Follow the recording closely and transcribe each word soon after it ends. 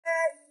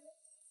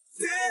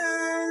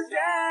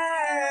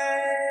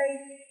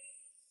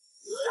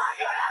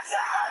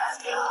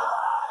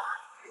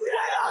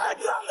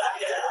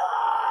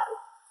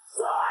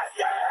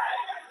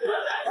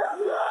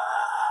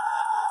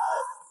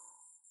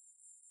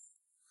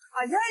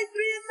I hate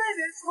being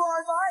famous for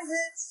my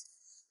hits,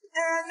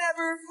 and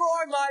never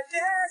for my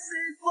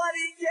dances.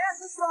 Bloody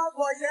gases from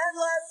boys and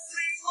let's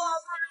see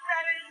lovers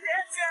and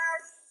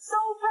intentions. So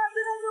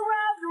passing it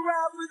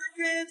around with the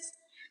kids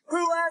who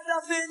have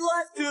nothing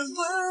left to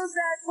lose.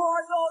 And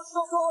for those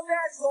so-called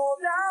that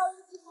sold out,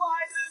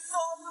 find the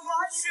soles of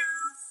my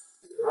shoes.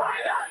 I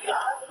got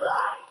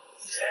nothing.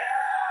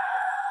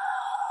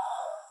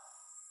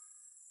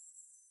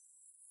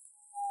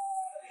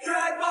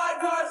 Drag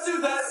my cars to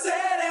the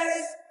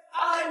cities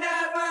I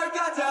never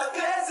got to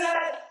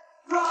visit.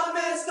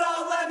 Promise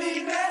don't let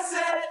me miss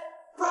it.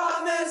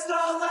 Promise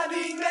don't let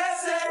me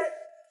miss it.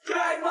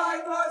 Drag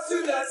my cars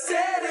to the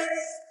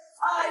cities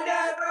I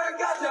never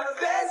got to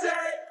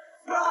visit.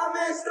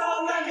 Promise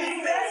don't let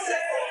me miss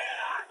it.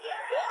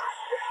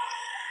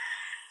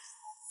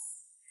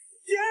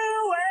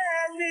 You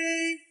and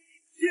me,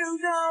 you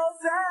know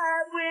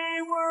that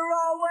we were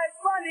always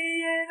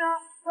funny in a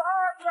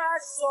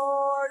perfect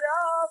sort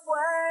of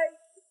way.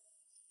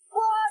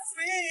 Watch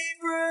me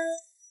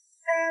bruise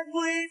and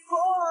bleed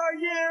for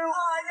you.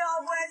 I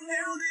always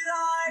knew that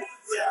I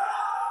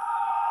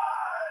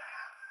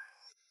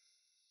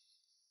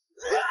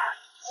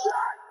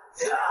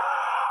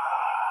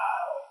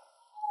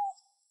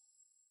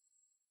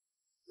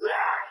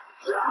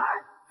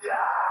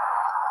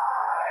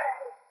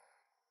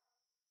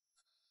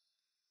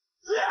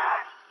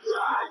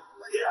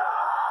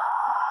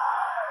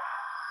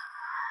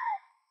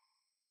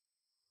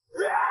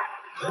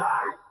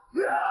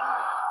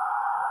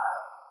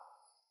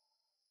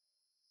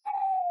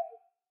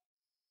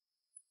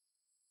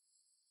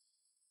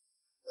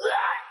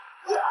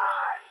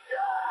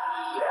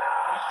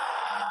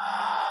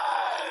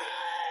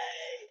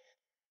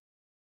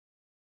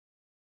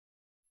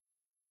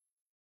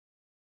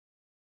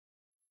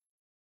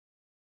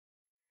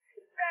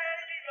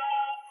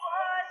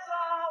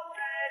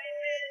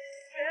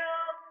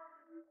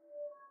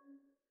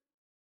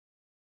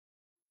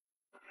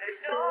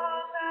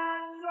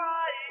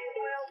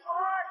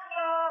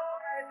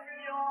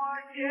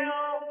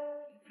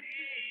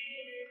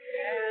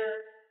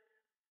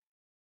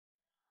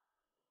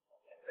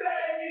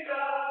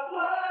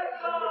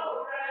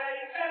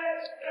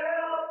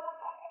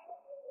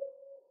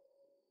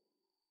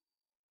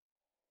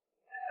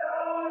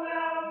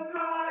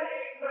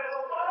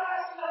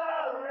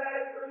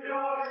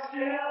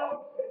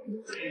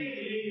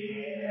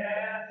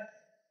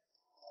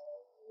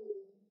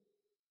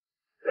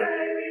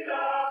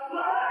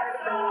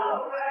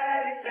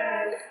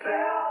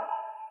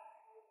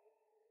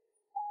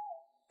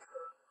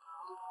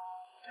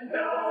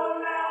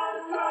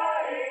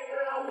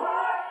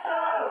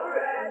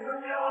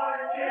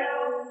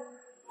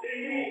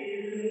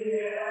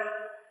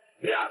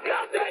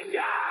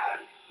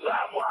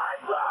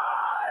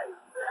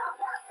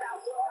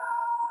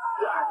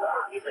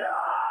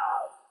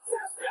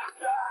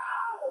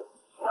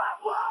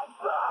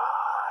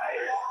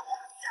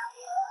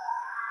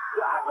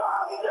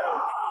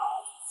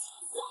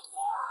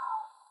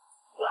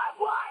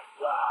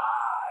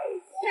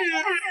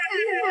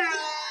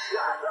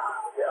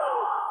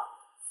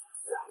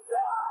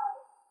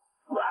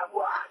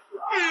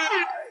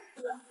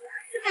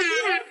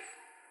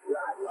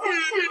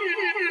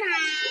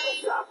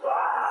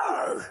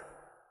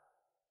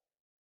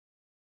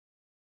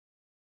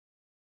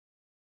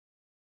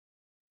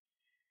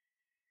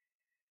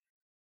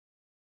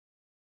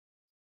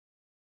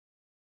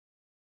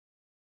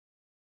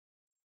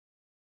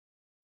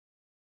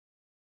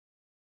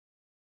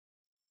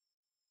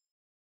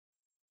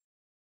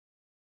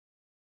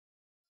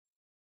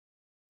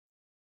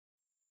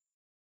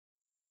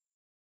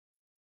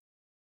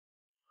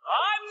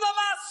I'm the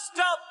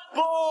master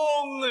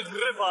bong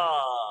ripper.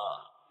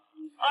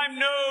 I'm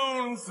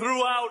known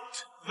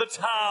throughout the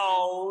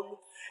town.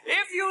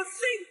 If you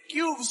think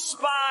you've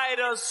spied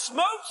a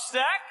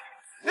smokestack,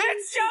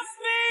 it's just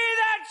me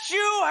that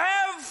you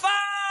have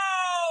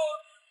found.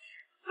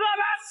 The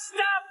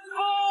master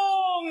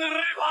bong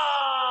ripper.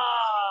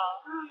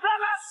 The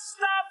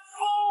master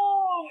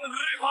bong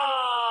ripper.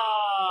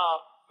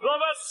 The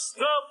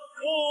master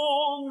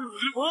bong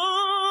ripper.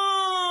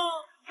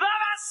 The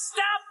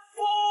master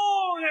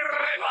bong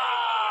ripper.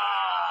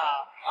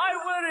 I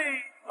worry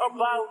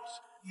about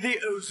the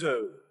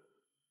ozone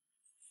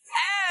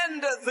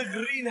and the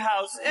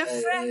greenhouse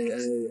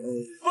effect.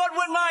 But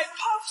when my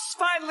puffs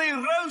finally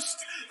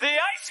roast the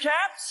ice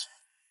caps,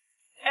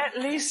 at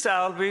least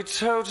I'll be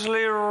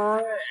totally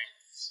wrecked.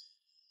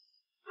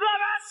 The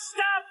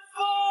master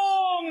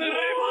bong ripper.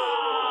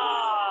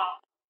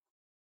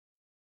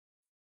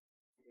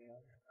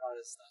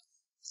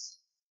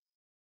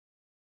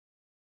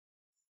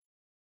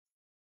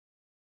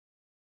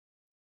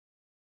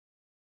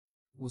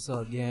 What's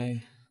up,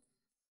 gang?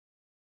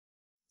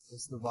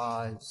 What's the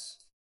vibes?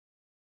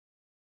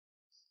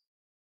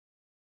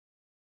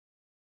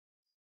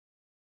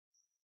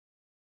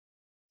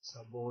 What's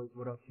up, boys?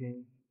 What up,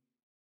 King?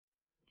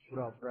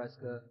 What up,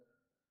 Fresca?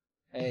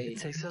 Hey,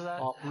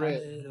 off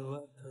rip.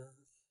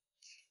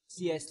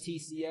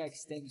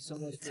 CSTCX, thank you so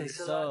much for the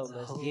sub.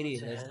 Let's get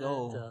it. Let's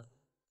go.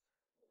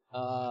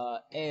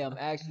 Hey, I'm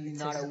actually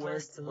not at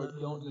work or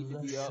don't need to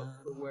be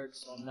up for work,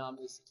 so I'm not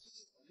missing.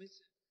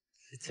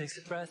 It takes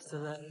a breath to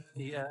let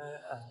the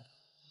air out.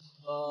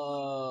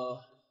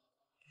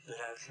 But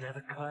I was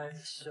never quite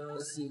sure.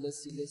 Let's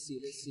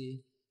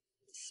see.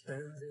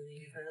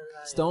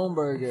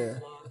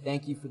 Stoneburger,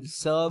 thank you for the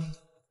sub.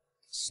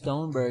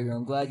 Stoneburger,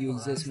 I'm glad you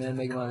exist, man.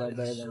 Making my life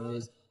better than it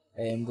is.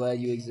 Hey, I'm glad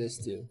you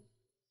exist too.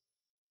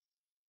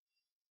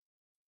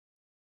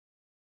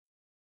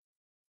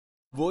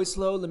 Voice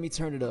low, let me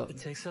turn it up. It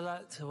takes a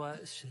lot to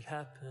watch should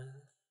happen.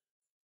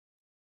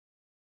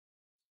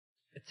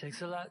 It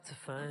takes a lot to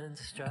find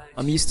distraction.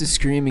 I'm used to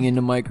screaming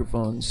into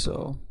microphones,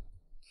 so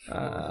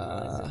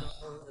yeah.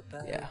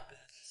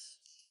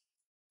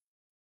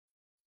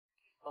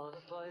 All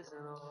the boys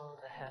and all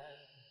the hats.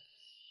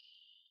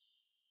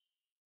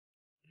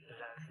 But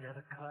I was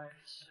never quite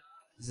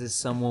sure. Is this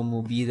someone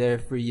will be there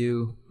for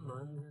you?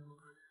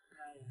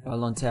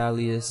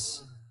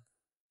 Voluntarius.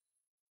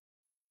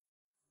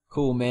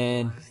 Cool,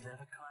 man.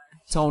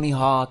 Tony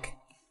Hawk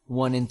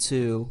 1 and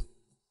 2.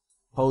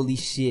 Holy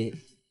shit.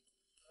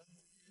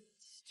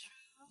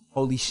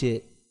 Holy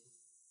shit.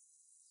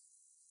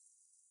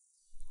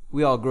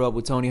 We all grew up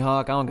with Tony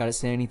Hawk. I don't gotta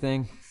say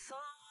anything.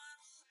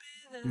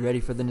 You ready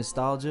for the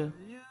nostalgia?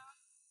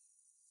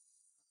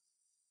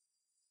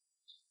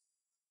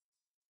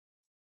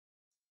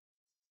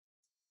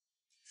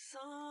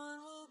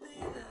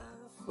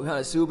 What kind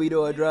of Subi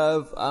do I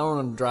drive? I don't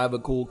want to drive a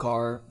cool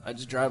car. I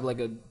just drive like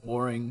a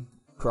boring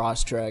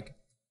Crosstrek.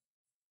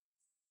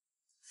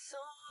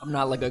 I'm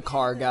not like a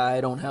car guy.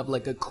 I don't have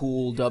like a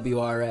cool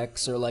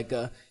WRX or like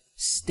a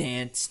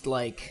stanced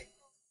like,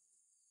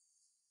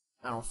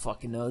 I don't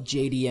fucking know,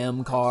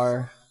 JDM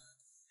car.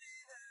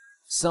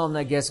 Something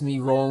that gets me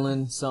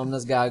rolling. Something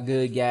that's got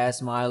good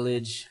gas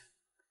mileage.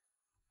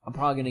 I'm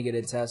probably gonna get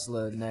a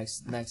Tesla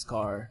next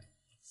car.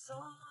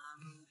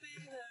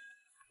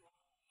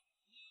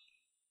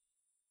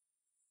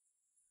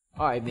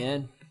 Alright,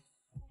 man.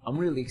 I'm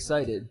really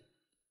excited.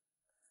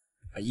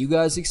 Are you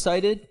guys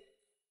excited?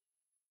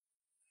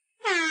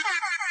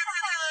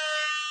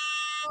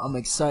 I'm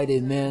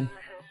excited, man.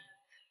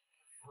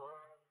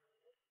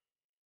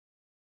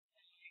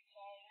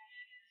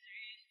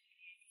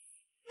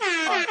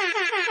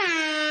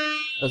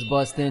 Let's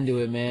bust into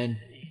it, man.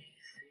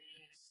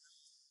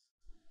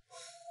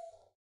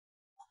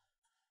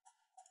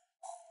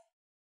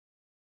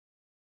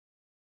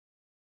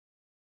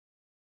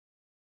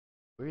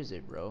 Where is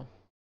it, bro?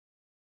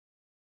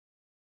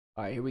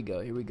 Alright, here we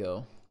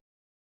go.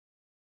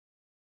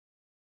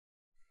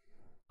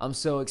 I'm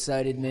so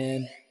excited,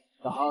 man.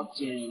 The Hawk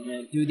Jam,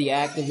 man. Do the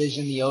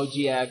Activision, the OG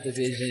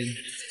Activision.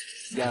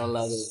 You gotta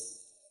love it.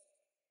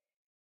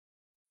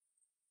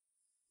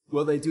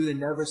 Will they do the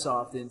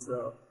Neversoft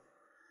intro?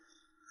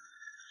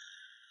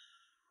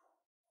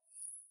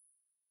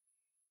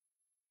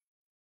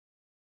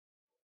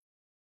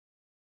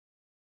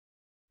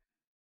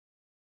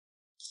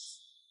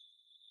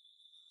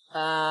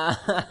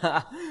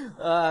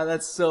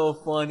 That's so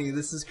funny.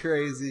 This is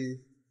crazy.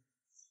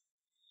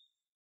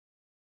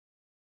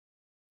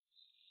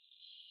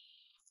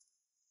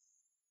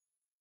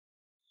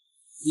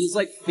 He's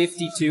like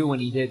 52 when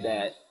he did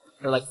that.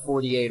 Or like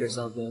 48 or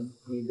something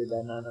when he did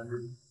that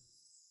 900.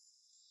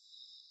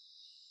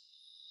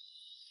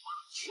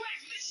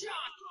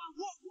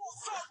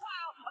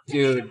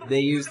 Dude,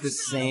 they use the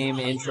same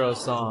intro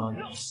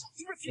song.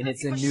 And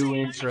it's a new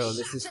intro.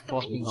 This is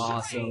fucking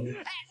awesome.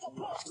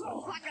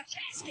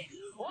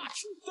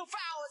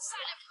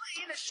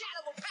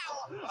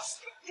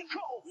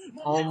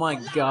 Oh my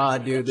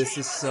god, dude, this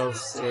is so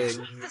sick.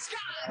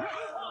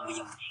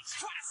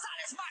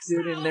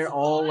 Dude, and they're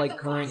all like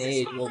current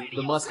age. Well,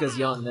 the Muska's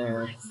young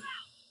there.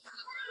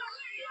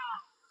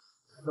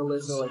 The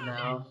Lizzo like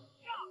now.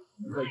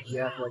 He's like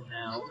Jeff like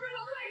now.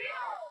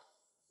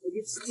 Look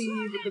at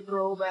Steve with the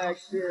throwback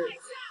shit.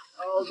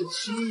 Oh, the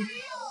Chief.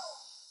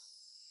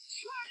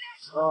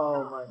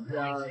 Oh my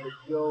god, the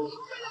goat.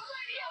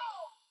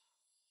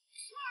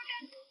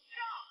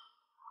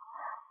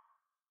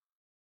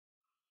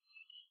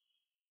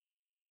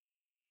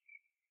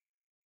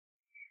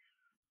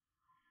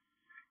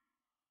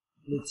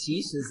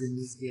 Letitia's in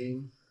this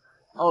game.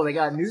 Oh, they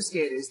got new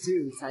skaters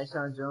too.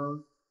 Tyshawn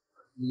Jones,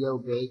 Leo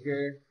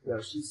Baker.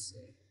 Yo, she's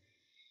sick.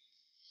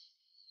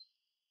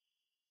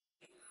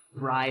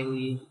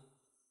 Riley.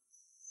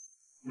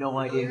 No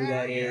idea who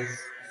that is.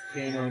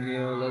 Kane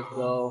O'Neal, let's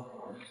go.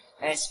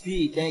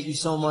 SP, thank you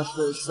so much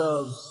for the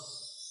sub.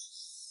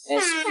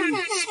 SP.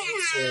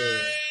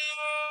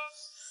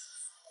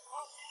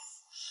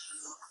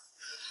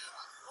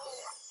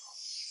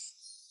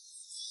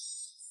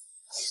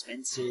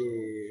 Spencer.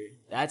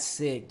 That's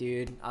sick,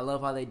 dude. I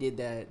love how they did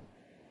that.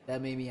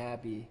 That made me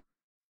happy.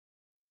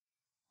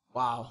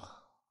 Wow.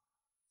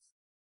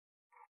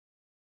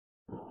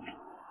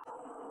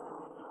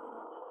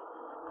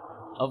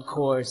 Of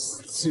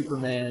course,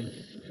 Superman.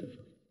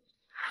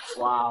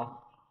 Wow.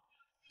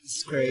 This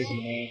is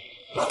crazy,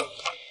 man.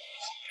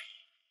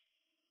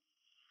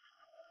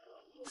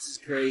 This is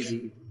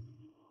crazy.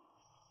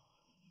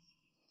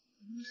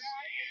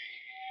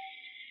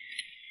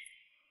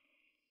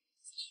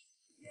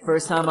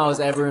 First time I was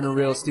ever in a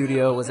real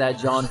studio was at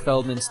John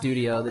Feldman's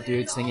studio, the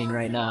dude singing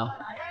right now.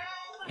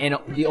 And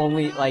the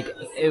only, like,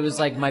 it was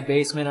like my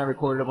basement, I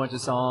recorded a bunch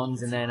of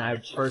songs, and then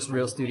our first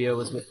real studio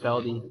was with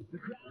Feldy.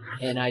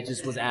 And I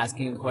just was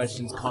asking him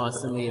questions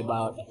constantly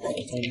about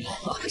any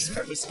blocks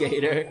from a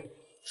skater.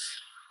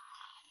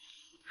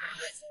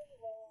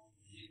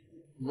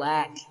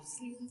 Black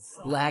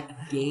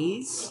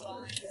Gaze?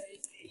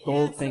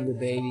 Goldfinger,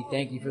 baby.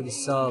 Thank you for the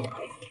sub.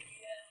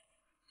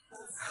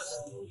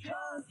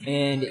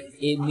 And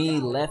it me,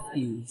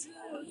 Lefty.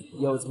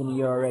 Yo, it's been a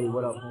year already.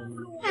 What up, homie?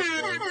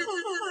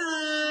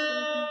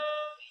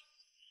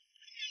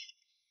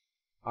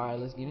 Alright,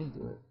 let's get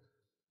into it.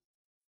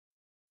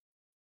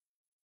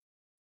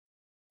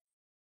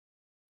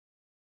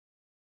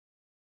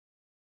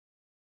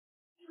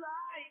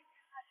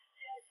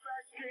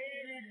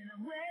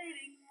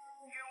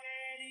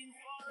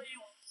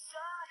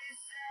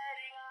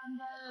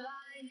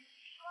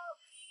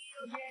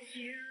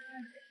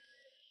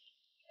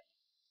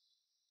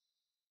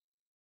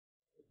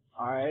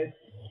 Alright,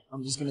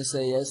 I'm just gonna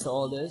say yes to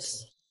all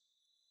this.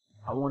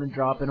 I want to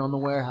drop it on the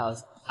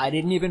warehouse. I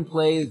didn't even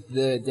play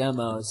the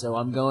demo, so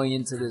I'm going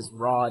into this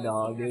raw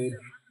dog, dude.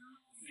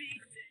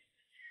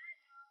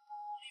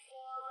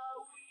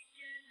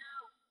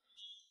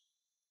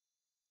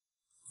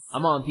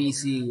 I'm on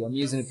PC. I'm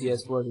using a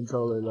PS4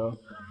 controller, though.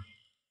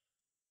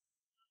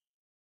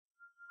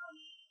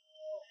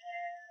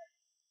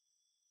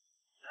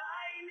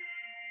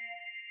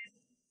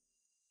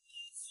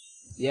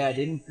 Yeah, I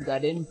didn't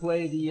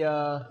play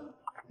the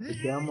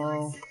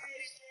demo.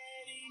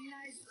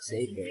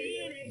 Safe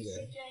area.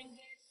 Yeah.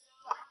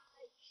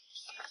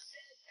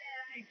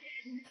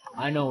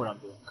 I know what I'm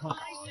doing. Come on.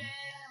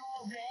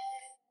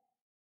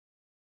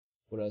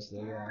 What else do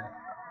they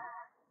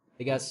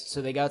got?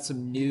 They got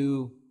some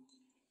new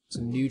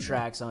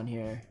tracks on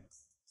here.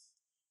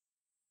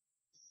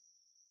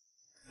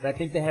 But I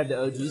think they have the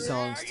OG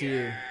songs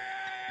too.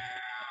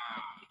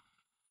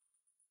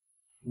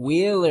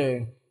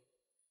 Wheeler,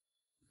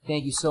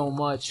 thank you so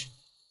much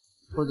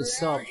for the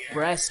sub.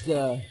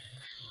 Fresca,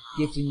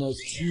 gifting those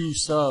 2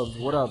 subs.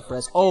 What up,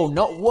 Fresca? Oh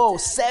no, whoa,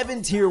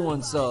 7 tier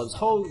 1 subs.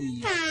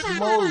 Holy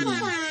moly.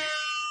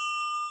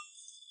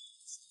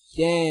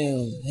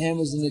 Damn,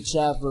 Hammer's in the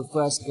chat for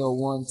Fresca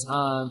one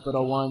time, for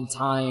the one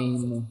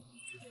time.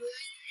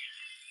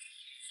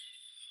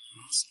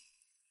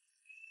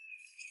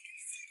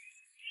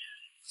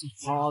 Some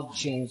hog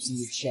champs in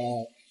the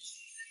chat.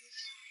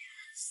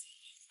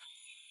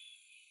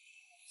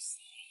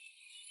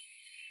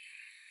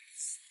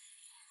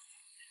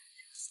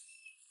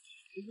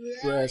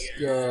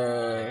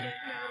 Fresca.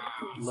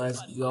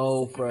 Let's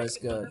go,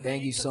 Fresca.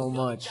 Thank you so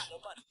much.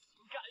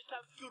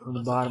 From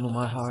the bottom of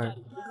my heart.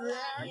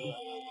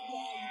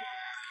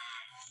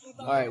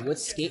 Alright,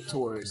 what's skate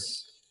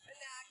tours?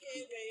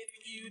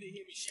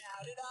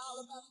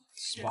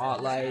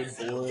 Spotlight,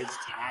 boards,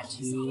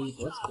 tattoos.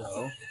 Let's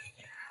go.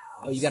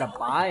 Oh, you gotta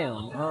buy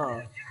them,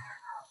 huh?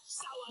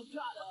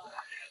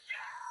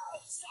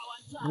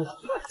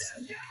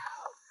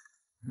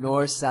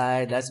 North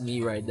side, that's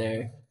me right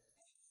there.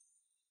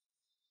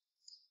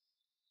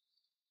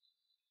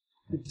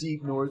 The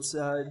deep north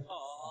side.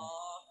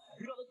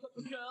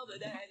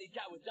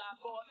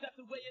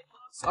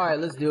 Alright,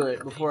 let's do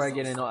it. Before I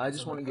get in, I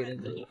just want to get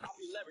into it.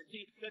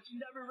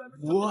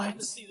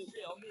 What?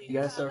 You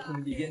gotta start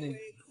from the beginning.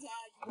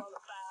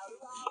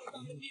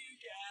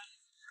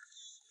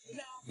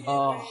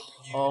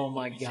 Oh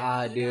my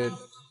god, dude.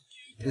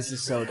 This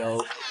is so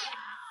dope.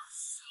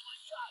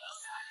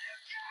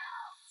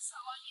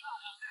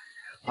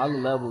 All the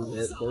levels,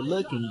 they're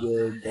looking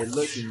good. They're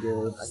looking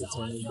good. I can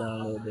turn this down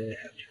a little bit.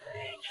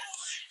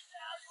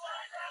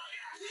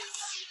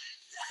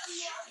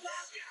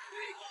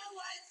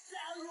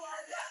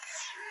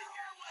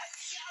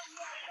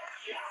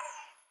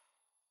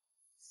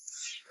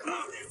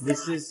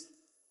 This is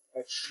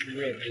a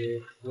trip,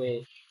 dude.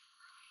 Wait.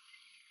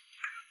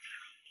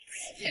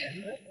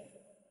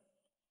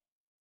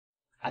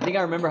 I think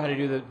I remember how to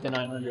do the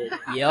 900.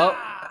 Yep.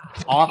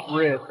 Off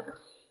rip.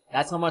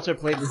 That's how much I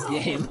played this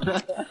game.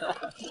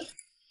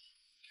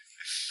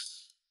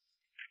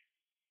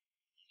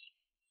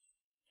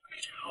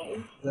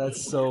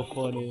 That's so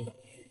funny.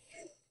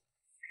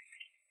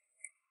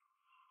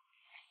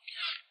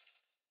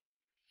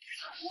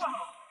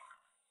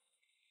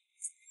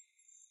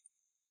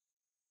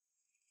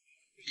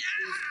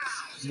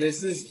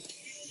 This is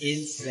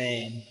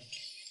insane.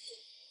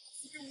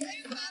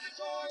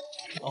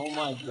 Oh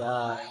my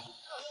god.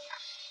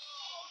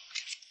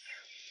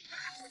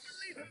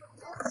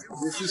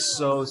 This is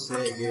so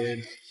sick,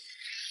 dude.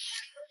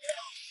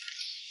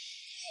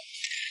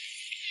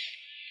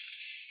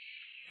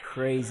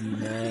 Crazy,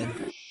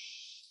 man.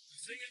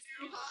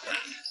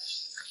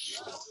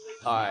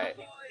 Alright.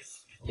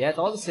 Yeah, it's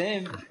all the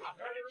same.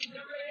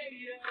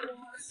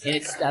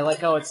 And I like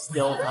how it's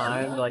still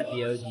timed, like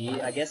the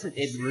OG. I guess it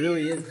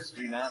really is just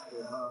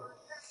remastered, huh?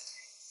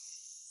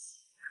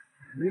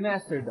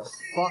 Remastered the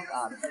fuck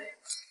out of it.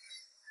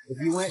 If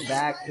you went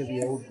back to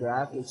the old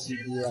graphics,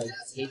 you'd be like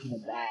taken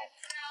aback.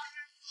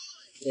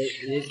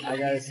 This, I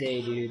gotta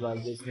say, dude,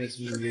 like, this makes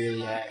me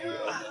really happy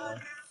right now.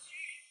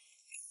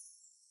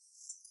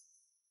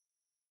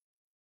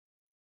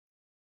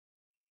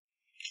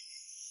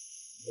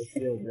 It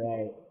feels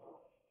right.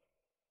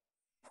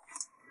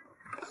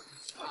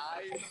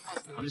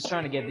 I'm just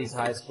trying to get these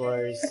high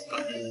scores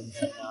and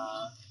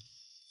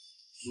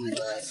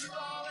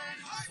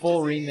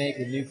full remake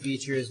with new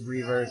features,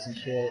 reverse and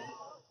shit.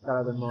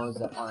 Got other modes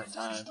that aren't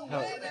timed.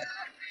 Hell yeah.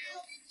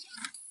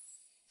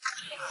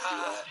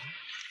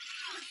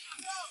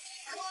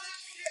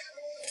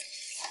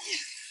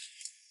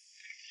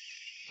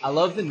 I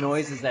love the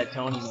noises that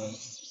Tony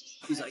makes.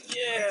 He's like,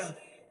 yeah.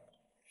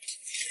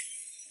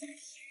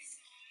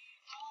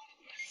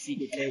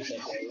 Secret tape that day.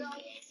 Alright,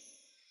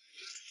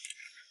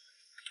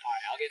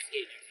 I'll get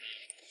skating.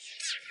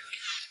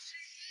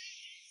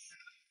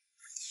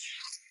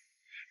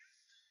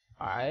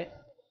 Alright.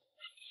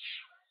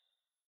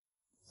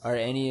 Are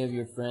any of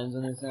your friends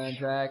on the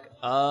soundtrack?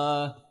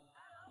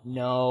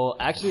 No.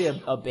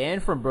 Actually, a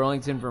band from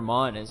Burlington,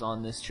 Vermont is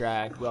on this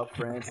track. Rough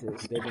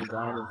Francis. They've been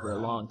grinding for a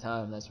long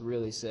time. That's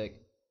really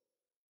sick.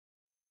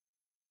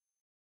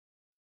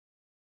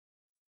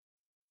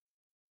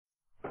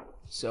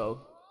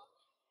 So,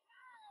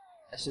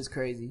 that's just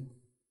crazy.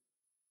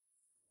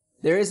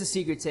 There is a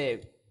secret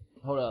tape.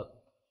 Hold up.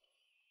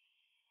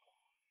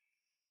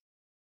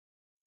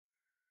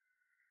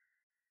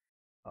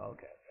 Oh,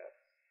 okay.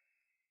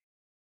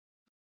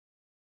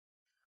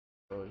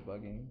 Oh, it's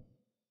bugging.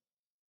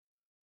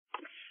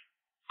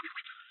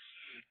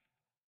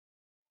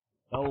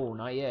 Oh,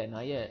 not yet,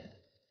 not yet.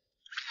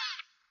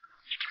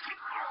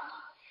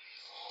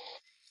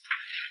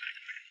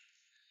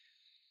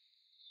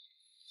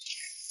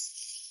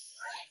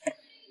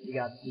 We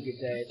got the secret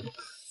tape.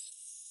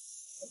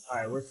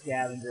 Alright, we're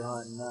scavenger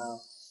hunting now.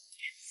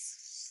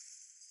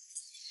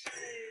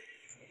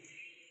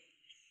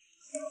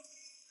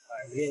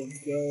 Alright, we're getting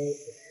skate.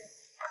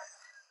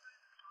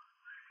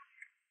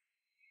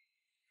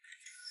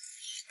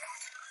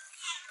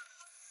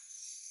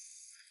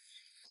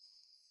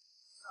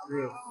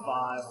 Three of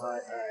five,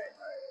 alright.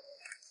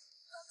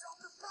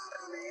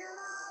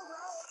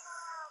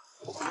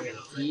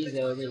 He's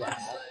over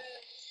that.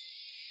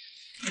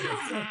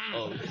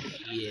 Oh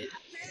shit.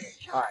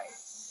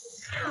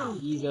 Alright.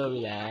 He's over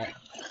that.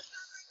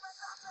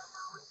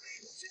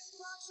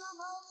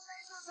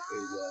 There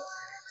you go.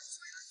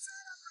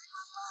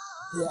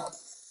 Yeah.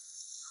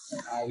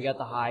 Alright, we got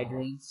the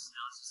hydrants.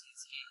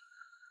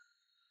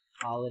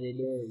 Holiday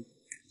day.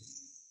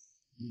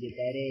 You get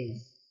that A.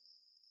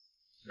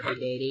 Get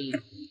that A.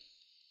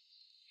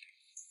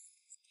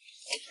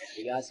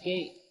 We got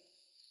skate.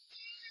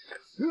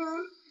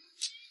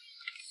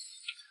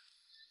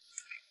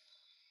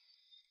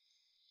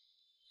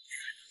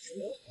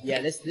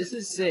 Yeah, this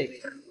is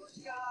sick.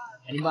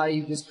 Anybody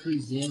who just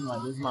cruised in,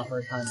 like, this is my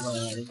first time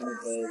playing it. This is gonna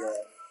play the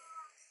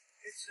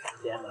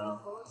demo.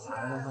 I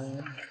don't know,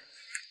 man.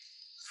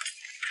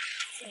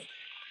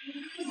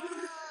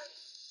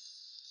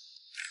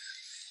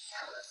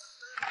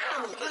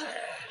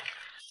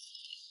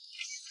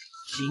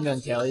 Machine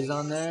Gun Kelly's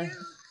on there.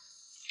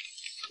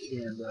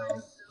 Yeah, bro.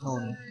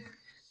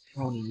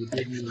 Tony, you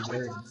did me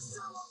dirty.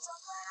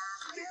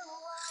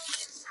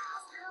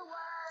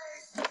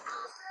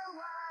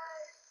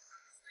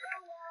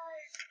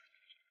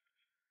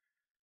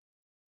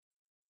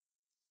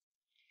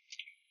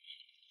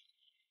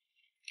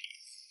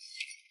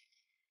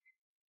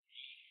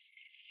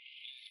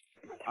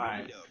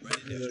 Alright.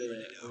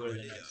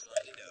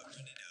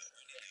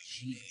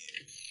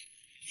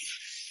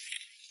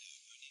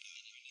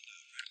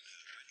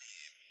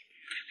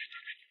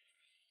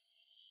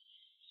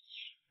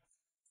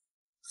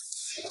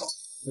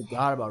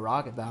 Forgot about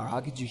Rocket Power. How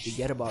could you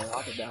forget about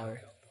Rocket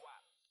Power?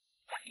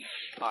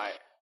 Alright.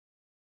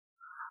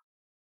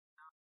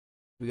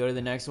 We go to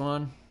the next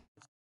one.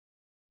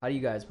 How do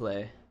you guys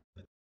play?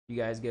 You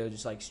guys go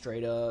just like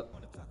straight up,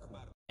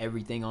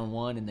 everything on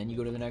one, and then you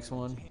go to the next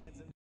one?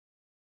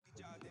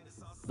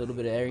 A little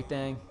bit of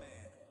everything?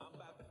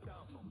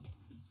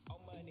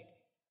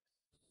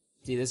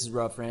 See, this is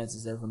Rough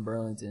Francis. They're from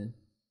Burlington.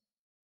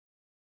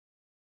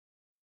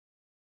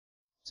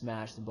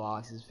 Smash the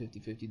Boxes,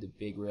 50-50 the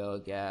Big Rail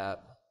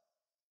Gap.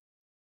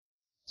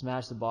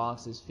 Smash the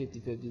Boxes,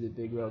 50-50 the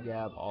Big Rail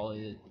Gap,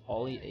 Ollie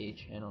A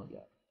Channel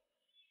Gap.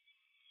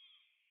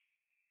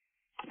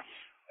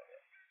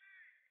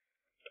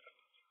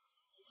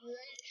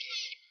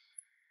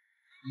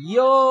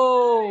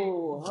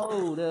 Yo!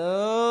 Hold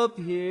up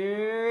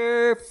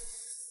here.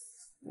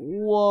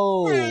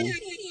 Whoa.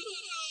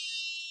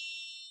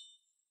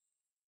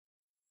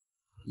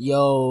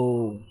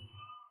 Yo.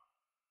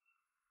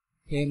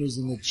 Pander's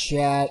in the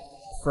chat.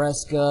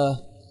 Fresca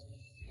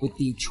with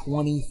the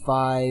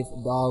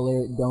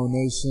 $25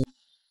 donation.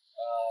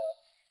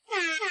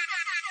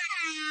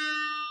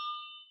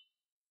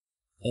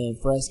 And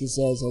Fresca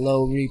says,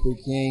 hello Reaper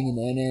King and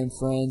NM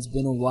friends.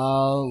 Been a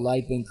while.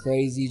 Life been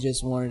crazy.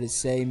 Just wanted to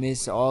say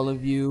miss all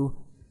of you.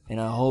 And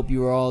I hope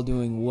you are all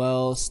doing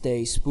well.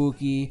 Stay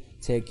spooky.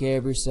 Take care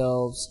of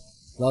yourselves.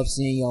 Love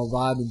seeing y'all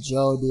vibe and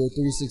Joe do a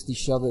 360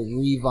 shove it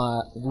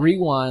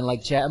rewind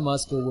like Chad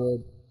Musker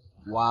would.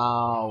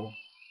 Wow.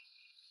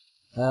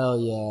 Hell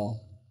yeah.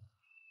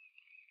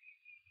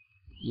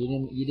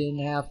 You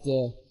didn't have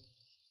to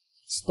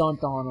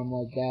stunt on him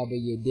like that, but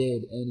you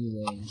did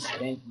anyways.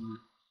 Thank you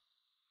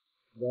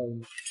very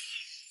much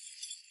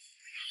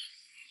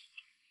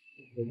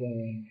for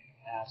going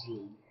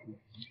absolutely.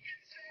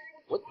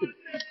 What the?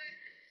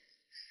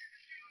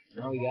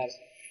 No, we got.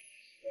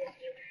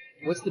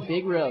 What's the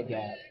big rail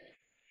gap?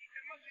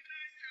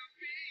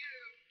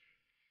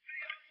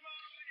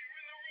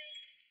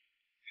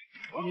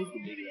 What is the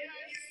big rail gap?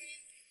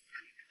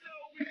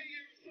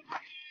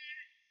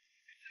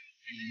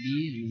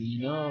 We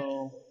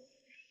know.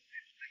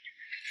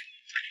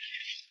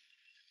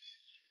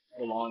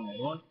 Hold on,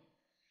 everyone.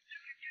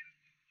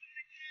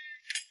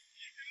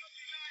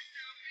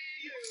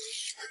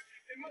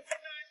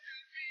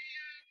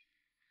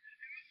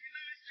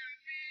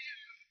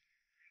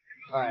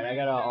 Alright, I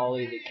gotta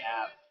ollie the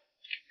cap.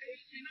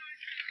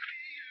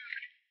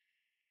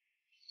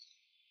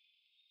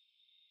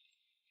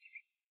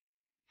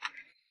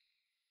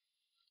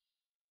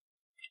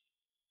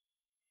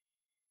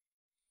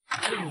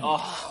 Oh,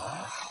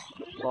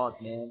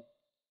 fuck, man.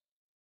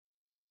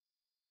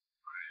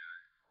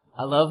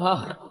 I love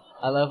how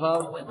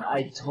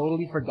I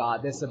totally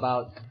forgot this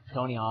about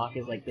Tony Hawk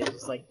is like they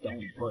just like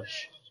don't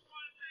push.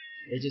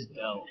 They just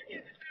go.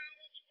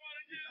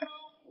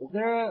 Is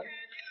there a...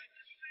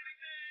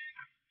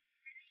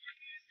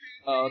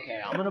 Oh, okay.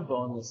 I'm gonna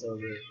bone this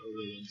over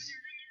this.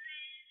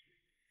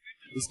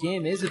 This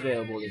game is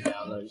available to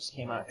download. It just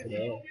came out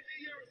today.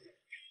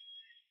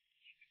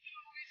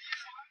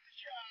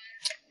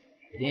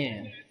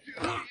 Damn.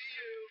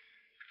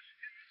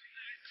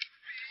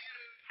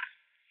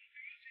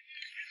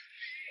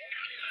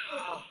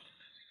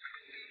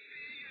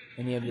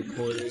 Any of the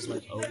quarters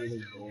like over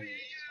the goal.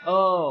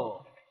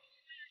 Oh.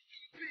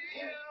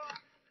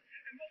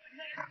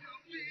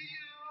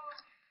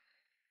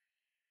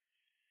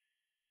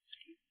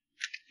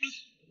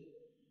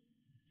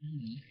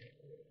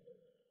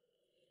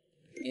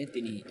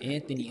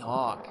 Anthony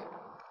Hawk.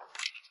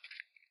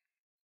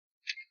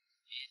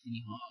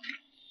 Anthony Hawk.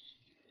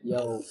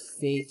 Yo,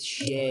 Faith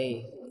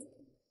Shea.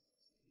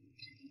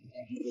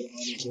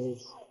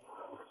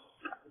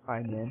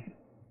 Alright, man.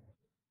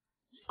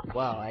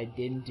 Wow, I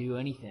didn't do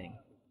anything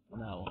on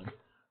that one.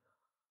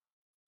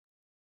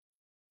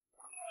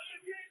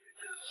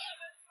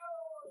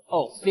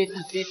 Oh, 50-50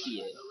 is.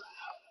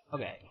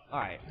 Okay,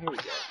 alright, here we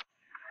go.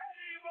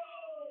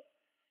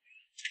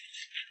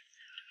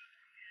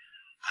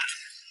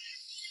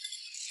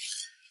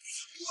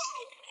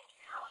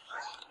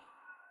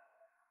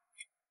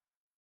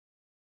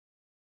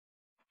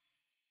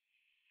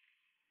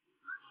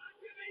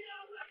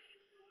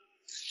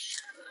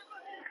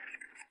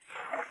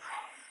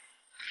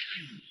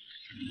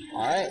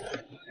 Alright.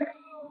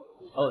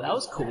 Oh, that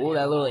was cool,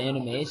 that little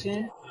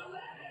animation.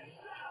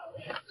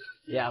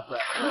 Yeah, but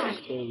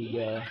there we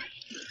go.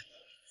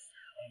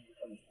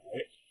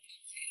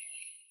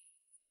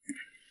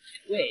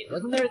 Wait,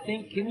 wasn't there a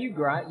thing? Can you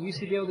grind? You used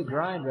to be able to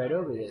grind right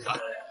over this.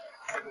 You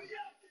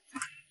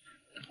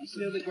used to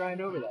be able to grind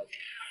over that.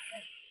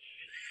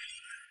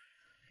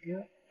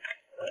 Yeah.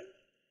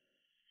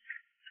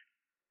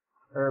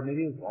 Or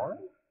maybe it was water?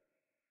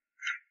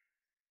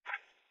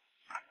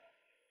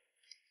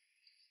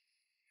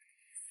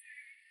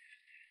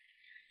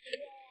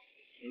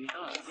 Maybe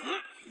not.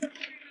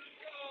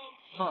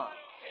 Huh.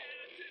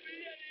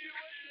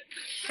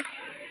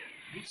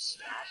 You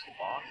smashed the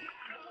box?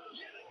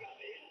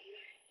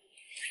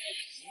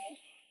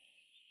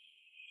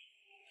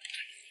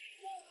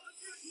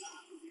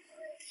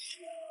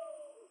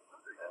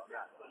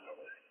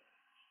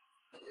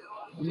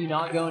 Can you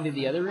not go into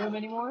the other room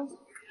anymore?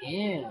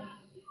 Damn.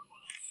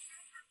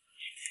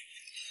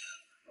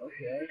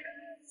 Okay.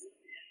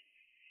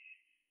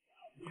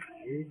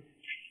 Weird.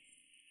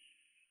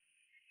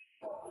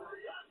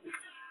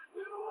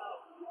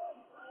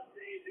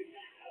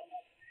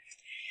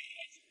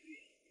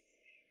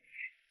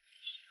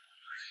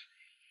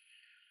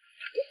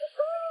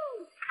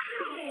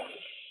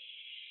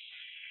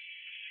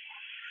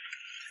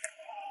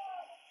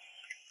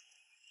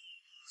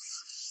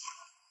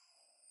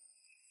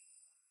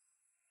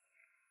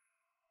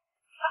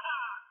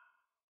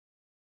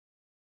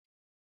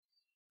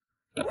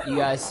 You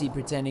guys see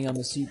pretending I'm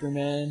a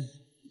Superman?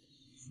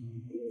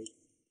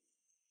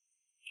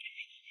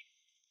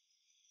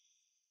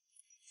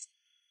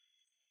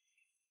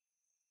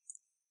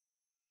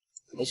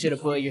 They should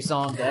have put your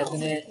song Death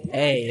in it.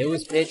 Hey, it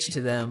was pitched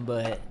to them,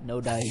 but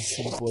no dice,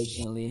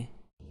 unfortunately.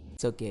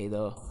 It's okay,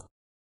 though.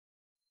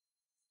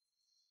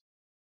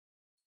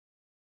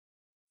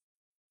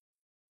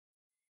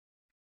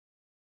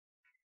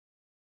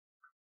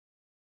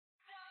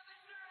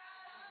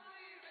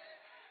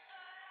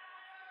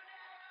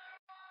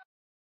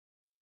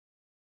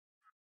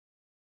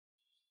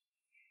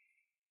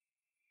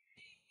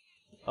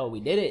 Oh,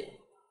 we did it.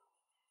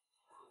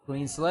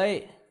 Clean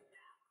slate.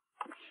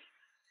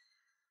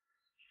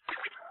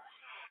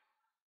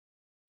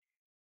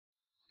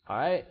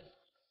 Alright.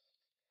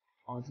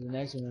 On to the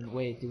next one.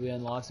 Wait, did we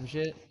unlock some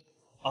shit?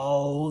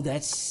 Oh,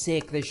 that's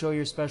sick. They show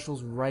your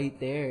specials right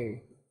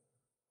there.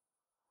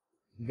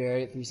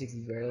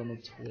 360 variable on the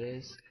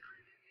twist.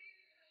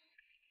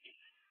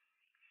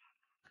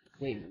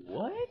 Wait,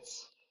 what?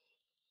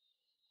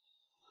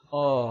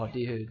 Oh,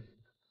 dude.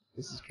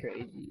 This is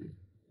crazy.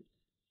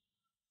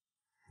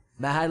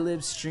 Mad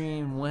Lib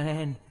stream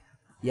when?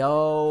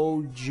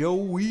 Yo,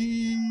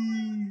 Joey!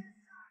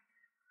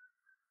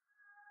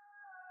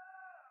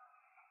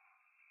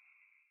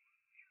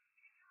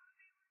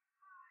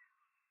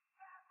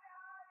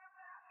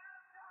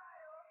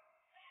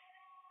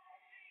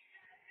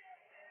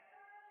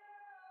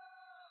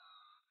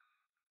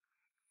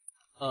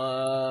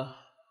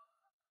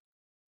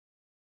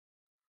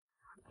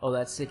 Oh,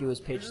 that's sick. It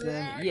was pitched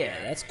then. Yeah,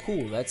 that's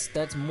cool.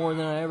 That's more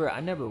than I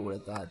never would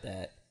have thought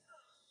that.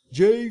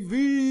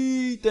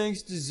 JV,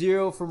 thanks to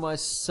Zero for my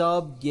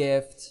sub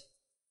gift.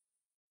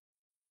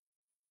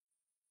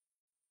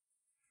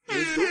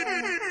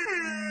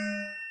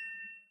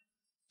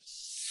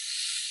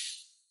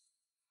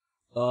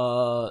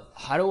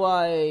 How do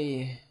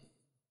I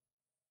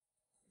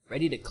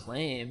ready to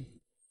claim?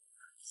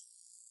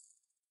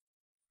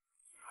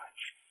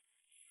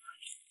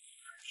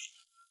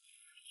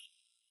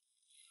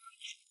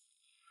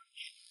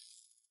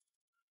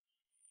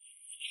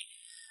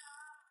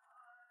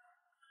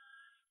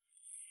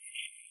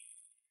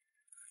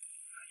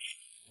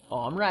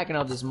 Oh, I'm racking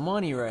up this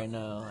money right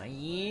now.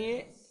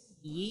 Yeah.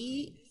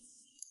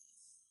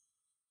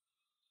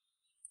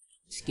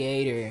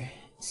 Skater.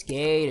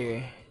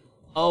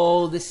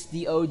 Oh, this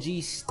the OG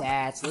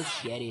stats.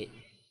 Let's get it.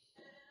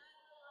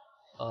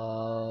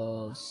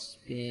 Oh,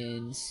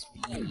 spin,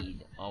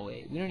 speed. Oh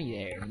wait, we don't need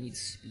air. We need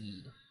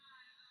speed.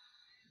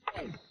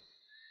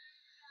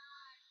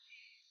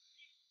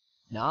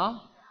 Nah.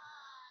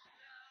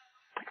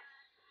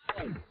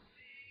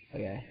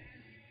 Okay.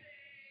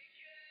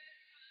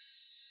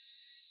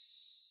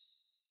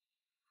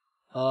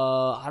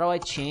 How do I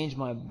change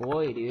my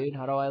boy, dude?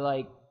 How do I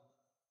like?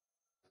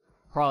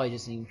 Probably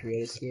just need to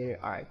create a skater.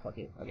 All right, fuck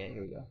it. Okay,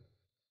 here we go.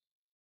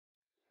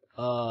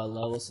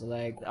 Level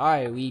select. All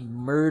right, we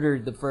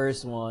murdered the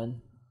first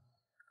one.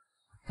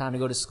 Time to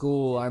go to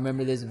school. I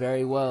remember this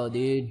very well,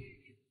 dude.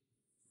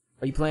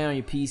 Are you playing on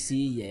your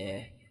PC?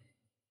 Yeah.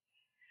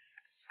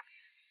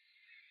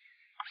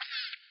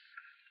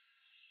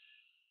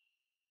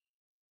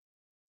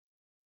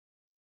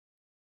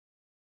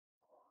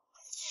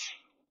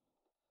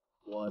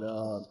 What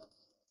up?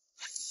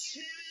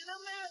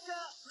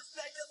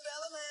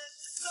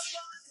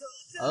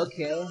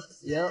 Okay,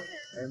 yep,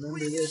 I remember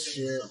this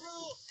shit.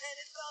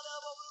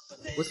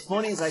 What's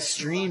funny is I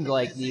streamed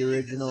like the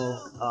original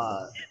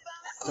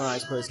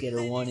Sunrise Pro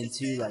Skater 1 and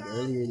 2 like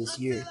earlier this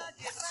year.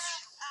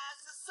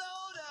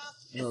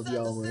 I don't know if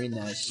y'all were in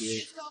that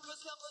shit.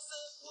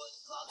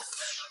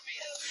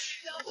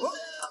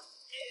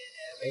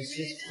 It's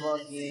just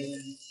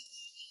fucking...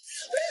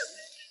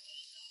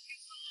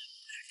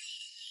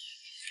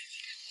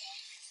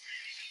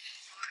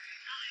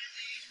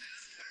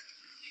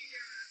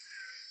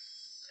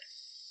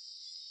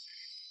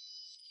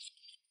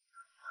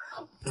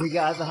 We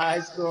got the high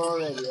score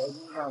already. What are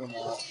you talking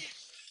about?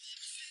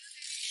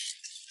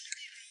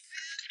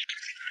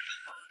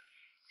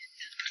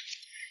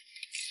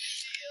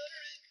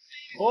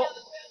 Oh!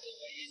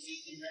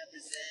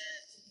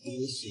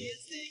 This shit.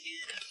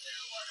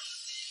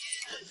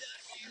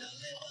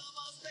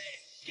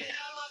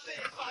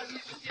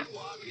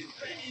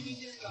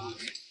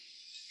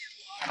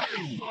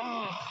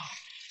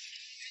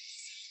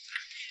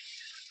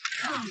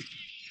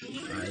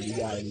 Alright, you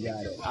got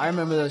it. I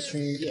remember those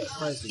streams. Yeah,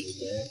 Spicy was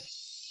there.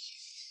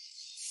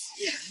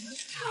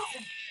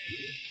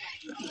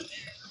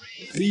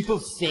 Leap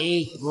of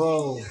faith,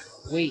 bro.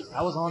 Wait,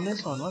 I was on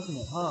this one, wasn't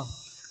it? Huh?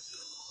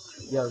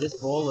 Yo, this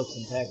bowl looks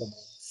impeccable.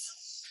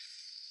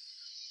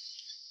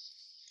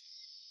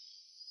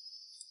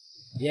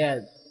 Yeah,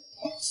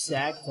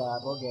 sack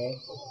tap, okay.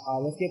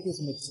 Alright, let's get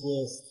this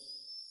McTwist.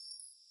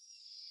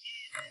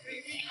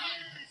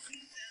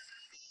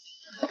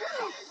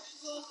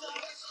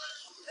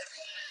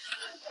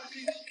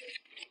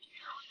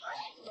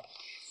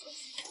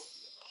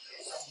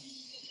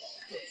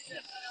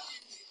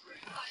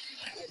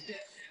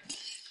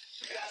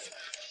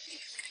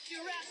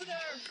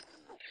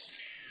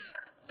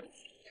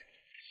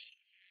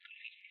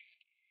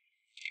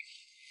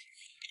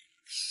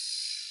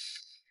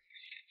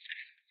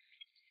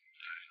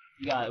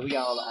 We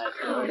got all the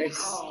high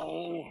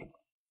scores.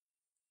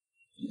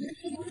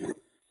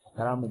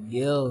 Got on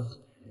McGill.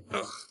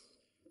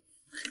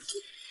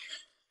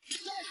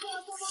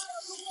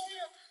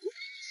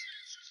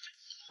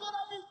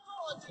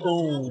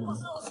 Boom.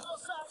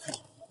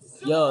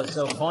 Yo,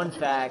 so fun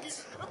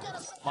fact.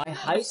 My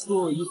high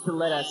school used to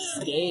let us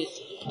skate.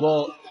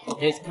 Well,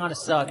 it kind of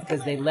sucked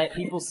because they let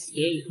people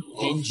skate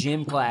in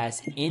gym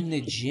class, in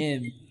the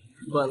gym.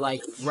 But,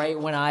 like, right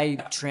when I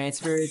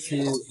transferred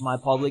to my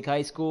public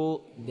high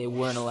school, they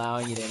weren't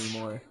allowing it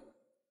anymore.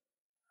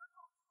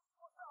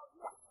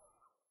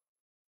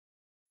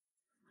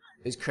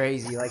 It was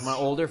crazy. Like my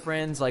older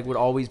friends like would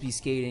always be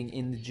skating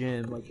in the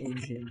gym, like in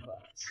gym class.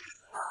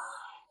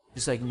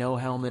 Just like no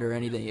helmet or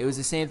anything. It was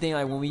the same thing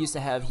like when we used to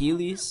have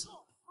Heelys.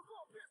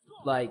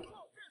 Like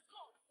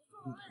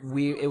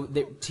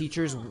the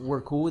teachers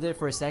were cool with it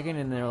for a second,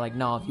 and they're like,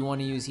 "No, if you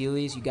want to use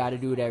Heelys, you got to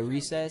do it at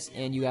recess,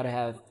 and you got to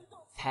have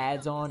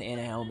pads on and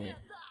a helmet."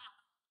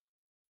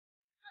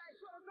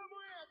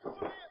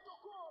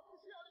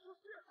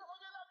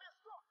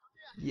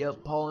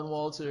 Yep, Paul and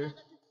Walter.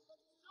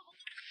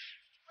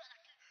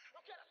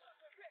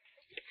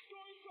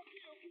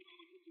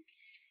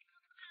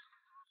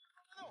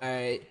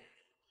 Alright.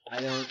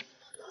 I don't.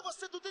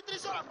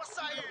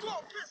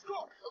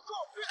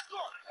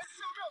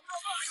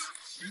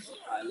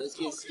 Alright, let's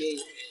get skate.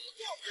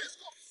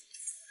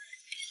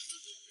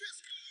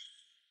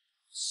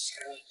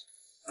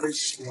 There's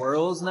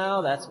squirrels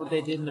now? That's what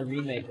they did in the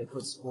remake. They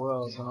put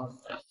squirrels on.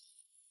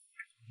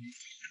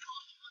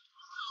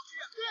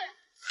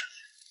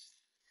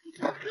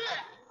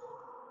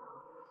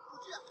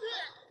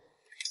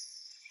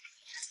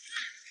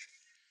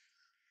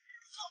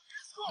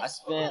 I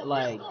spent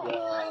like,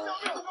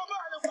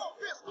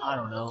 I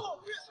don't know,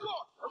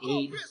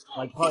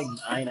 probably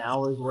 9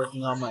 hours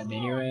working on my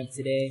mini ramp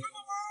today.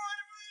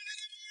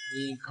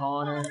 Me and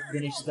Connor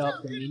finished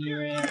up the mini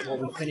ramp. Well,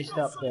 we finished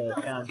up the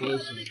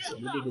foundation, so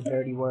we did the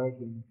dirty work.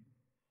 And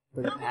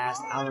for the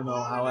past, I don't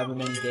know, however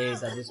many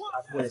days, I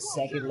put a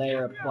second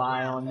layer of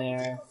ply on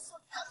there.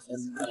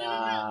 And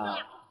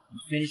I'm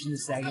finishing the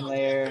second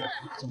layer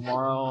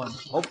tomorrow, and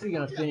hopefully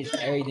gonna finish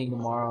everything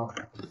tomorrow.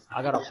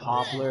 I got a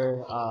poplar,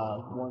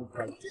 one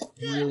like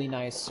really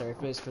nice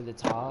surface for the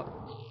top,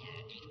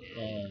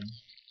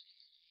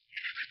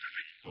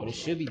 but it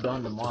should be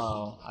done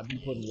tomorrow. I've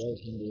been putting work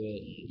into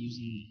it.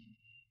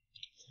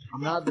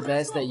 I'm not the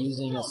best at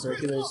using a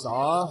circular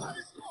saw.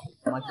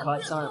 My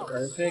cuts aren't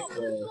perfect,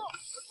 but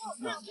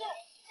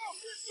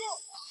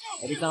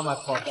every time I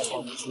fuck up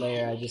on this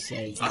layer, I just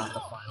say it's not the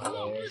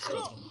final layer, so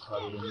it's gonna be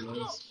cut it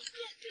anyways.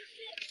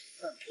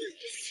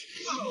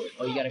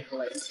 Oh, you gotta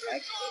collect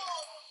specs?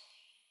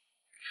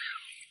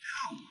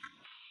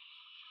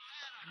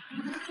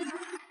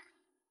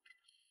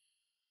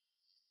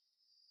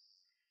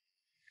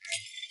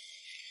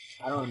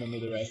 I don't remember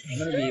the rest. I'm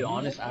gonna be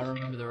honest, I don't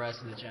remember the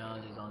rest of the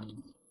challenges on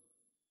these.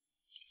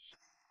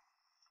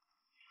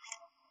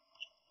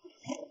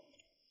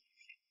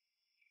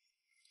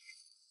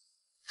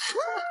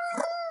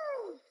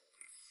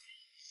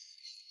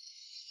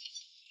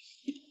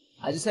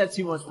 I just have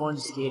too much fun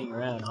just skating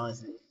around,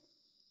 honestly.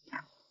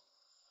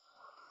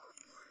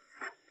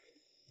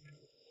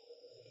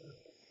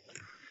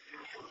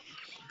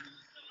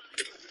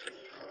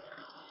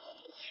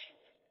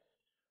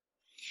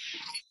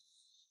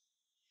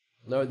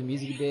 Lower the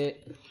music a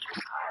bit.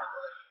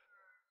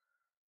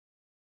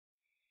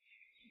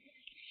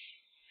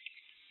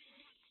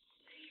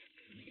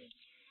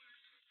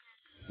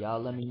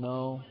 Y'all let me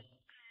know.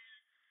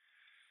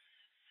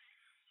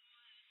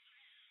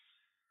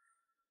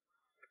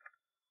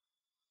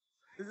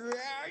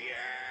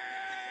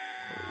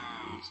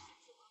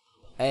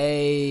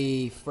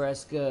 Hey,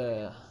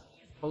 Fresca.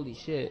 Holy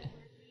shit.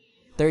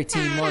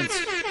 13 months.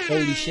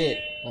 Holy shit.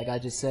 Like I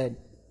just said,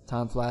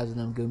 time flies with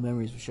them good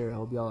memories for sure. I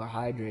hope y'all are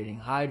hydrating.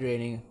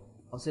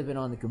 I'm sipping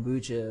on the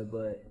kombucha,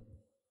 but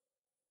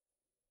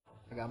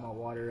I got my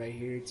water right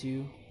here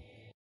too.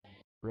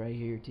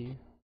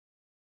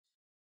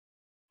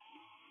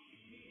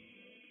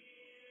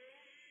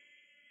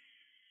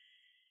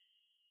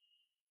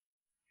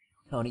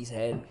 Tony's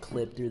head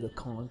clipped through the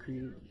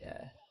concrete.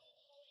 Yeah.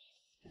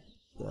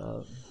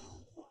 Yup.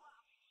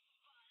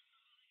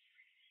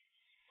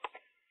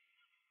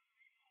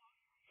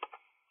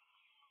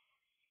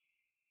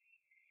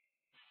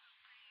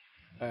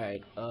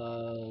 Alright,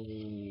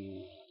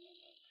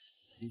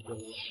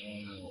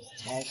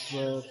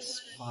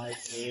 textbooks,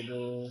 5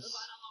 tables,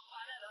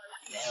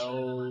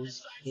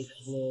 L's, kick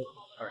flip,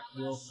 or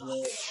heel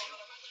flip.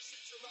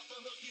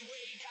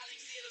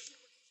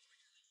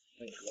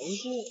 Wait, what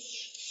was it?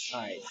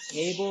 Alright,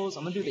 tables.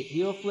 I'm gonna do the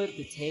heel flip,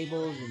 the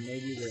tables, and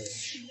maybe the...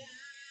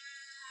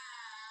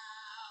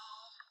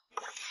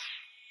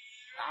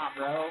 Ah,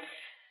 bro.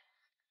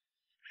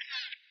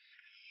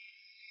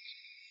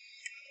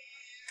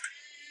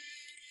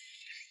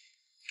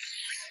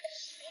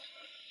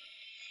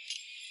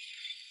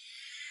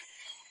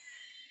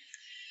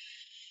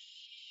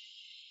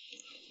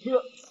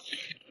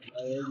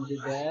 Alright, we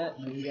did that,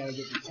 and then we gotta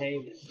get the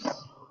tables.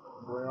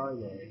 Where are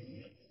they?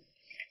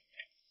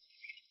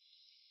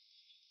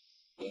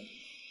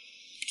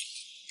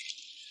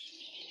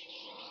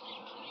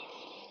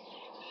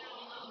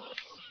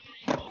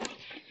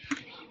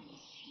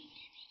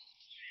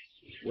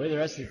 Where are the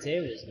rest of the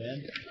tables,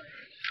 man?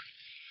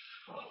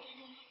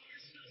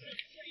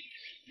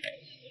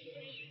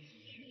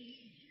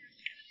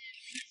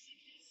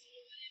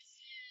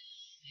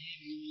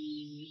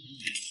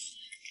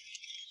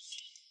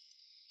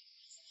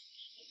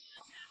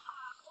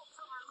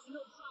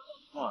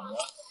 Come on, bro.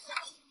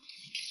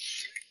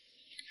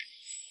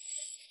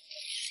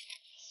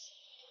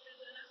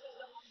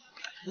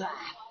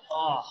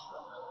 Oh.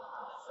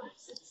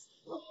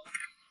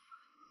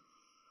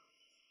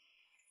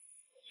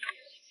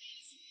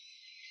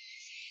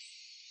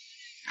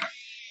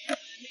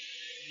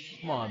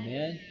 Come on,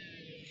 man.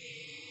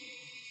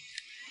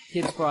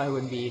 Kids probably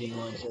wouldn't be eating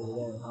lunch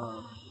over there,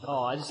 huh?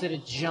 Oh, I just hit a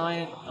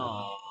giant...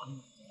 Oh.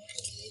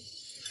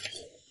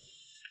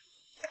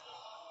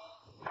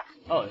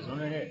 Oh, there's one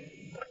right here.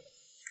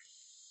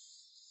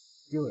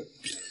 Do it.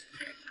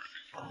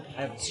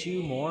 I have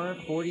 2 more,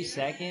 40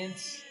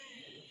 seconds.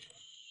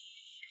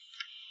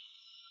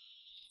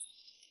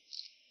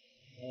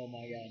 Oh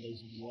my god,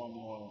 there's 1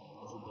 more.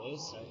 Is it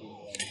this? I think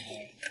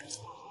it's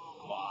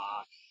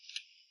fuck.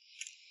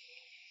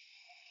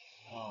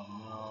 Oh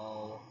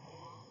no.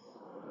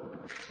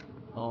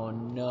 Oh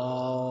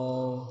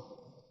no.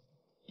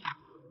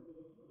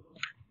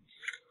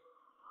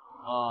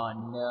 Oh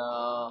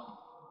no.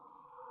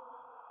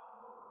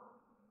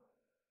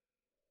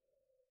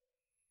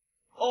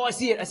 Oh, I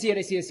see it, I see it,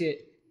 I see it, I see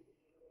it.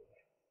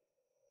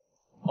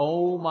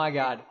 Oh my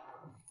god.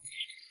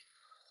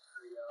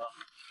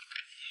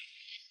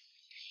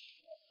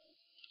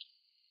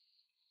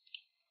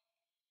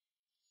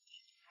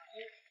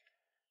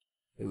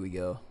 Here we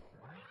go.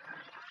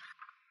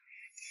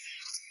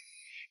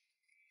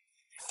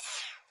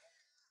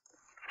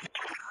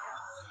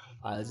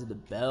 Those are the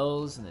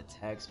bells and the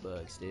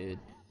textbooks, dude.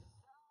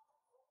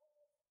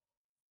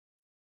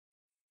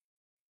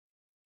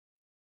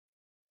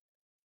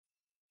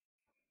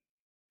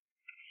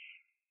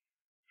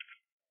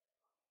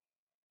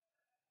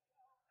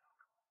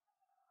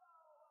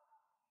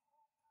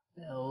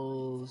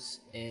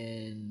 Bells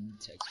and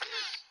textbooks.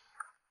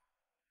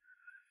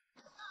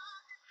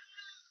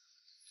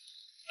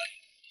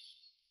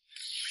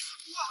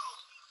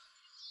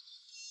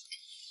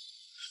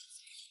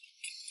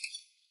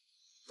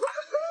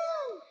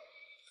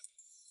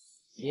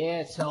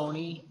 Yeah,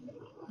 Tony.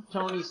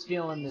 Tony's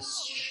feeling the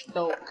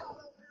stoke.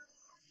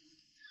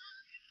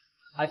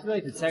 I feel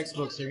like the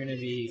textbooks are gonna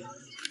be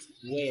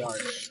way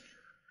harder.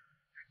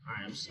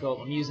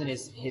 Alright, I'm using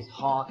his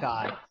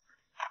Hawkeye.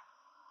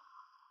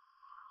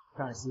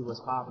 Trying to see what's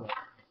popping.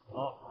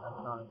 Oh,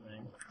 that's not a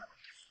thing.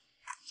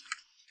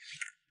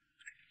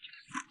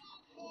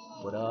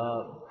 What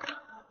up?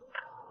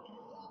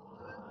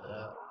 What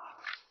up?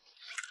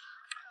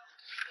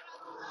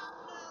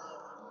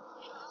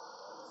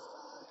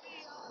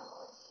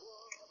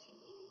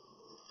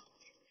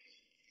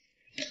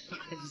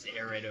 I just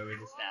air right over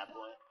to stat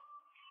point.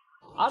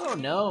 I don't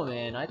know,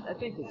 man. I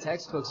think the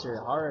textbooks are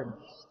hard.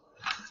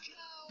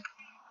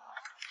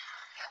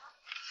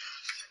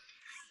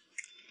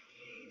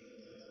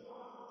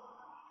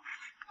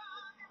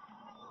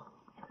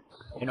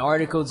 An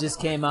article just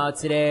came out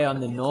today on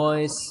the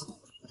noise.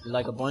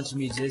 Like a bunch of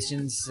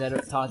musicians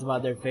that talked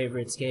about their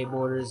favorite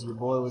skateboarders. Your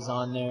boy was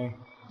on there.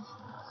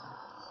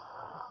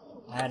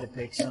 I had to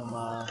pick some,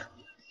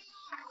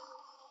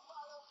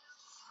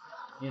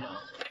 you know,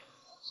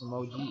 some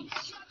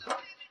OGs.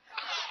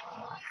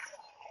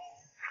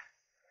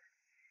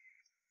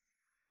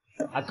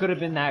 I could have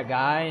been that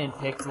guy and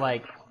picked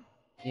like,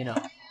 you know,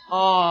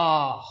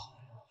 oh,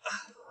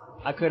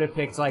 I could have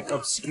picked like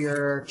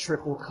obscure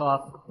triple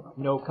cup,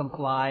 no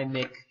comply,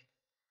 Mick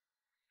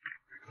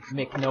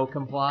no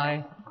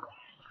comply.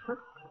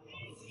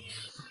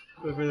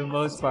 But for the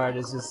most part,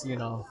 it's just, you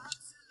know.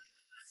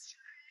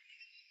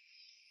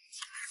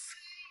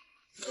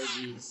 Oh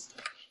jeez.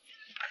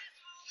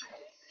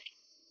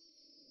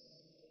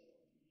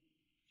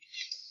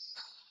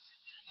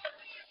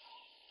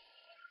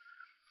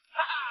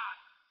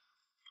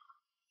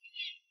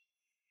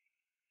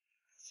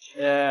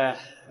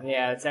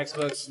 Yeah, the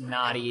textbook's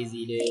not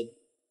easy, dude.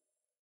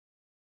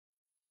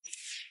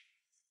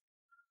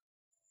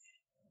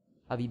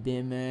 How have you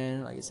been,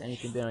 man? Like, has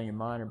anything been on your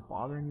mind or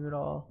bothering you at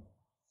all?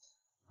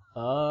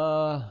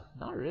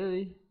 Not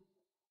really.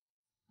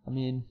 I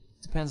mean,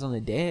 it depends on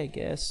the day, I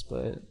guess,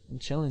 but I'm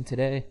chilling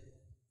today.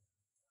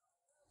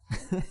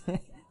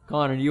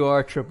 Connor, you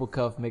are triple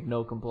cuff, make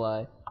no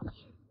comply.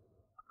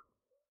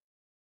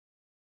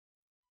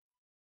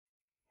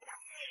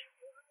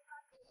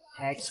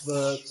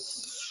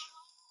 Textbooks.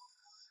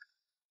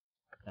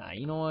 Nah,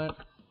 you know what?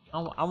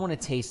 I want to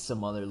taste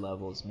some other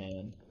levels,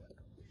 man.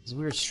 Because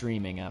we're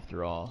streaming,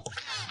 after all.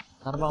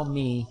 It's not about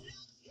me.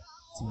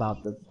 It's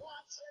about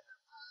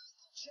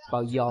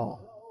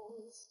y'all.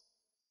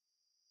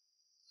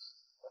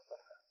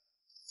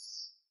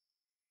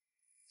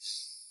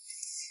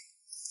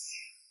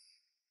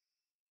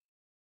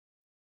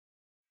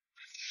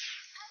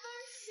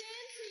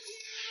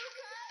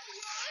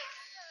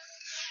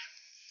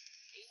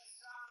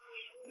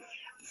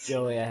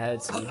 Joey, I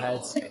had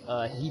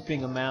a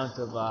heaping amount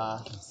of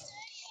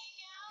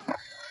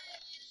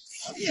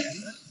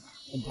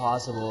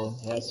Impossible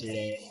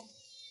yesterday.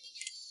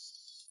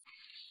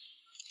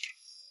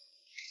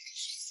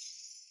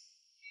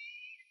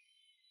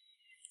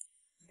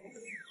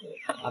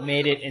 I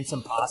made it in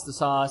some pasta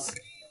sauce,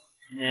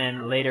 and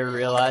then later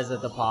realized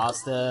that the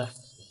pasta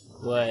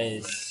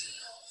was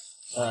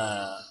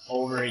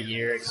over a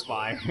year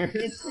expired.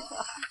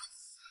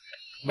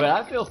 But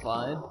I feel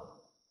fine,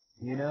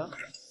 you know?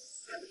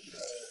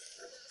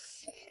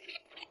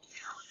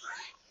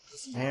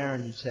 Hair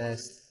on your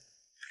chest.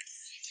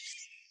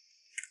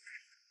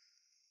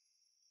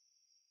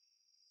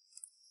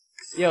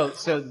 Yo,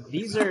 so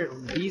these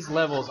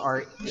levels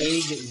are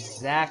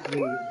exactly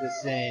the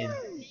same.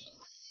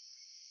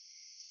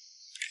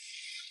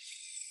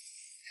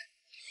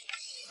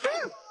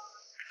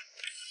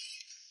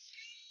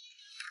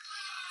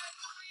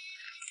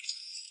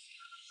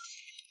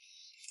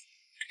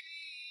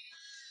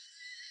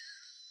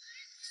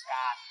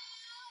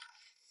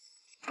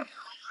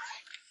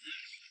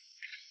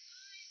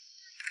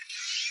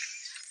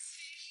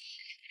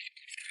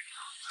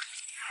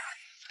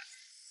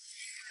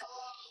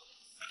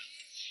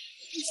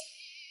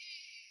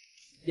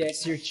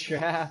 Yes, you're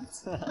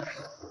trapped.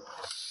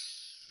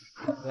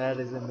 That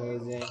is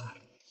amazing.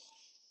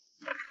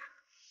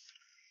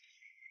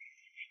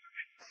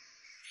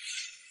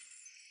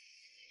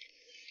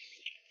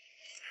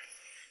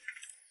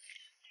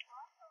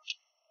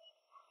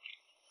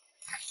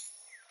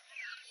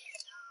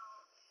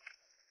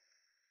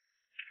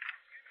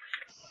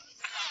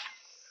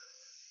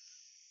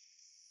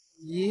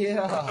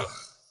 Yeah.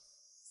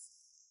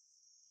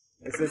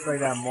 It's just like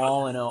that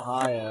mall in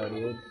Ohio,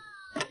 dude.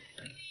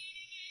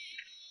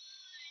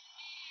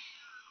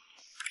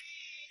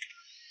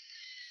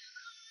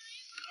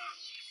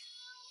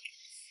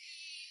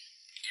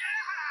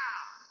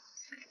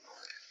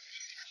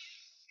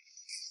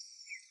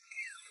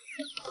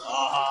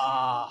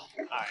 Ah,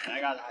 alright,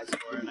 I got high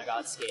score and I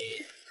got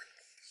skate.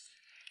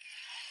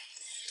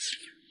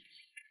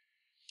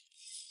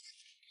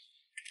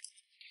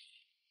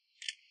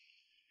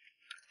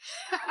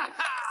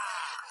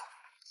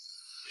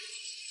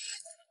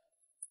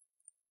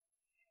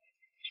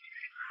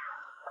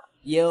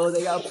 Yo,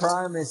 they got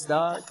Primus,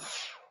 dog.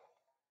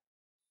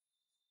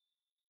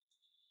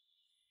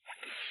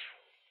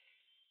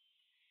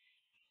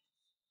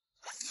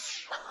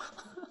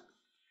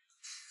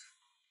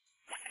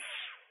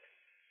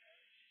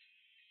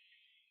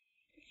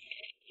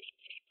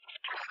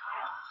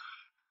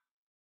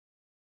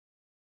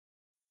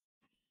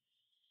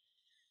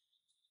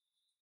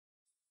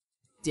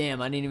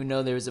 Damn, I didn't even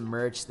know there was a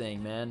merch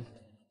thing, man.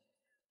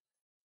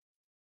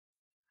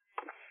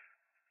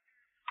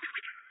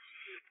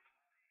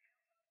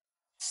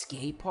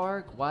 Skate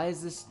park? Why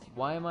is this?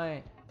 Why am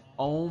I?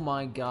 Oh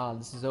my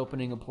god, this is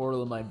opening a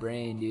portal in my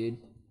brain, dude.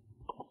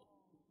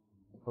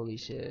 Holy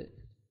shit.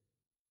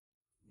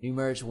 New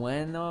merch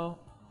when though?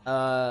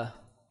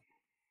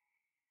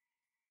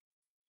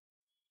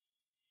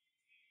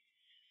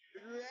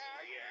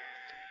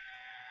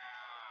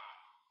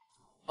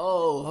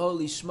 Oh,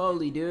 holy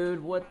schmoly,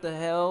 dude. What the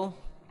hell?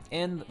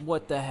 And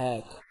what the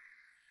heck?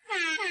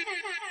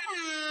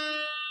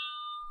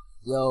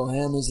 Yo,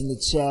 Hammer's in the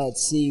chat,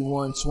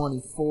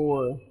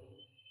 C124.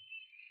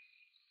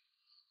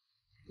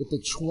 With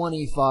a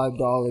 $25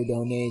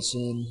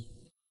 donation.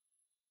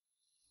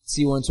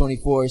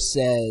 C124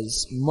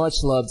 says, much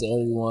love to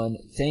everyone.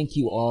 Thank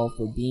you all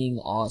for being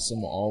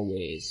awesome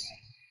always.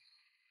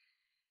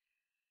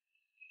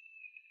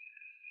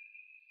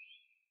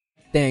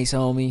 Thanks,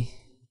 homie.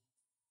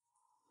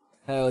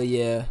 Hell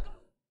yeah.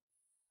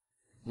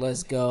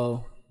 Let's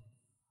go.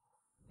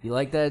 You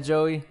like that,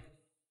 Joey?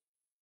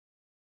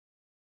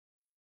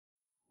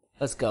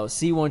 Let's go.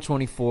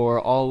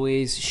 C124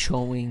 always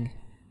showing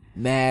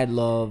mad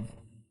love.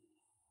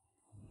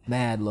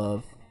 Mad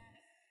love.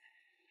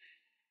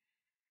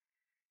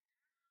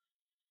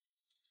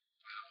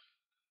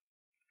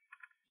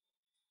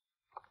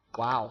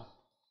 Wow.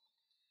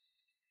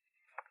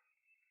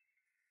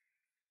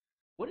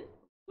 What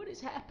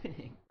is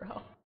happening,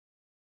 bro?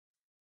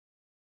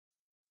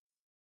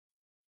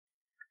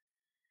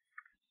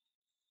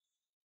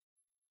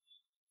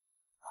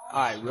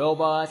 Alright,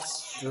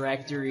 robots,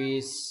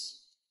 directories.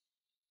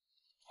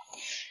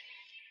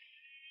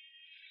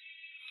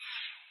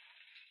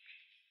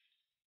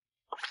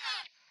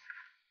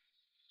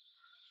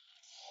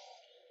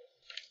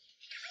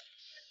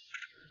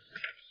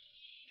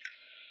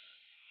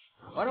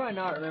 Why do I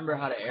not remember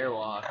how to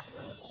airwalk?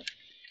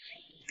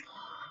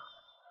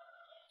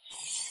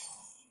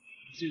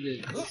 Let's do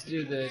this. Let's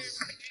do this.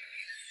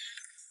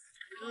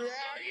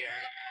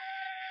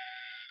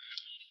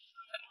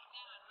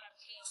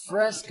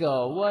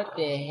 Fresco, what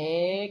the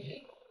heck?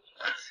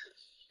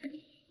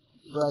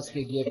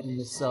 Fresco gifting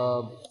the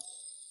sub.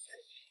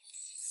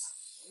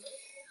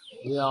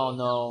 We all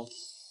know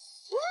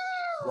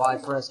why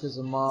Fresco's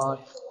a mod.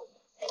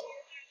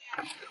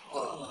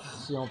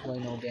 She don't play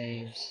no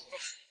games.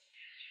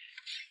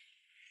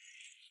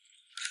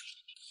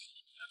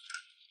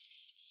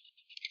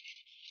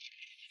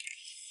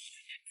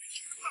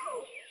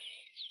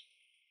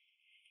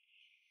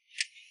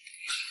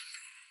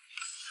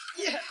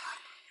 Yeah.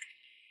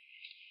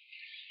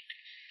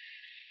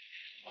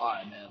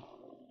 Alright, man.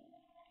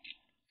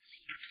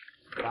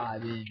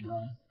 Dive in, bro.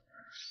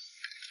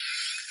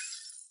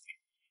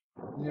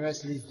 And the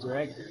rest of these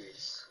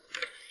directories.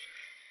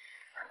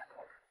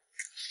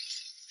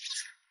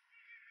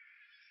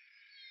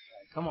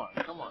 Come on,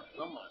 come on,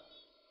 come on.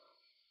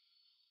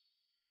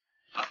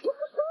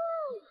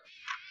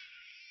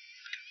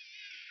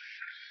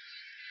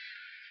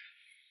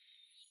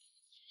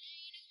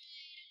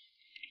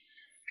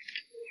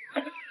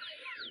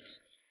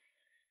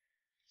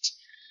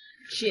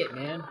 Shit,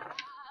 man.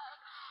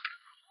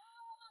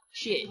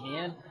 Shit,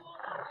 man.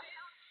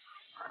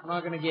 I'm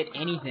not gonna get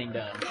anything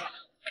done.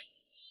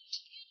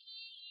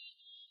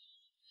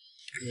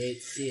 I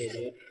hate to see it,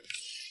 dude.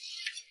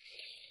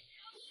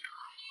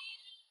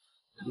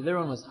 The other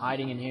one was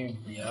hiding in here.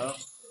 Yup.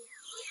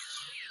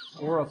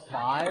 4 of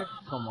 5?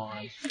 Come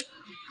on. Give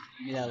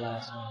me that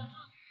last one.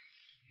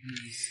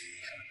 Jeez.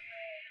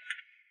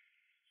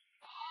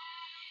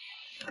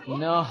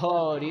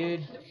 No,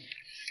 dude.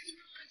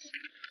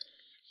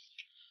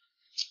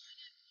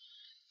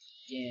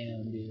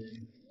 Damn,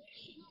 dude.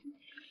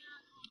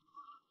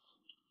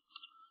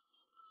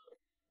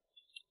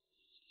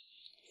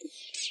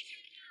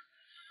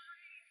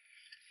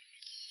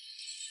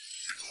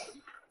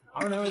 I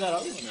don't know where that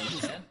other one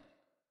is, man.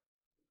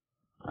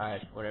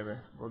 Alright,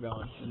 whatever. We're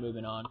going. We're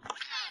moving on.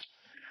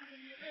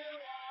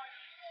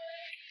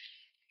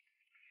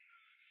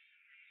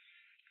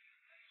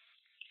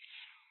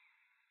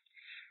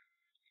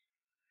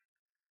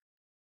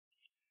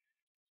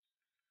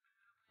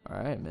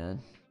 Alright,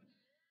 man.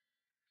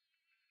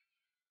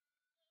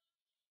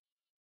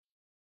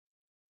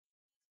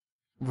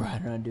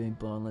 Right around doing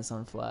boneless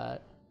on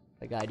flat.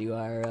 Like I do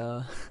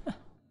IRL.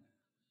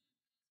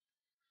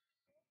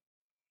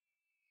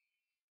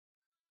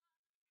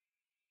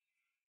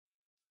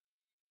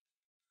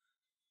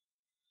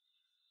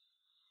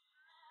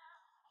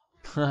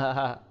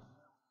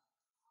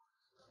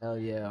 Hell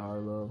yeah,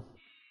 Harlow.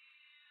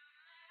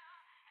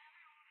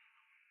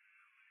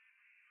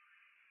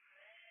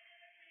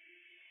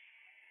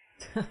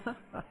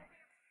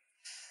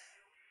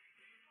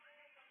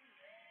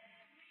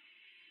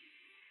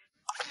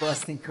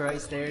 Busting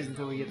Christ stairs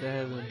until we get to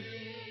heaven.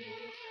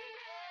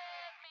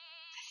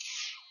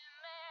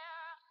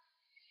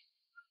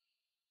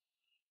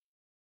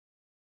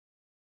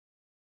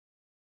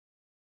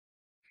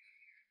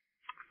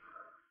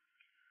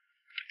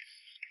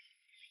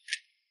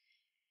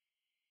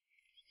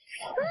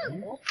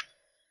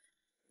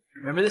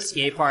 Remember the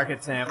skate park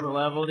at Tampa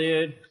level,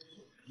 dude?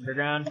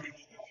 Underground?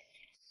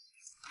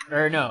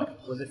 Or no,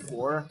 was it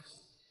 4?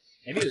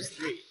 Maybe it was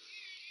 3. It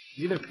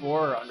was either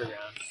 4 or underground.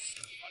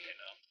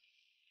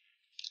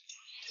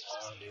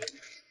 Oh,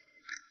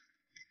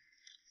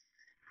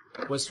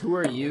 dude. Was Who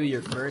Are You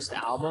your first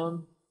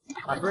album?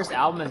 My first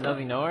album is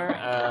Nothing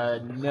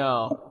Nowhere?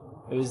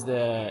 No. It was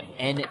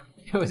it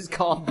was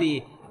called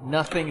the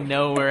Nothing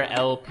Nowhere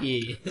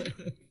LP.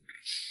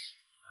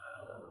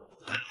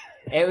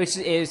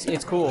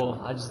 It's cool.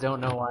 I just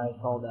don't know why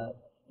it's called that.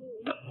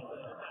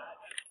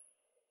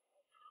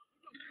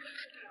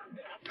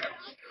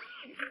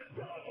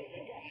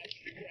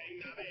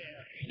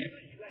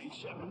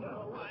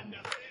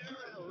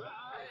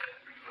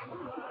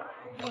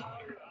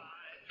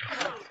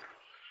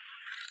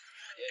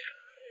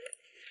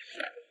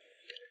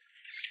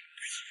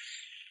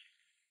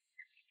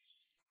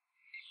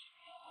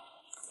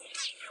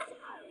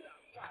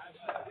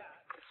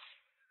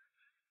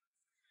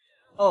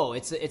 Oh,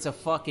 it's a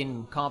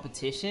fucking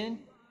competition?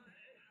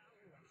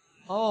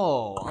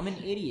 Oh, I'm an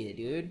idiot,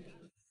 dude.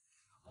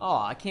 Oh,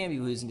 I can't be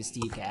losing to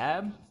Steve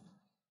Cab.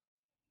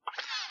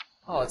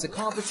 Oh, it's a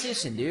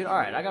competition, dude.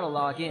 Alright, I gotta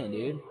lock in,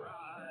 dude.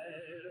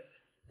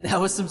 That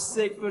was some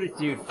sick footage,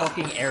 dude.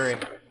 Fucking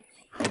Eric.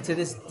 To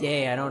this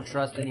day, I don't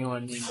trust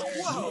anyone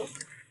anymore.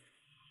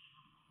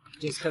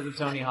 Just because of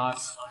Tony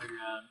Hawk's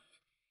Underground.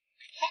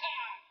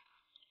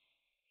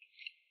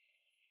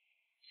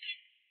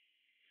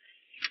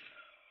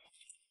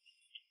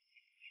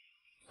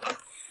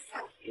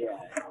 Yeah,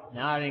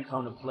 now I didn't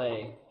come to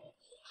play.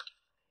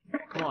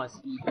 Come on,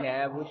 Steve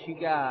Cab, what you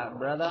got,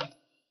 brother?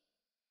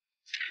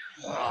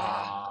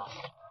 Aww.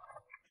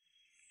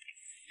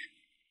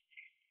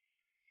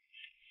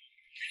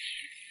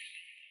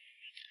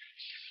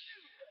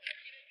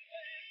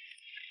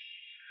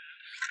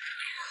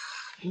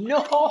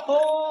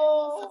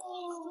 No!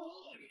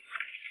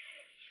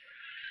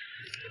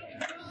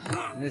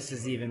 This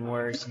is even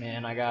worse,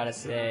 man, I gotta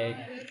say.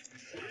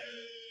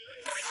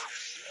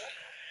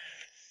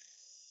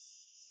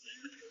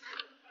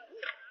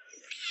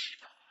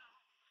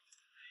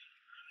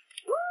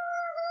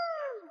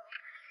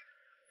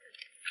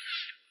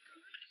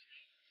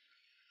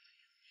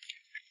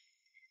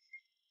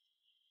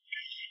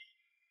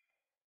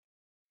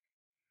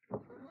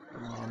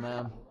 Come on,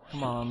 man.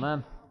 Come on,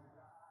 man.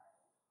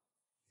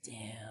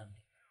 Damn.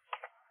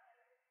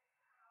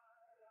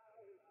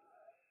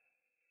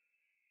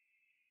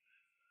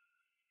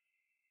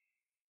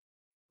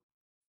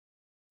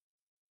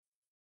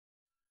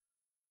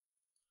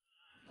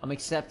 I'm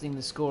accepting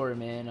the score,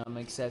 man. I'm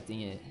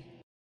accepting it.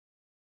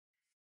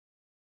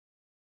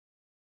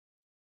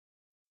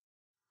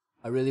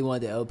 I really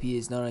want the LP.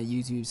 It's not on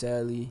YouTube,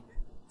 sadly.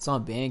 It's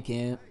on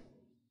Bandcamp.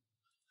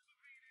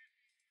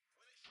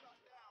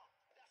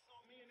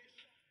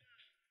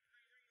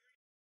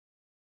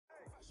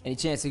 Any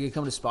chance it could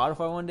come to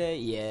Spotify one day?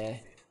 Yeah.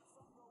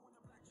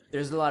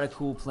 There's a lot of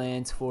cool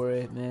plans for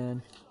it,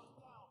 man.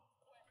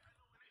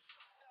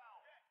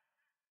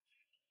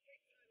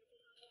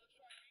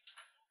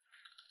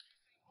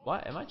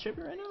 What? Am I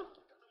tripping right now?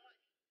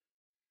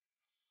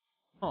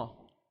 Oh.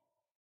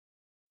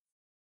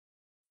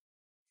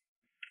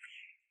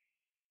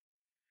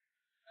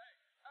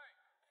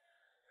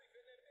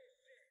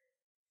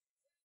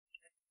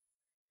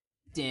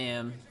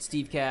 Damn,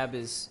 Steve Cab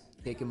is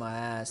kicking my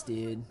ass,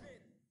 dude.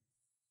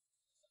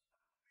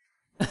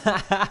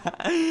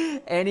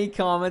 Any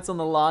comments on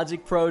the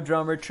Logic Pro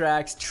drummer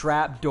tracks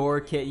trap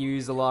door kit you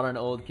use a lot on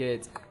old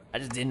kids? I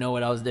just didn't know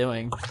what I was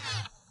doing.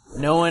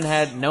 No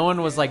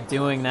one was like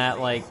doing that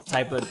like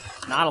type of,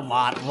 not a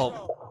lot.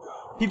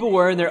 Well, people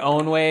were in their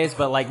own ways,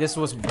 but like this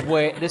was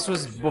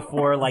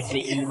before like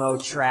the emo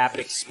trap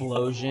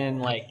explosion,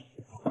 like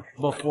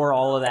before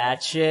all of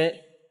that shit.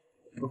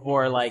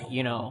 Before like,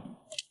 you know,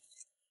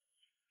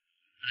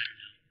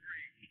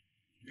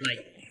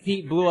 like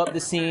Pete blew up the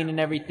scene and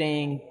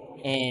everything,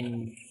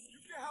 and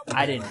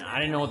I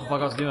didn't know what the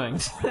fuck I was doing.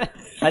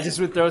 I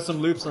just would throw some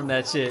loops on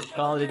that shit,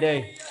 call it a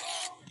day.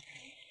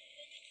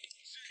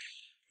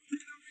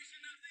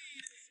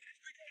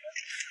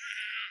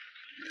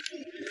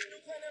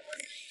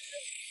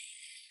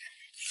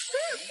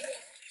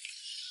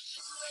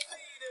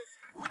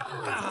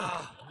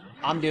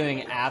 I'm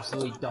doing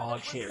absolutely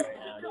dog shit right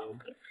now,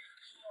 dude.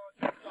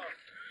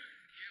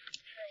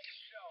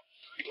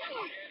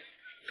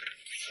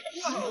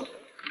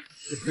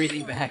 The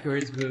breathing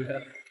backwards,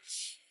 Buddha.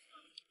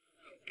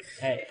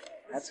 Hey,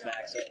 that's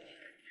facts.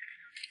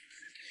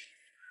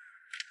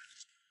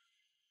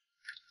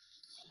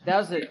 That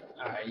was it.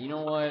 Alright, you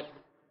know what?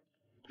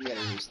 We gotta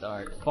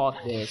restart.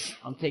 Fuck this.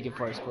 I'm taking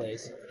first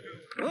place.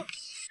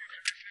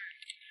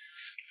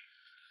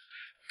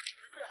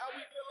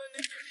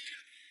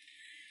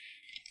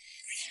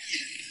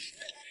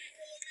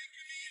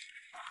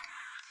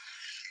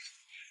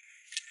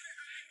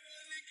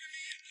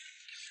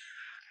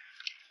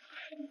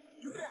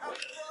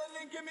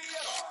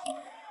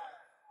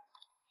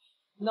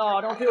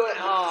 No, don't do it.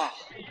 Oh,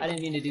 I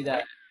didn't mean to do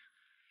that.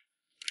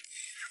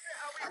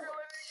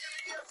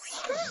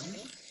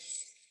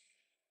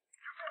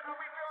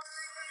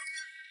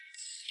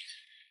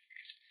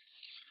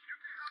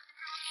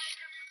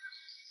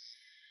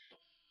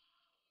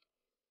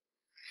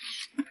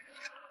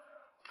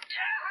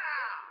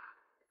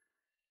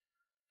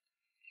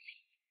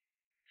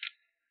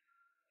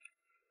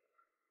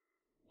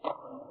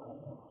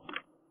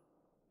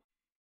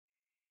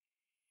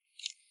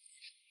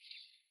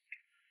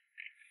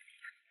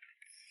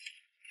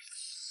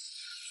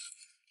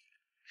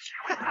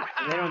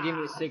 If they don't give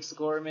me a 6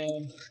 score,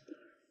 man,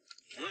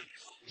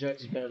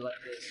 judges better like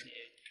this.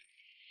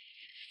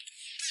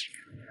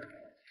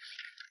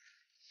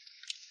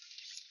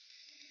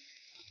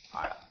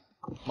 Alright,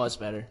 much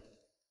better.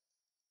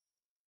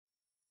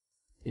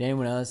 Did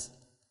anyone else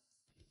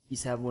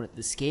used to have one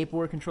the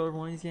skateboard controller for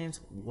one of these games?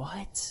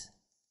 What?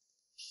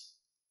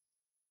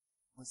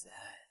 What's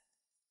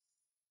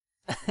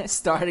that?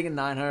 Starting at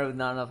 900 with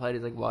not enough height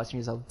is like watching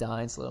yourself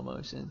die in slow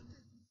motion.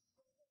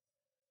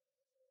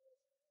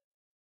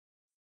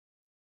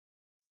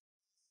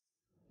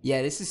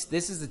 Yeah, this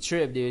is the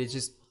trip, dude. It's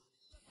just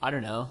I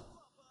don't know.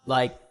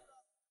 Like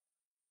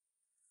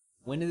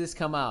when did this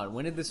come out?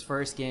 When did this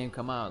first game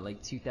come out?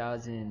 Like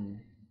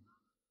 2000.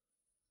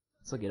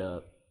 Let's look it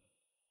up.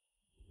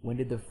 When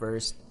did the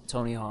first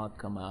Tony Hawk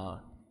come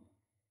out?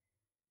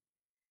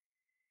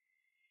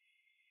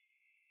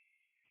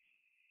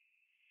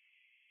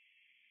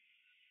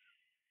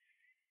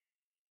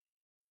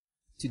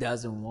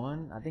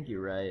 (2001) I think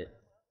you're right.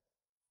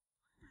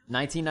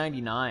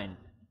 1999.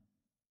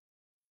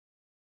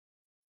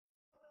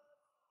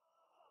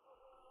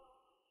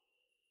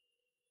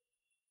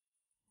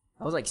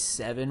 I was like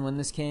 7 when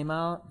this came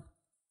out.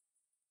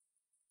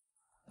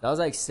 I was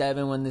like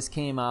 7 when this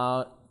came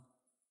out.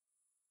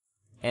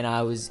 And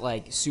I was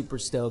like super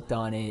stoked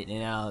on it. And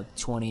now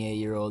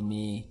 28-year-old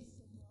me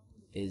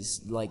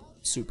is like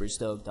super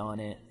stoked on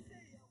it.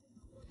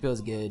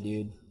 Feels good,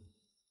 dude.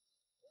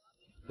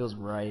 Feels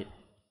right.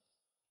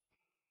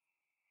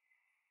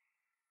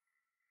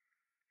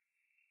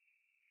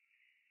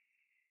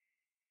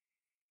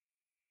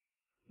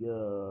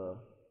 Yeah.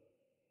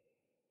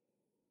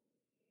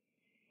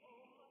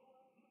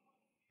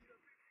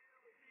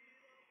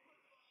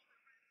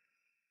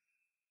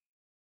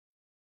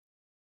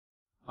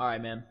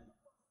 Alright, man.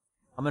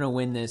 I'm gonna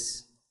win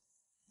this.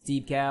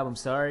 Deep Cab, I'm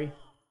sorry.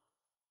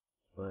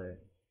 But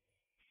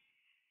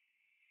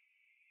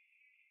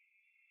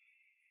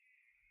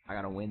I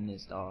gotta win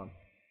this, dog.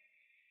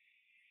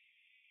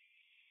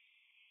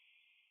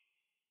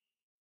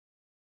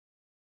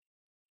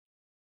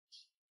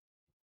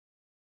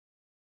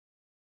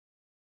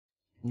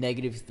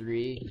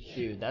 -3?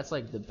 Dude, that's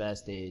like the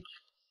best age.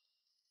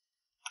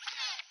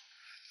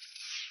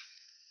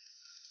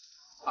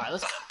 Alright,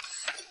 let's go.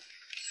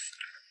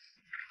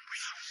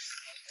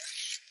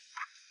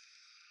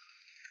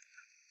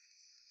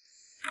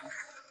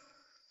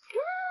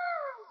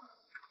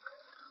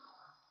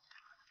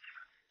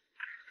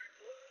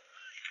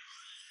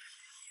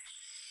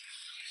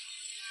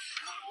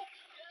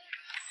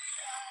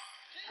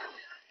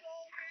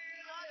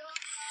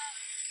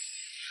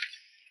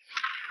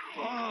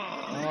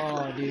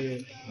 Oh,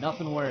 dude.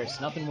 Nothing worse.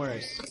 Nothing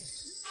worse.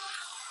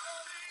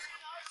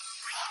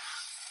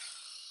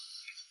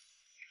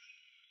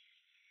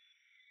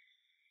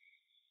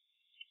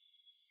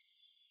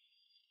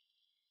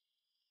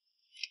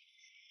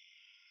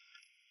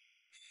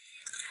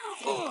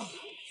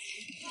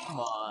 Come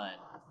on.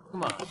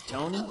 Come on,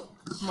 Tony.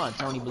 Come on,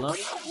 Tony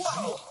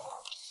Baloney.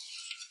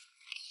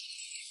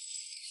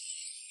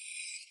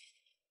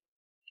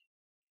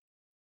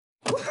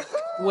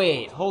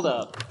 Wait, hold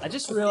up. I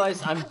just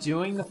realized I'm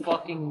doing the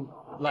fucking,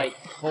 like,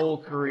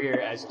 whole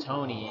career as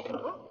Tony.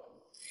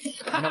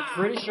 And I'm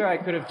pretty sure I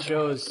could have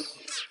chose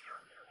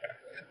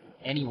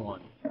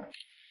anyone.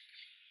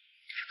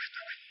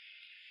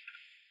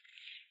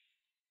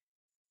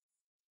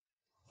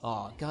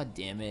 Oh, god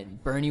damn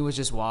it. Bernie was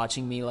just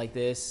watching me like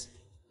this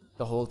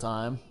the whole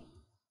time.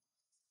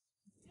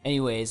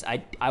 Anyways,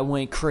 I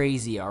went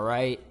crazy,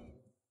 alright?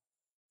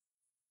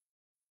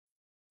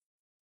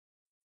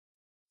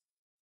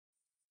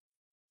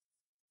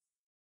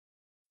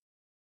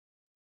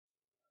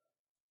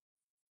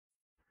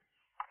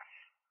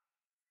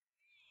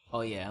 Oh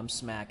yeah, I'm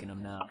smacking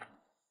him now.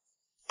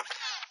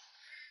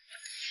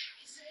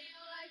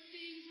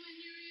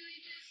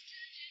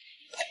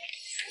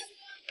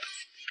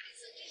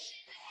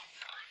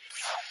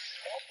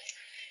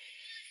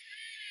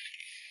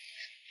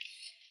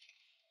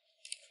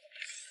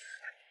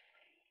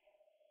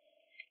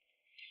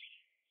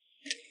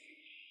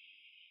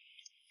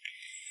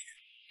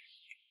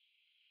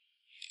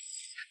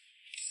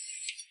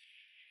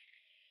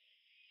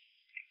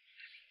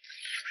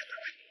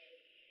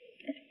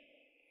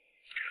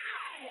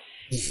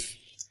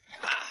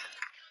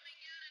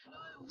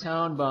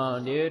 Tone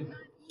bone, dude.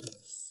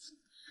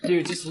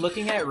 Dude, just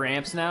looking at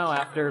ramps now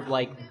after,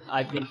 like,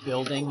 I've been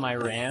building my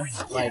ramp,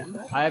 like,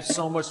 I have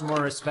so much more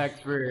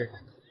respect for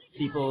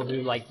people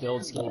who, like,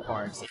 build skate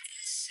parks.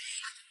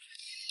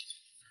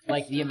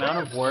 Like, the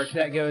amount of work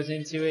that goes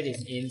into it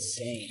is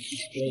insane.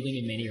 Just building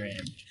a mini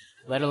ramp.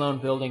 Let alone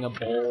building a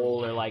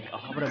bowl or, like,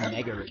 how about a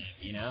mega ramp,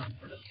 you know?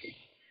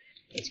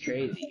 It's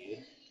crazy,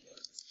 dude.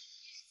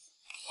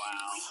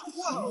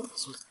 Wow.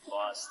 This was a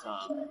bust,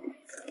 huh?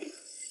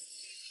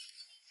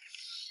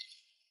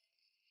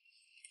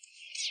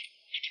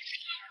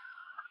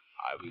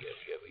 Alright, we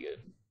good.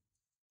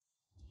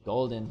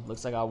 Golden.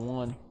 Looks like I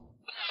won.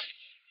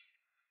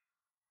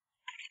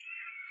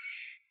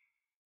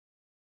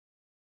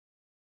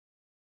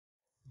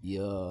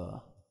 Yeah.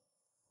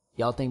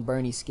 Y'all think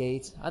Bernie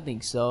skates? I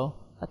think so.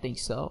 I think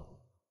so.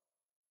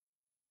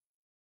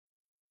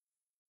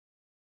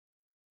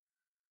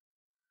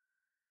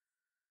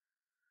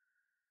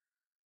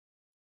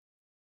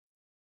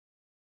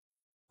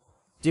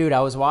 Dude,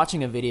 I was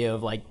watching a video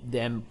of like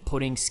them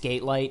putting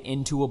skate light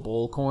into a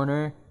bowl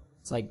corner.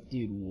 It's like,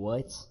 dude,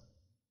 what?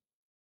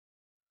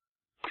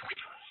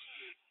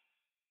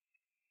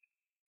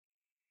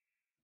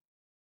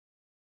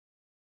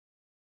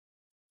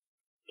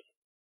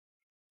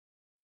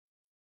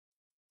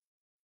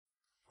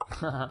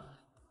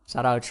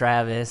 Shout out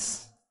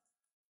Travis.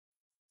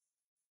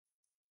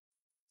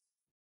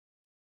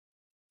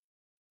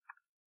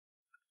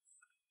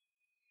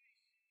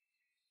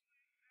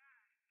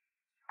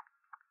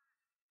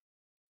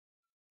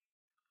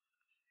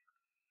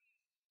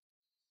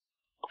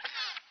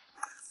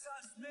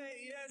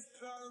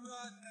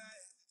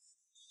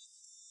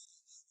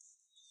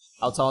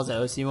 How tall is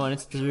the OC one?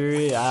 It's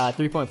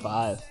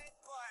 3.5.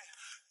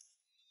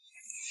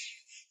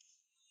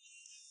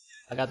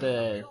 I got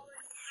the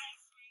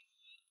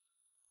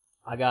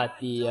I got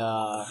the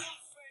uh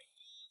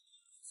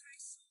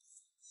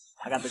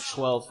I got the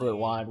 12-foot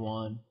wide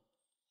one.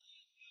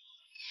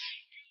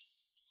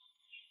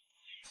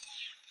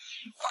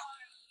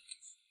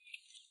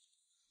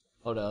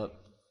 Hold up.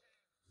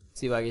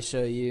 See if I can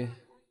show you.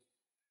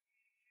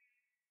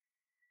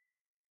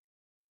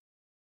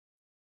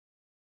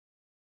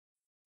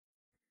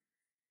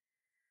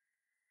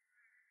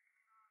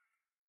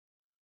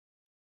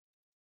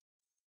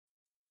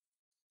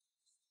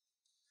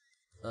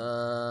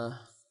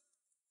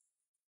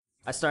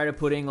 I started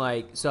putting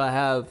like, so I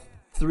have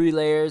 3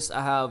 layers.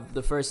 I have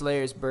the first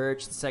layer is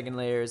birch, the second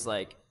layer is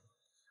like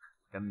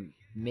a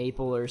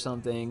maple or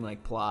something,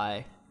 like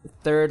ply. The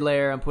third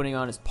layer I'm putting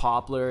on is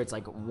poplar. It's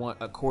like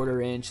a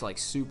quarter inch, like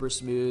super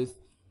smooth.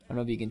 I don't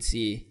know if you can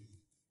see,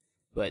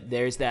 but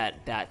there's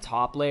that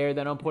top layer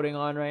that I'm putting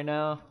on right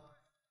now.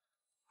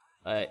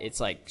 It's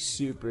like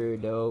super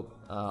dope.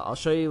 I'll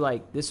show you,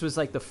 like, this was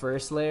like the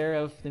first layer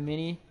of the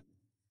mini.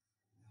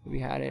 We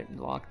had it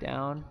locked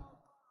down.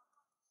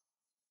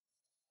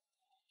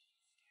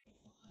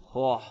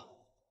 Oh,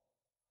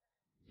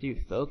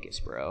 dude, focus,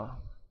 bro.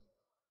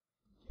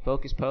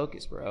 Focus,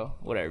 pocus, bro.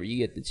 Whatever, you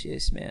get the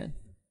gist, man.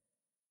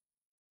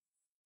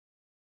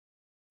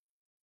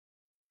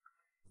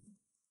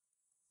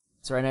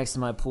 It's right next to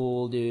my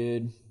pool,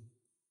 dude.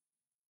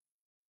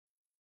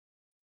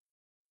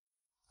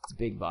 It's a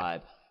big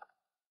vibe.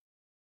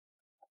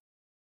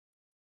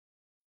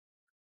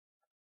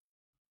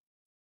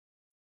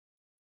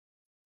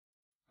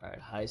 Alright,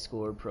 high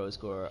score, pro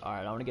score.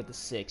 Alright, I want to get the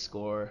 6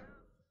 score.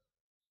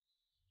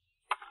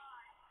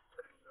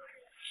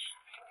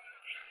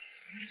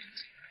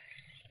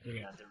 We're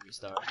gonna have to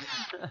restart.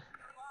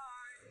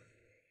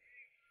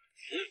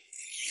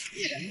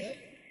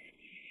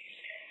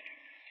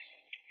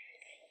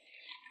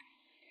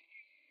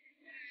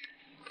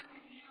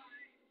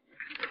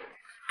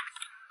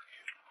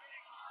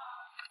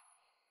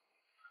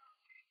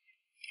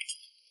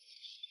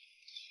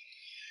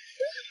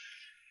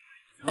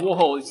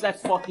 Whoa, is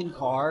that fucking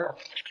car?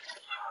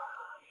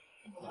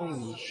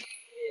 Holy shit.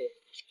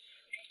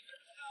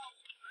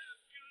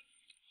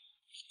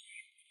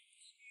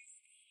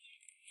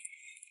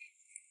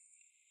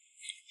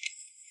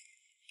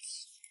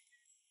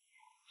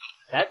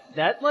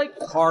 That like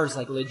car is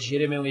like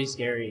legitimately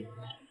scary.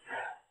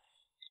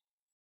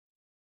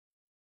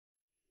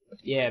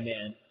 Yeah,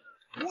 man.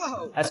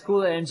 Whoa! That's cool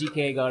that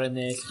MGK got in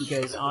this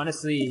because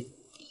honestly,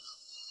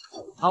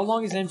 how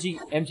long has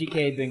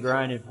MGK been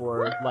grinding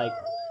for? Like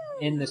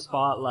in the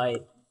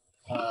spotlight.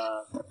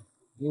 I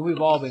mean,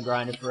 we've all been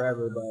grinding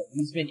forever, but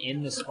he's been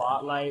in the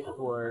spotlight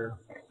for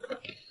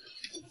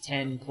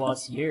 10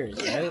 plus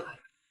years, right?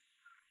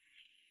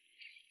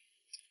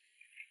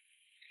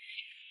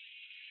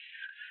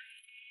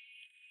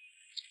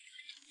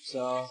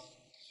 So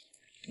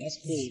that's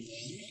cool.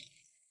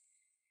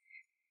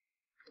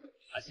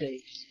 I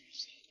say.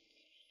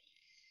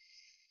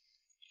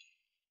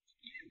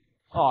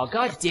 Oh,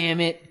 god damn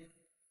it.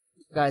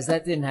 Guys,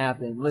 that didn't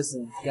happen.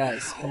 Listen,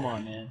 guys, come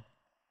on, man.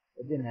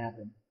 It didn't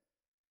happen.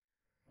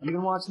 You've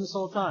been watching this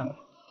whole time.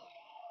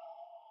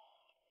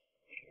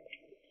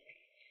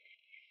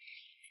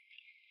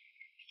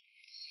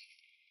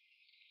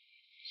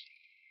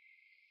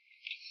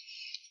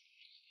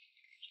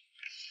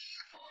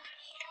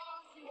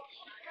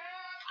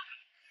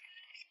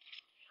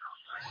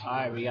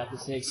 Alright, we got the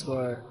 6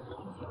 score.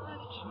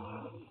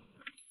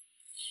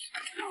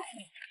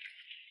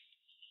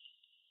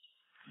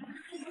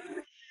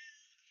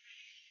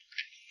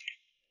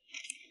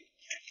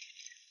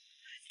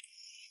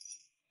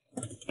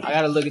 I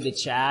gotta look at the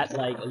chat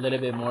like a little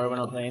bit more when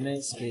I'm playing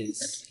this,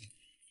 because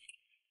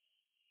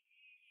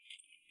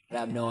I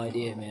have no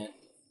idea, man.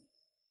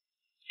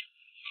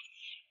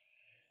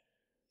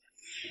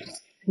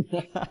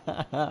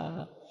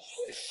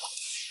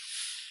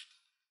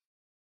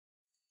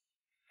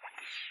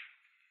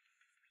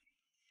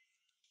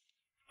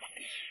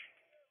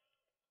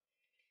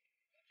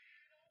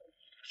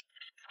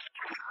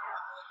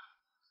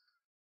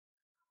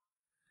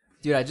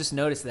 Dude, I just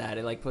noticed that.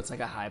 It like puts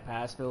like a high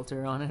pass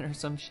filter on it or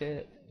some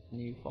shit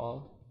when you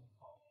fall.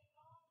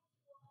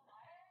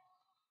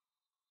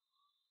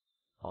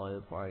 All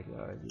the party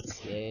guards get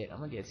skate. I'm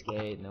gonna get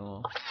skate,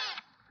 no.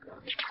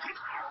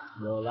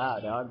 Roll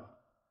out, dog.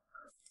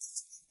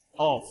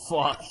 Oh,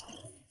 fuck.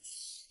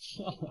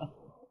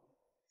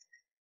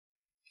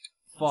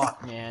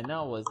 Fuck, man.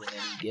 That wasn't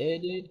any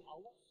good, dude.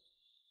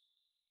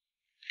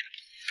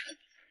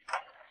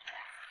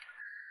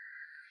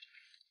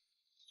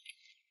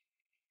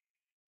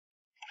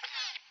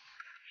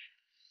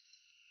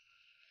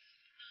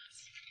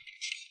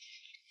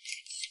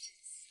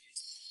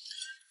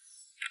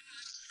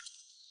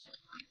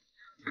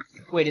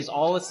 Wait, is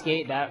all a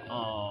skate that?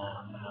 Oh,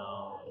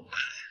 no.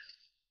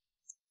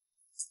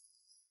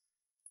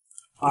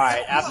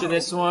 Alright, after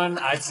this one,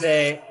 I'd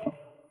say...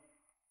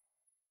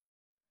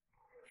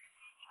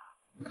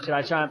 Should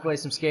I try and play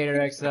some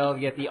Skater XL to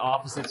get the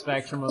opposite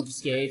spectrum of the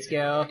skate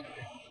scale?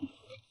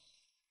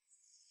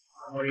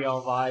 What are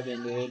y'all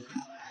vibing, dude?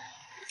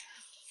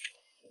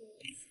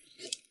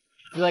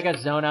 I feel like I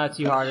zone out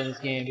too hard in this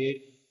game, dude.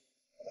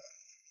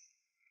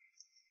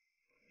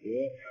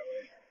 Yeah.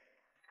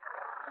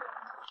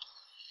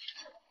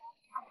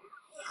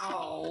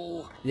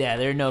 Oh. Yeah,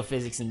 there are no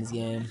physics in this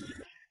game.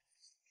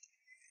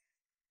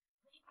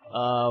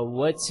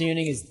 What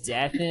tuning is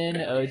Death in?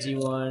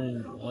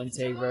 OG1 one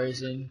take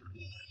version.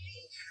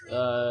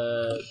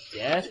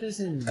 Death is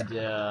in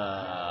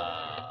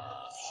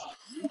Drop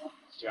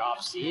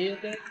C, I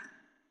think.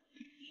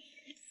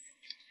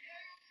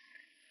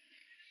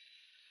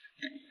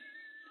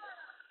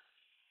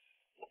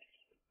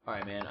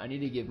 Alright, man, I need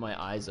to give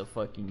my eyes a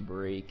fucking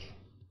break.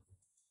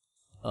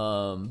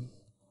 Yo,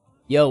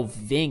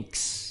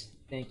 Vinx,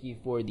 thank you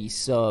for the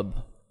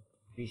sub.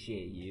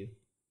 Appreciate you.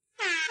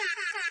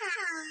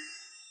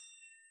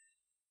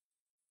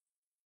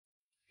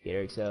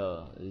 Derek,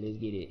 so let's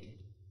get it.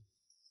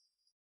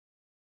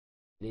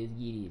 Let's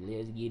get it,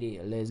 let's get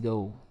it, let's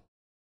go.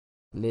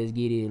 Let's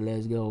get it,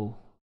 let's go.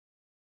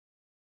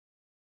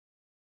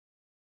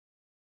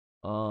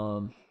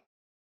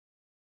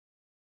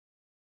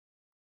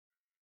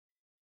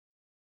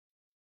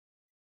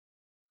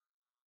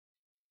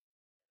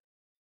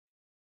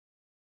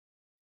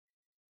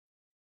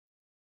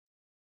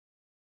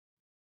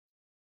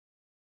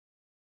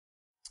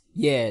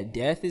 Yeah,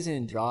 Death is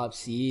in Drop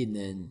C, and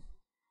then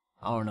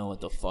I don't know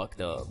what the fuck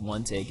the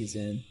one take is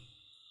in.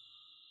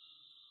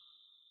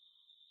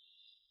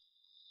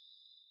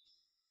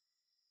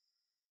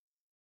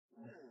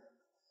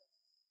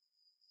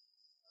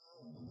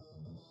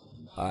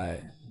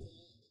 Alright.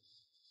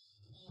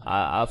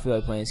 I feel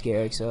like playing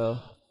Scare XO.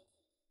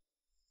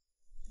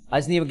 I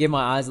just need to give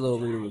my eyes a little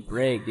bit of a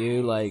break,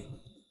 dude. Like,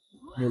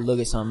 let me look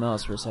at something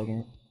else for a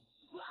second.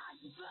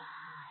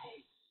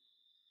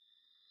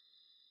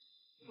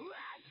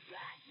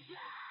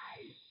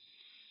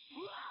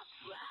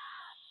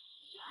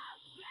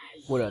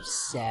 What up,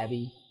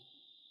 Savvy?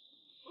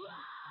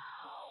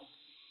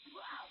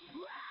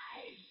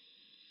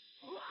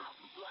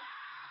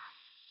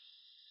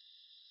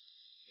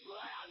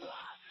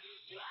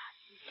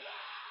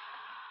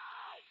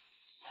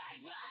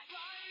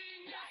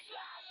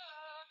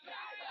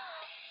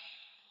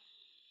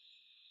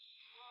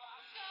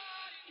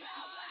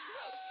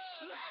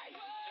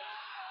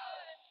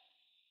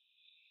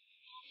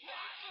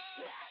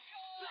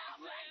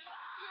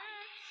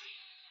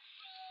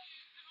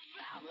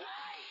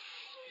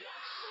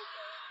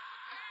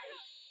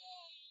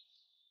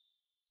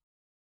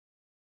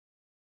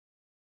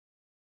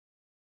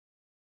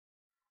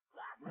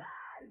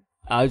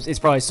 It's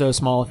probably so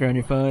small if you're on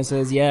your phone. It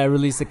says, yeah, I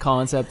released a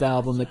concept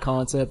album. The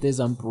concept is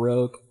I'm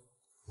broke.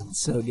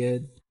 It's so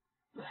good.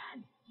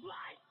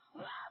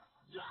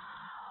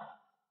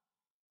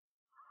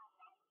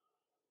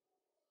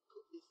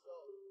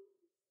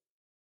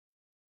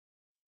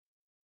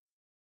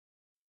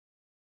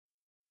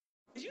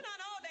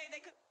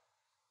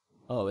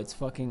 Oh, it's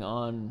fucking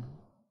on.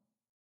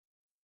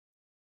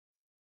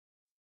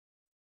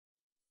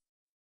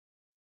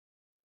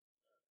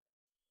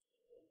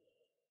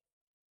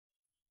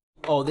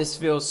 Oh, this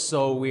feels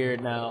so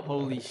weird now.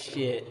 Holy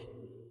shit.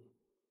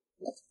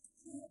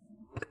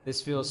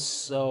 This feels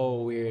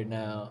so weird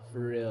now, for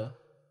real.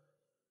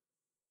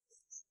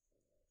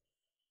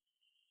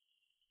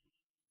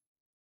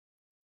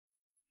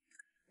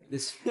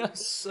 This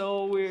feels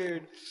so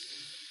weird.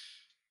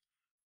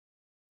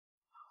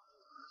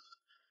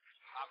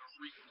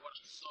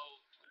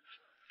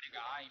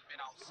 I ain't been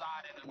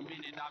outside in a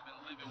minute, I've been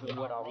living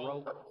what I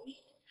wrote.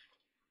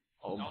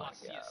 Oh my All I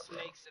see god. is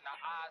snakes in the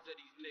eyes of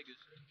these niggas.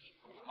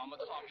 Mama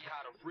taught me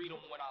how to read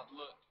them when I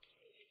look.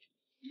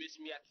 Miss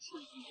me at the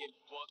trees and get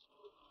booked.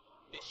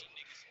 Bitchy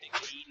niggas stick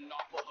eating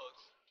off of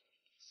hooks.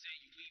 Say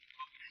you eat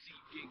fucking see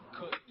you get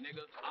cooked,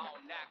 nigga. I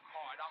don't act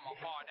hard, I'm a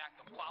hard act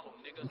to follow,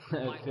 nigga.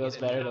 It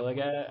feels better to look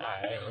at it.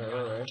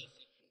 Alright.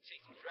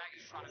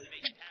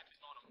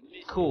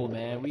 Cool,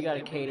 man. We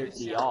gotta cater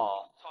to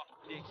y'all.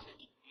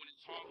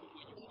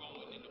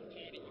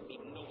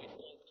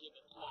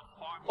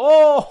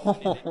 Oh!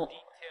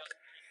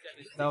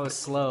 That was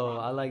slow.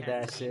 I like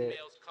that shit.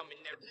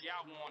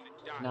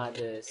 Not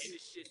this.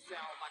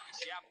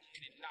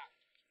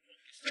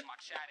 My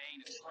chat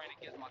ain't as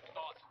frantic as my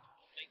thoughts.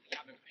 Lately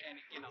I've been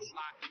panicking a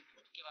lot.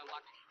 Feeling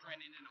like I'm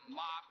trending in a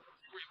mob.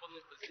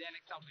 Scribbling for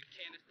Xanax out the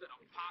canister to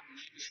pop.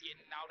 Niggas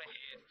getting out of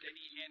hand.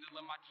 Steady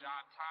handling my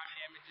job. Time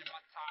damaging my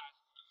tires.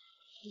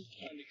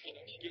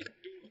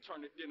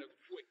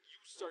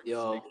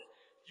 Yo,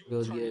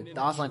 feels good.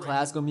 Thoughts on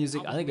classical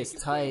music? I think it's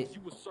tight.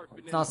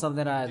 It's not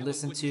something I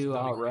listen to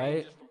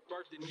outright.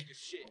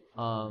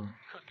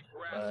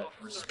 But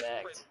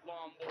respect.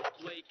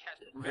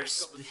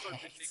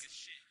 Respect.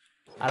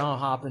 I don't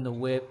hop in the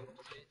whip,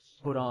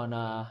 put on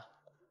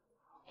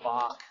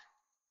Bach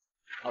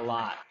a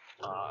lot,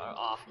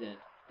 often,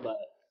 but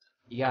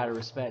you gotta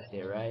respect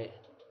it, right?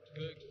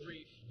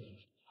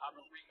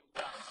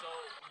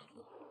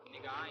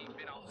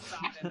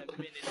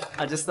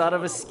 I just thought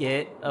of a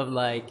skit of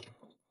like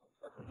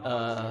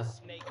a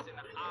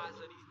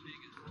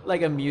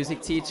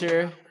music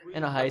teacher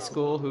in a high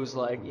school who's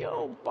like,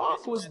 yo,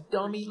 Bach was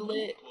dummy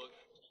lit.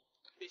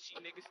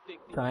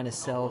 Trying to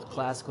sell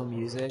classical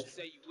music.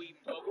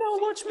 Now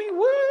watch me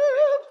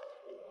whip.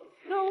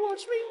 Now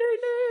watch me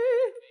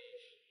nay.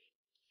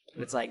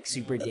 But it's like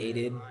super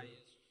dated.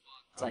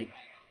 It's like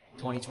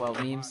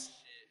 2012 memes.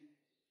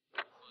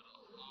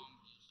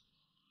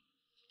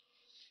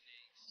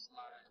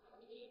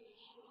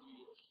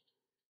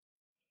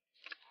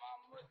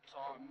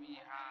 Taught me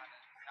how to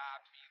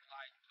not be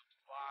like the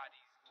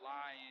bodies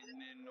lying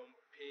in them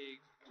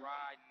pigs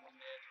riding in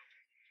them.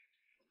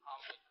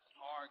 I'm a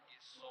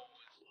target, so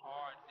it's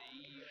hard to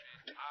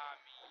even eye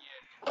me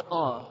in.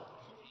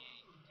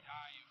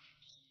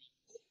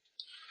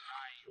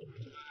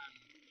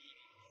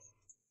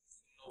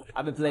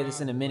 I've been playing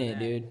this in a minute,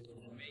 dude.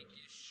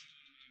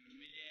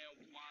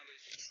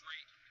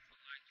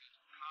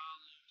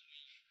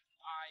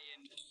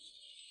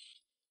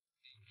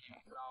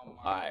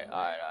 Alright.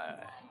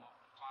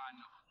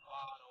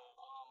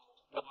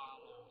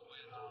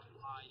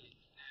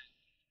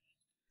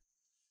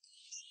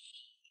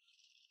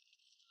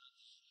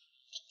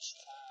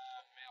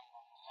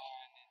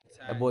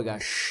 That boy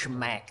got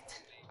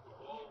smacked.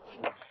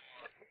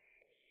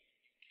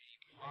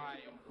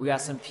 We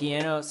got some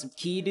piano, some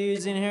key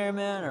dudes in here,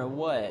 man, or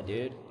what,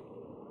 dude?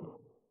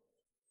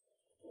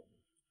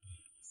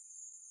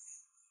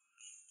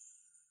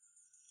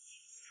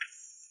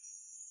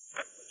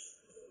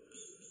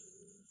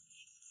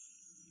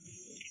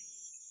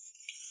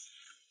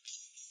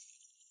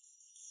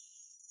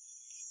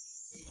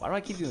 Why do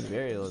I keep doing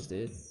burials,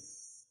 dude?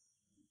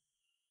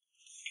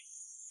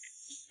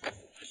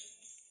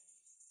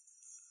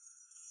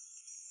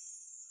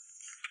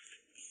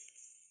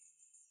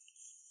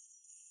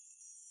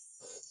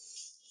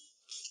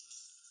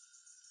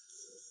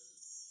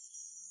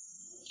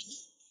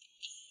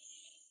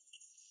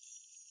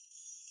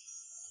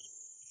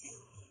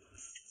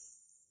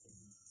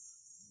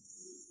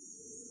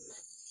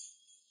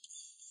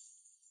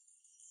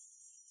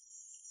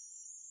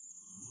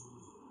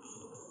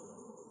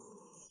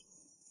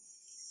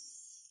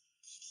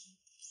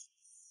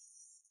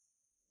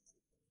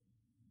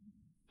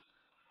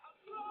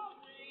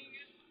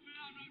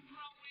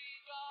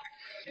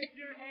 If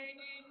you're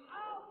hanging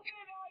out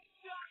in a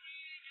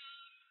shining,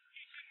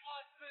 you can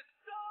watch the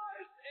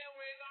stars, and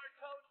when our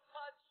toes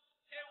touch,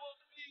 it will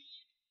be.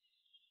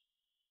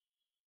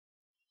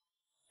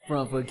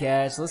 Front foot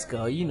cash, let's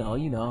go. You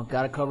know.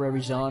 Gotta cover every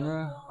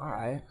genre.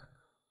 Alright.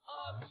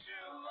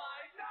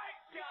 July night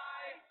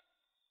sky.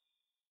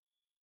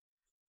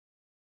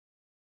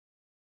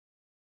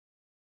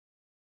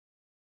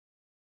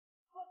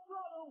 Let's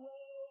run away.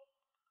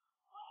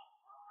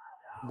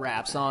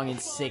 Rap song in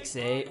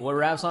 6/8. What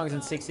rap song is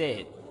in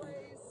 6/8? Let's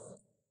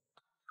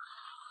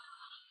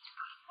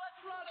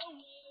run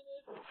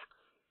away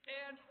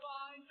and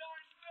find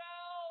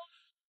ourselves.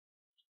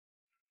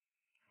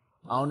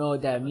 I don't know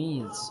what that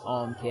means,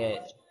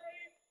 Kit.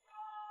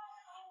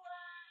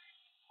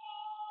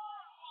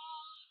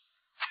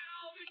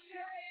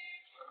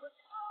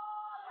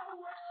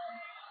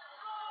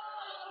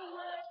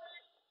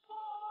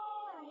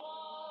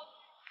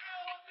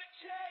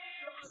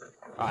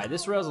 Alright,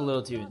 this rail's a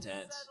little too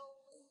intense.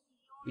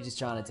 We just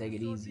trying to take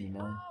it easy, you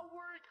know?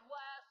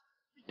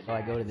 So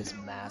I go to this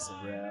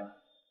massive rail.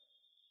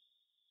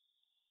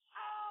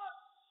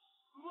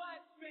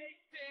 Let's make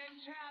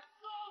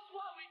sandcastles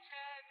while we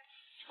can,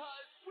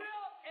 'cause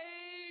we'll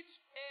age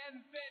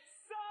and then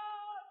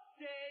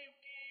someday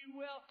we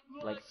will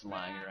Like look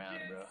flying back around,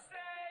 and bro.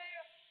 say,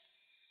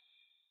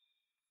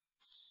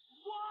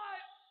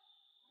 what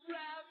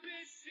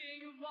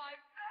ravishing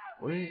life that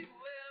What? we lived.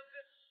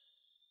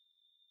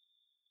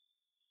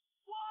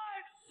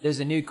 There's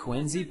a new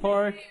Quincy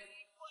Park?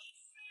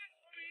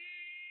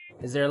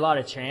 Is there a lot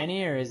of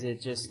tranny, or is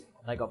it just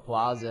like a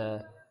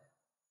plaza?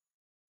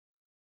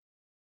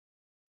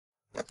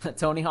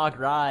 Tony Hawk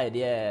Ride,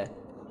 yeah.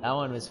 That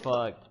one was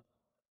fucked.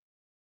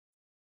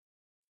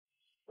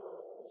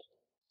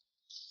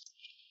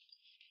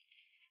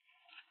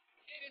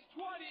 It is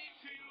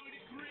 22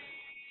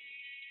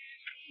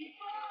 degrees.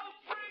 Oh,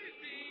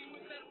 freezing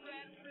with that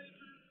red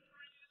river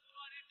breeze,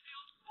 but it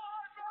feels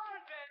warmer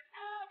than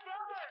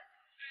ever.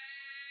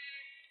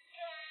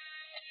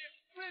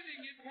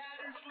 Living in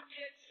patterns will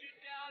get you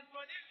down,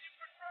 but if you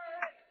prefer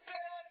it, then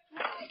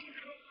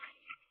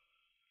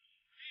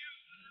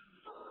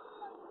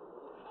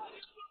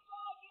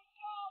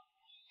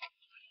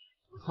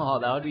Oh,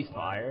 that would be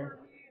fire.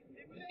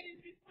 it may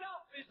be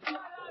selfish, but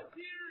I'm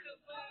here to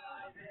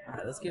live.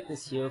 Alright, let's get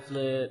this heel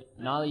flip.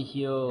 Nollie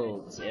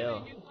heel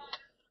tail.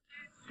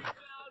 I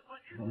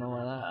don't know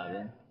why that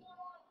happened.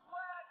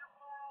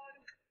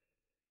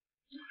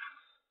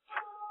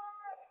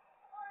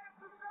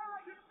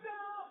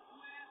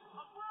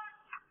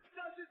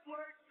 Doesn't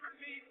work for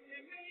me.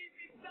 It may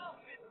be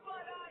selfish,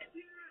 but I'm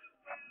here to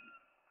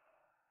live.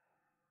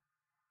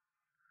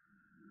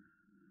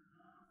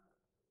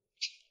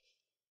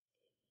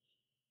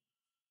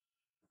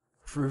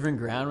 Proven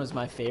Ground was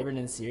my favorite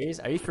in the series.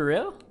 Are you for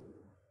real?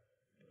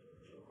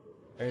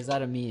 Or is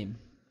that a meme?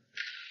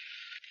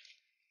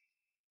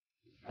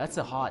 That's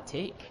a hot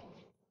take.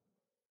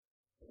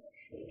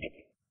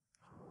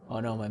 Oh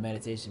no, my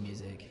meditation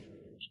music.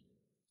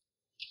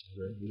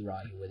 We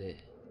rocking with it.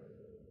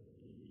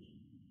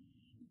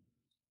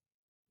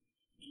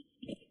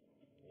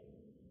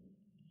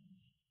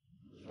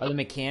 Are the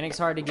mechanics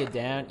hard to get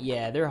down?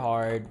 Yeah, they're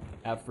hard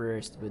at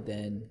first, but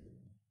then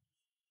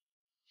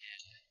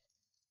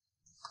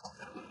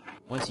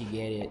once you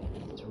get it,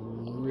 it's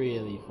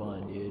really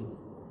fun, dude.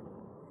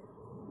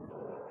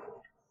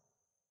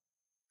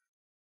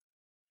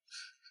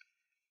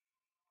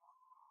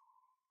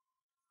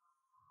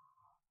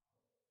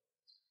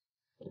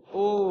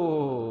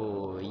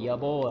 Oh, yeah,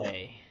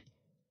 boy.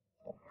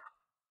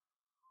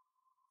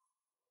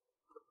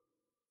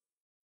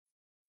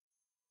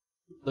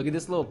 Look at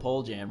this little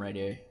pole jam right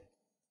here.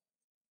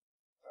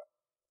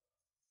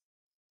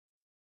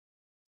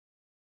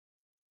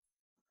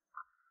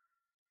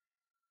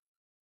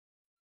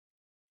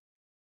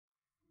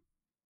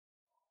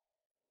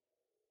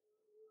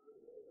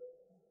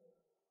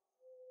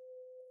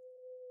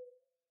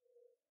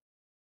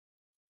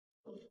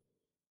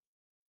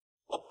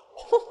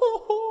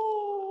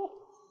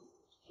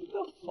 What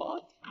the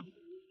fuck?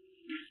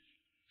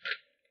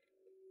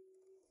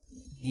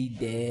 He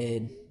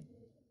did.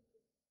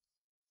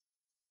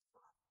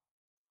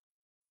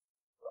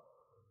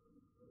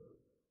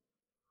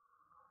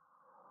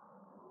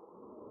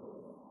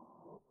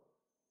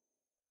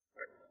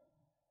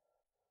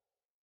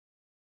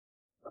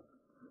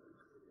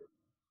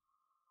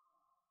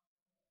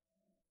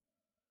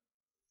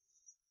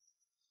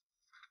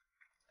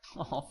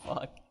 Oh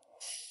fuck.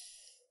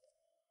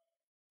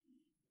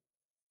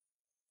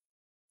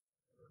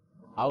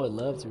 I would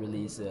love to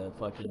release a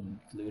fucking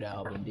flute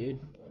album, dude.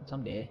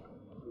 Someday.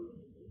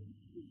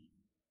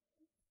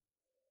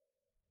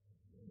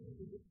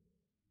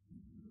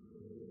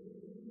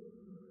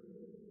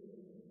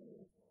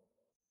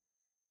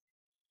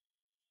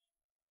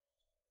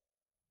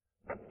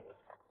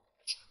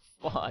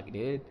 Fuck,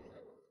 dude.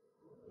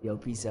 Yo,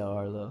 peace out,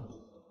 Arlo.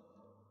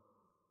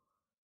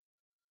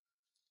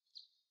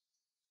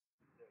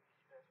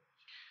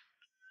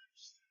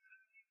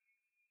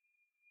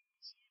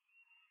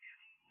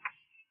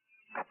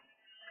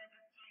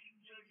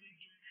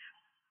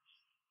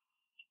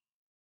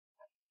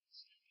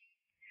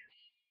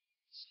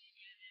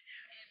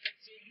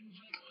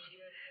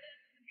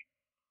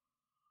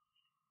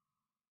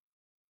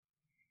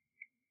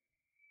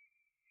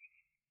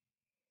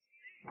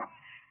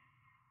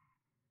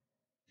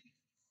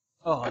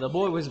 Oh, the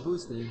boy was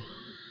boosted.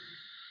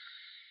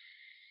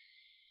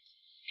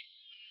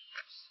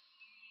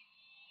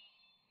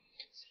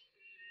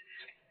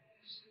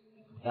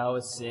 That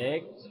was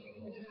sick.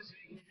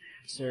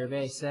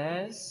 Survey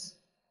says.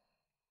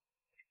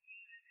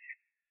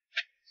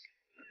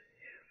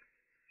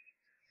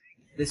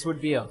 This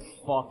would be a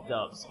fucked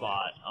up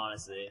spot,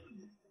 honestly.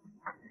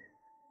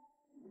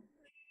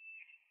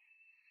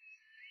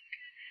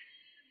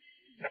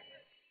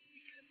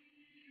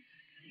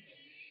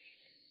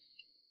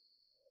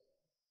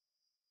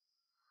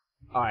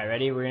 Alright,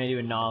 ready? We're gonna do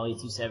a nollie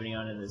 270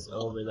 onto this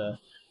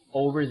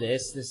over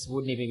this. This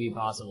wouldn't even be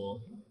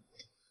possible.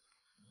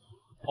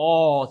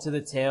 Oh, to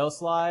the tail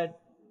slide?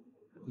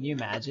 Can you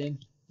imagine?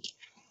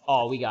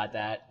 Oh, we got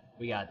that.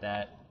 We got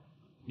that.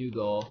 New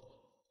goal.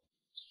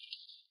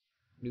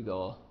 New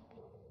goal.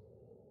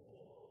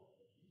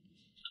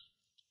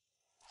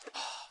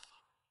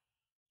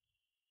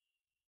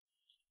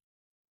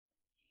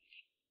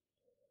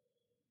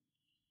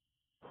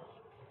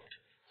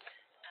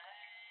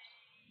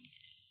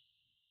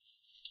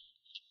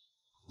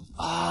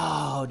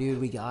 Oh, dude,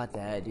 we got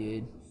that,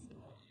 dude.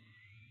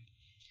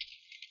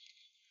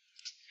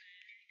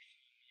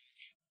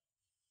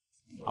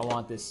 I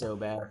want this so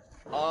bad.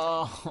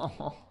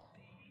 Oh.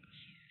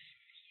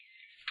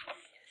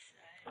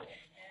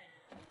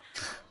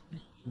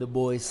 The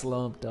boy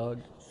slumped,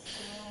 dog.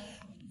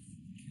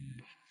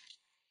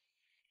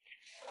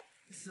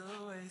 It's a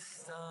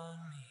waste on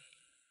me.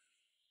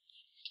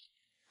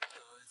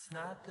 Though it's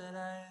not that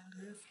I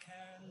live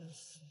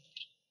careless.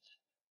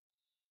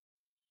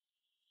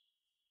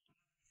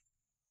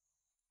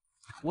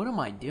 What am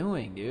I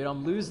doing, dude?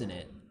 I'm losing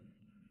it.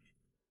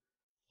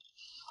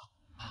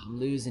 I'm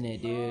losing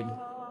it, dude.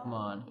 Come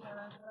on.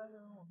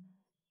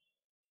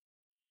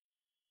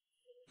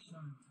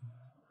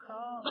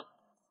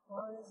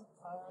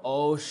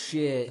 Oh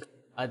shit.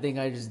 I think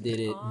I just did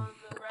it.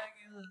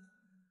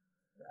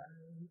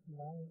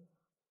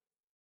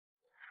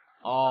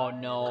 Oh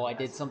no, I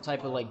did some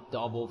type of like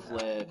double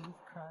flip.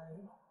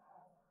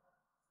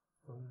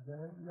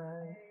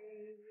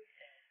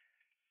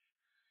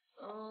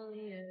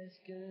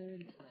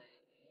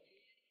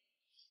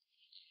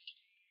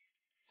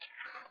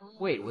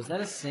 Wait, was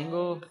that a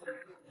single?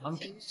 I'm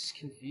just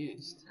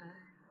confused.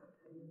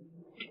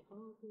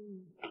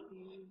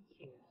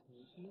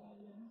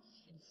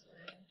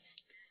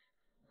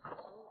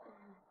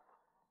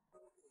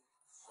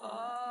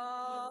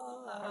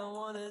 All I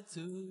wanna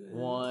do is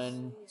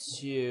 1,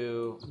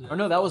 2. Oh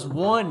no, that was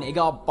 1. It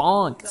got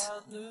bonked.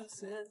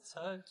 lose in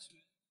touch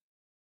with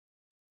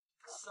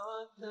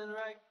something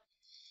right.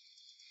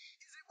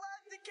 Is it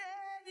worth it?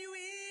 Can you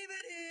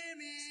even hear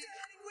me?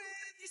 Standing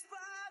with your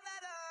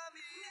spotlight on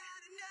me.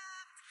 Not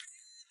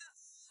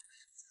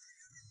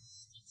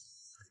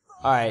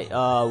enough.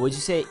 Alright, would you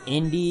say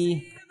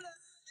indie?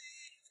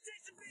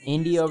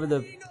 Indie over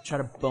the, try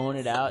to bone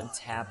it out and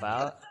tap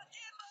out?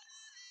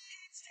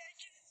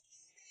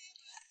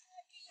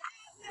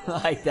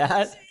 Like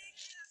that?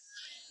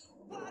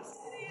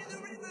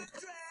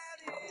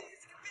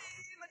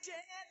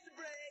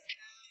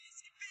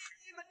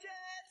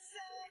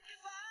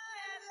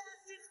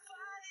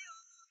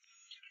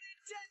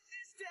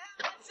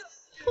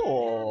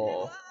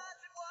 Oh.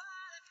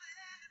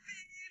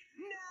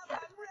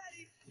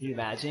 Can you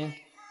imagine? Can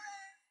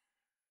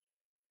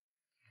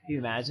you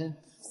imagine?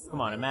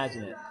 Come on,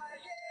 imagine it.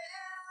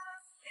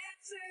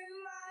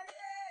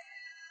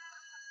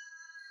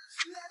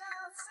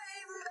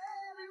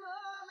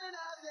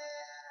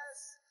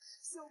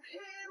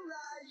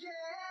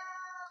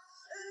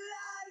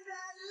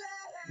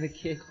 The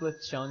kickflip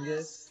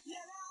chungus.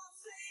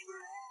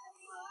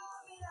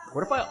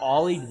 What if I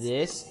ollied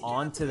this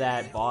onto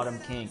that bottom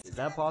kink? Is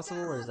that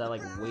possible, or is that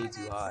like way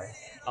too high?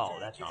 Oh,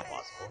 that's not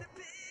possible.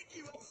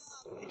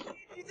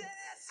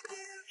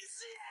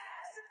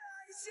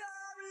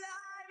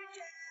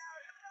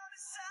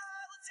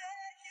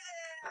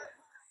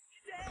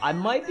 I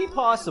might be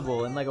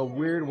possible in like a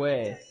weird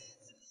way.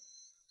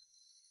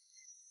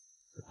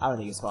 I don't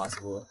think it's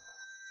possible.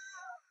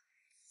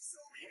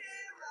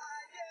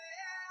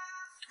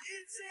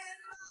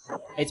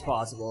 It's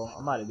possible.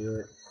 I'm about to do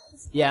it.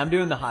 Yeah, I'm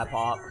doing the high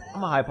pop.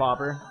 I'm a high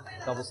popper.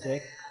 Double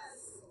stick.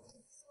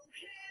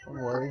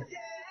 Don't worry.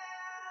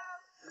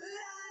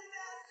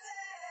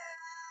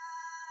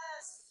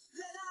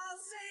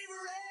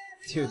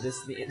 Dude,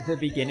 the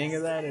beginning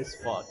of that is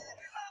fucked.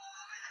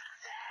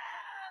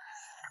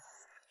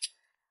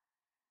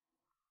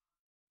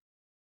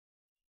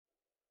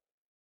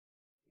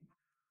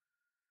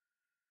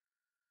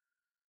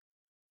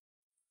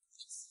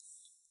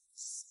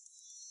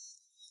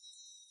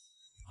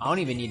 I don't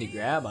even need to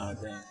grab, I don't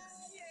think.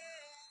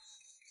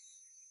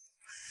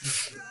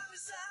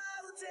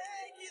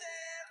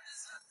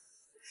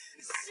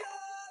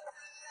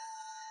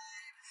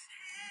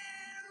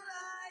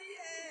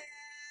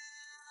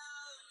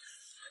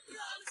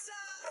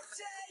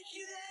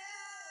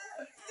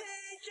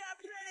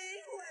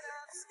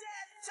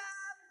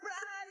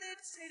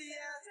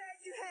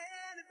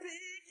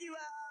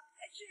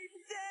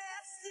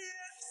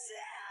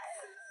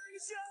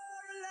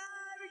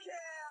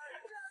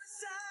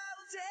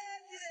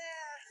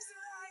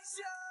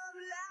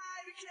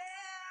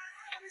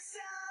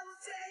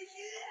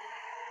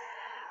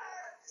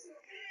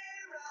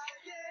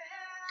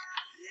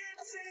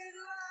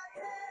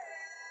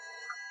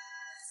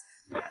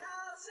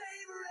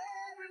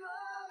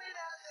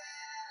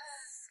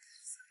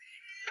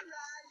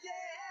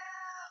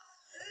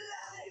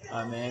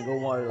 Alright, man, go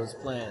water those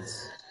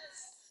plants.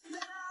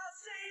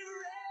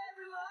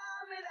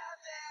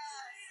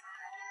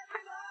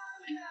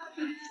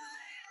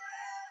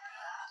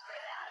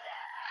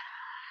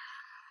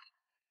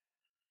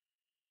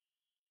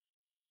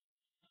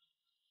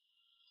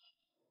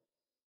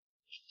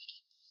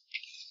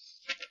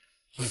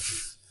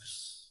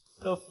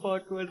 The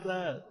fuck was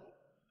that?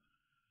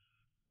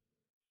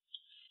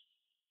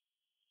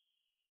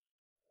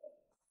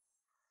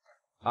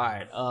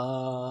 Alright,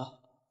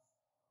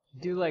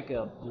 do like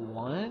a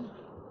blunt?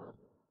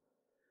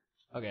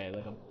 Okay,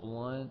 like a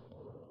blunt.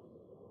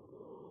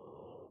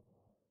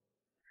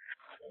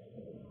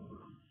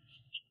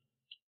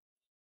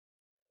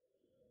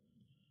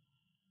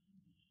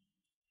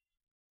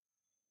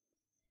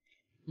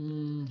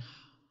 Hmm.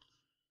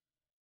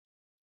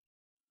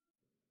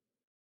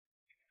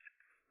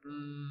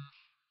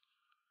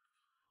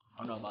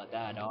 I don't know about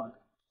that, dog.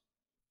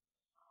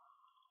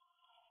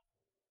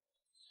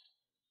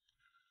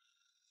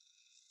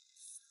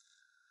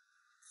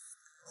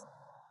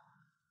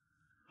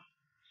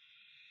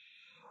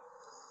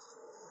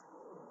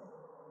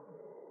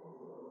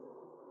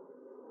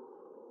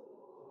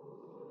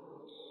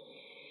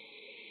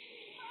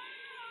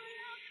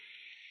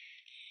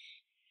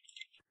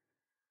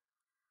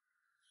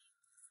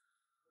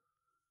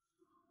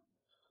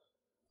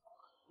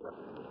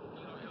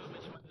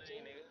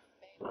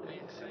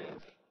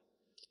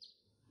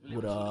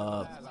 What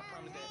up?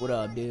 What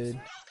up, dude?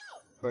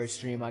 First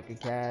stream I could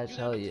catch,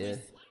 hell yeah. Hell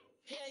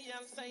yeah,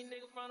 I'm the same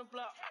nigga from the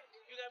block.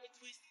 You got me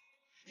twisted.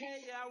 Hell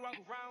yeah, I rock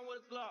around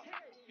with a Glock.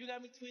 You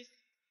got me twisted.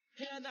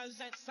 Hell no, it's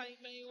at the same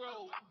main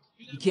road.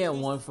 You can't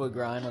 1 foot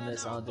grind on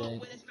this, I don't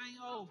think.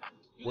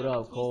 What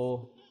up,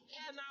 Cole?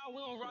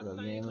 What up,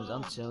 gamers?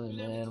 I'm chilling,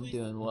 man. I'm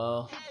doing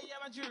well.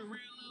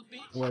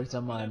 Worked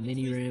on my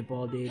mini ramp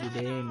all day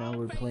today, and now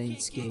we're playing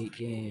skate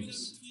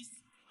games.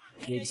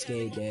 Big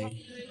skate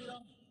day.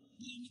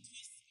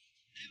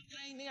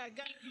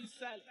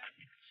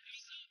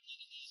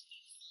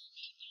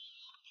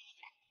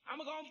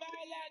 I'ma go buy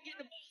a lot, get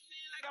the bus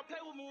in like I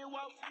play with me and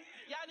walk.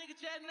 Y'all niggas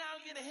chatting now,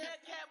 get a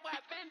Hellcat, boy, I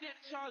been did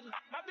the charger.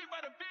 My big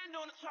brother been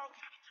doing the talking.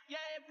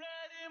 Yeah,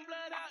 blood in,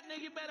 blood out,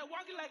 nigga, better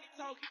walk it like you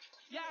talking.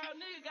 Y'all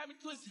nigga got me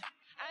twisted.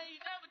 I ain't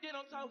never did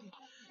no talking.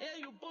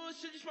 Yeah, you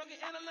bullshit, you smoking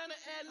in Atlanta,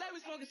 and let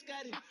me smoking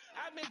Scotty.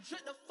 I been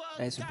tricked the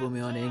fuck. Thanks for putting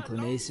me on the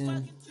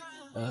inclination.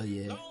 Oh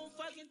yeah. Long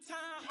fucking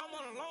time, I'm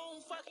on a long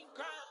fucking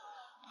grind.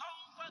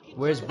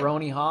 Where's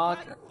Brony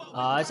Hawk?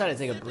 I decided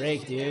to take a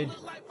break, dude.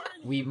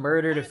 We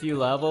murdered a few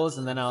levels,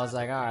 and then I was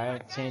like,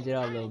 alright, change it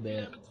up a little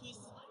bit.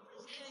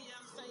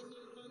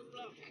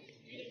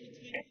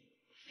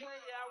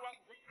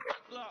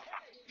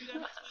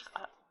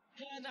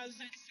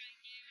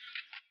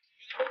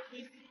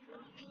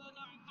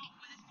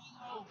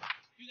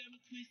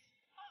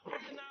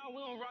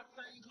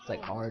 It's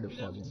like hard to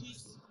fucking.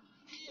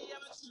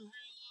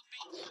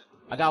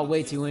 I got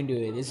way too into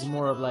it. This is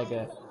more of like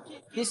a.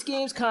 This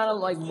game's kind of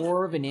like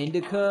more of an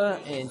indica,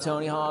 and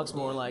Tony Hawk's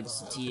more like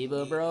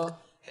sativa, bro.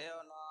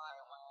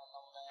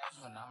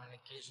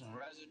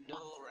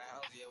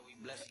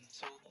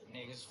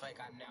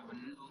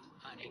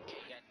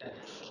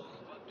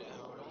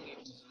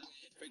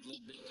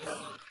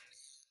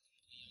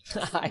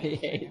 I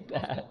hate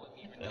that.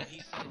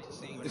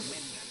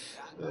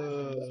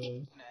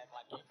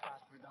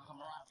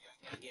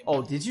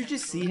 Oh, did you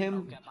just see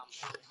him?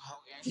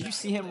 Did you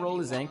see him roll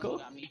his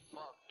ankle?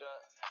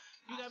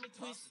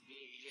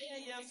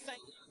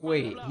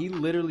 Wait, he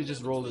literally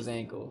just rolled his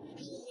ankle.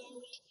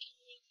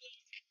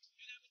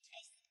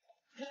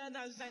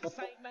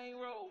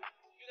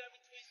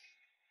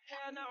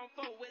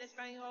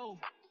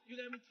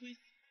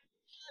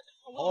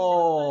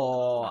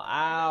 Oh,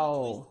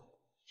 ow.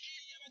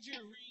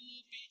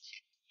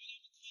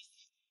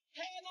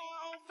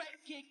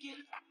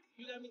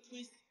 You got me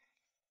twisted.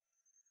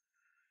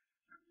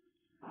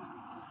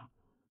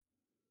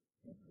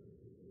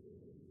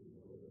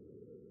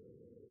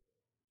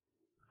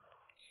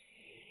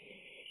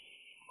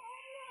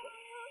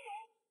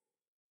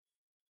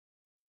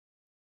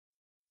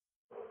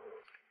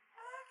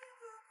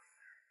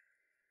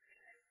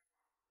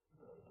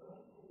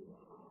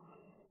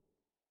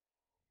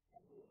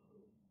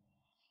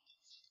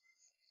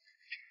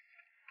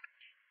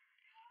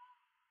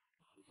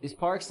 This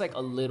park's like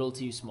a little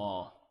too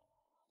small.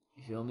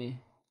 You feel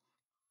me?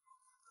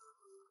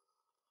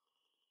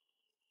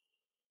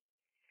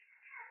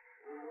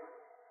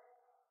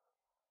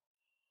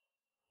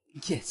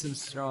 Get some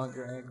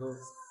stronger ankles.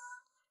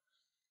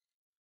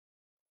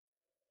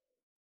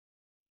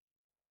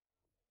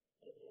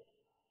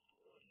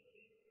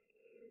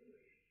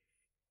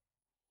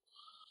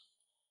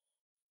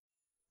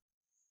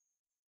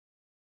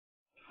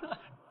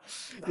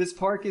 This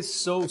park is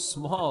so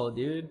small,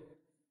 dude.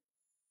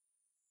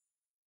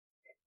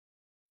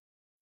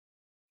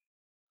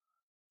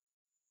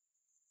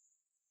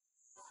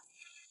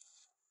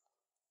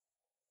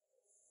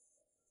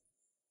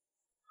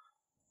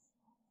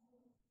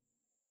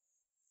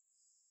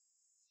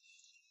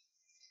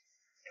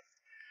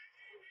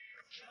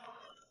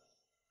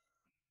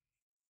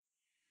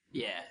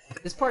 Yeah,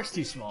 this park's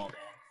too small, man.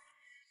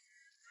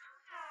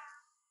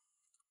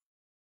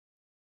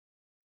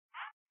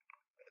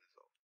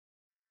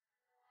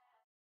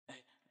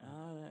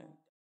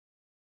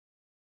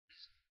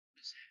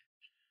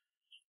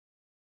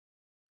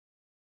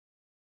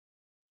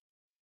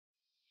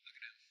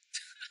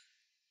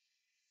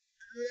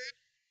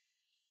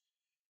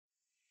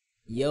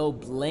 Yo,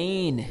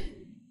 Blaine.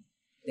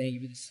 Thank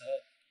you for the sub.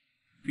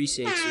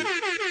 Appreciate you.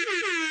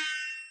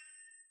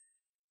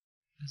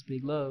 That's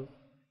big love.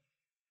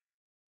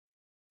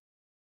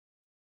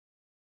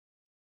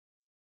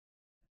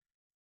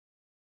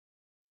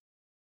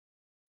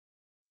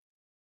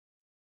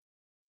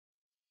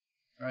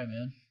 All right,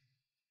 man.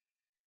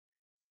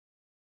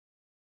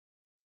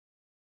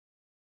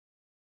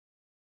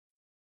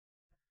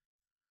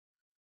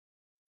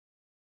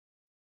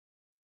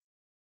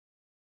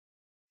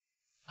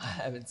 I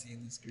haven't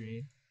seen the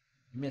screen.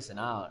 You're missing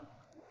out.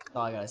 That's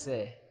all I gotta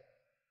say.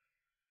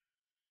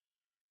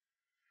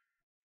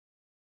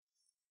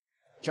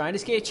 Trying to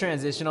skate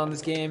transition on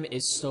this game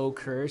is so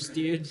cursed,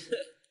 dude.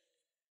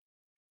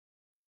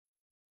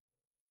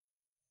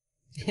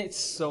 It's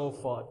so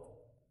fucked.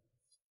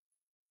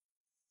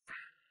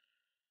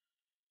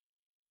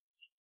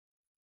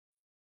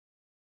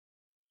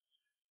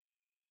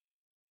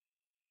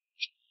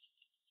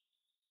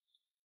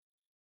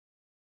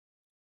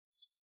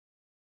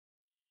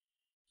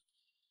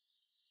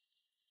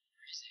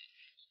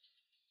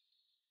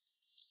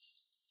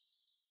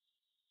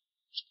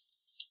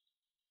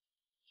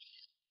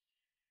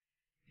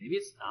 Maybe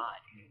it's not,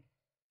 dude.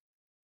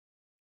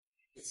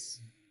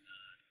 It's...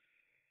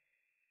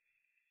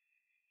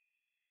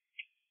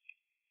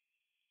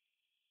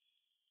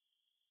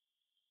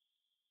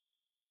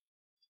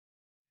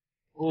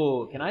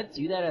 Ooh, can I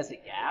do that as a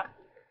gap?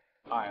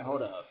 Alright,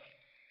 hold up.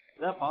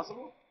 Is that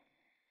possible?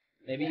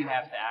 Maybe you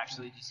have to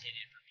actually just hit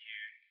it from here.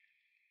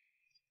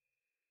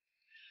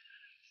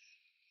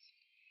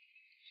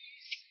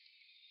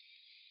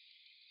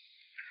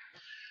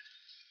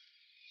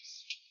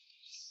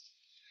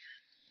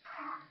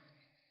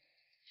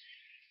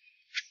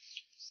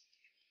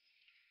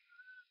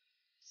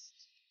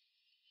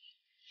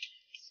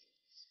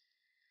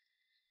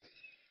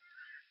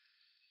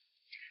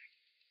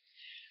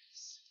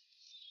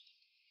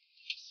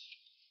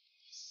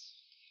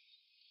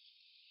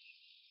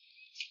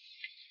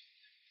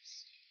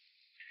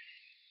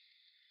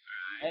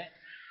 Alright.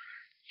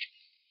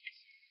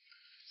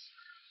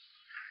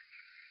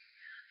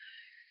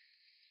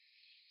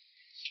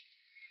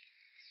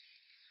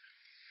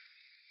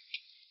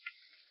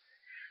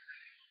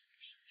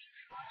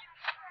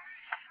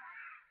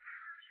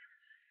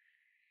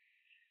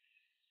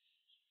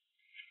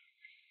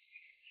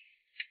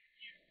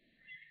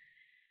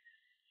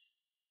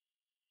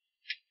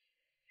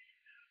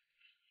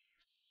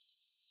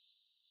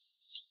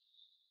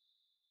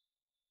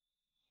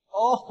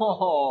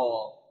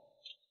 Oh!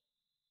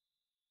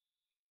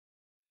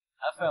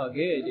 That felt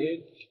good,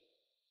 dude.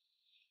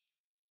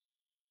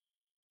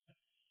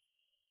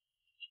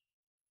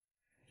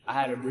 I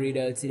had a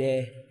burrito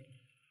today.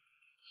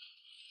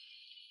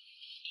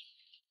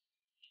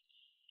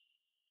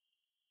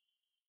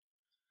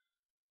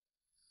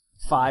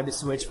 5 to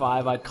switch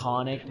 5,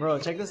 iconic. Bro,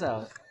 check this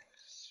out.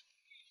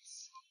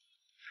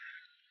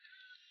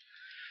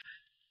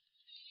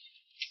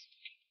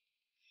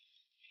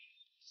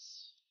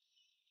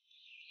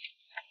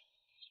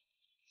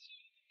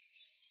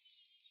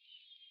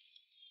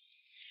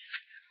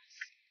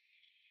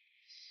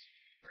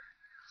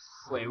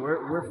 Wait,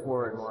 we're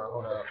forward more.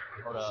 Hold up.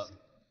 Hold up.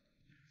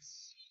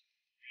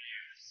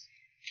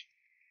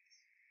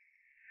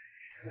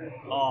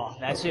 Oh,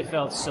 that shit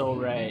felt so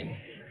right.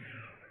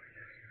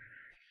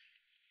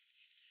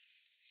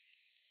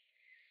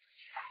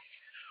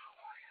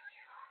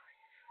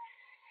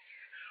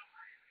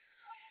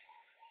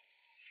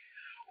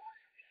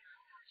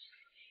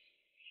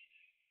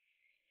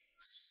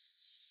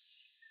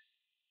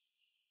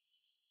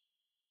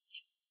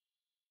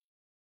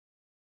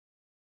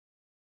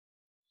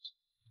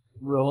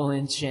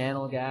 Rolling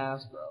channel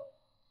gas, bro.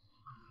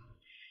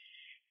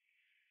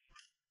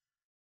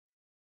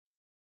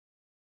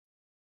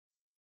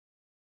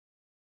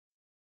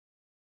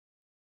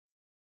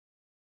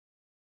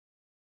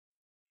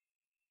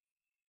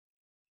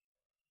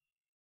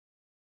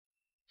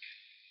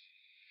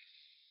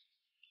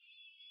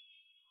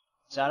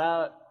 Shout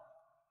out.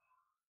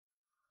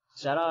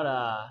 Shout out,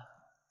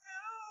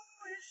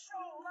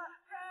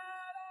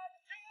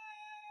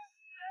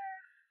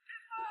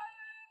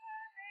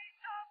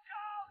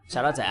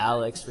 shout out to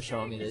Alex for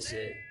showing me this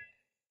shit.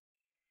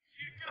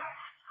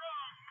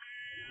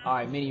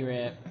 Alright, mini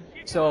ramp.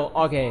 So,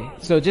 okay,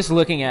 so just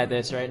looking at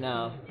this right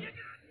now,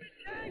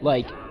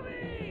 like,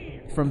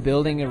 from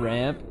building a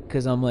ramp,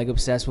 because I'm like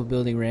obsessed with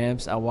building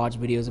ramps, I watch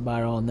videos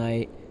about it all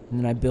night, and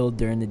then I build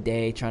during the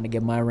day trying to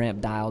get my ramp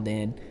dialed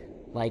in.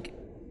 Like,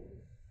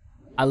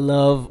 I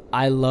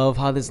love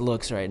how this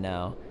looks right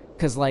now.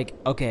 Cause like,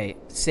 okay,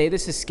 say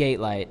this is skate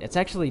light. It's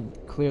actually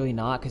clearly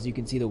not, because you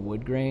can see the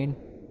wood grain,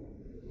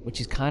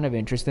 which is kind of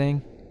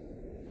interesting.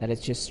 that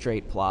it's just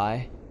straight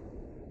ply,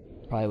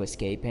 probably with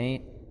skate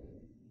paint.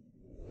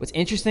 What's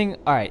interesting,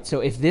 all right, so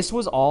if this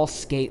was all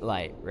skate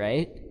light,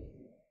 right?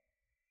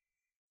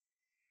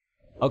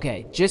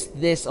 Okay,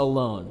 just this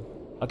alone.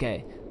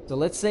 Okay, so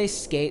let's say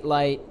skate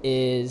light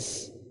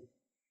is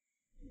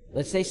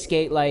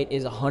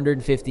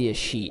 150 a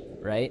sheet,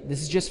 right?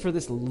 This is just for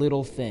this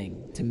little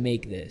thing to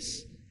make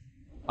this.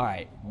 All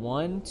right,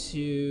 1,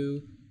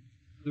 2,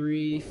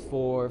 3,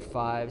 4,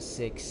 5,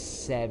 6,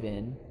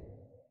 7.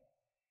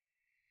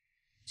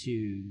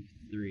 2,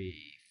 3,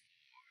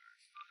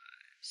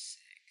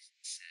 6,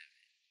 7.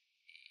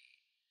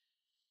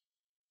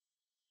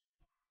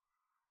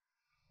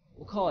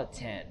 We'll call it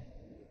 10.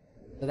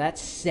 So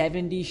that's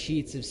 70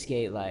 sheets of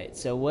skate light.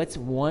 So what's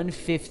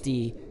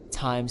 150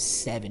 times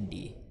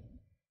 70?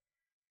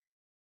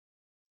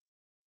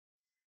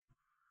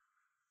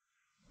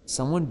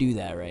 Someone do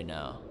that right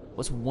now.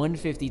 What's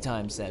 150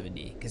 times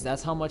 70? Because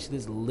that's how much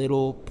this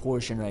little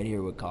portion right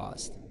here would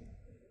cost.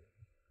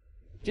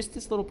 Just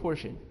this little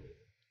portion.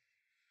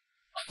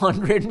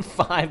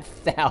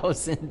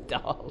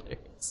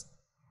 $105,000.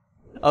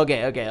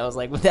 Okay. I was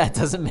like, well, that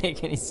doesn't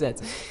make any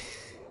sense.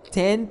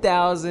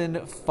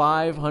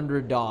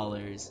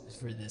 $10,500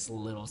 for this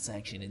little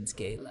section in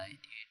skate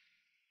light, dude.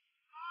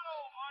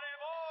 Oh, buddy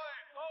boy.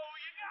 Oh,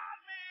 you got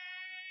me.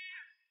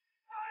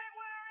 Right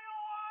where you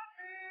want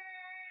me.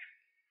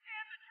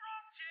 In the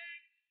drum jig.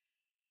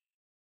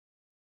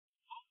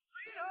 Oh,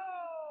 sweet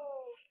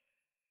home.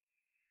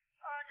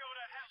 I go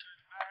to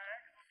heaven's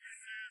bag.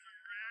 This is a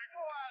rag.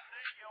 Oh, I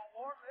think you'll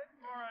warm it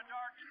for a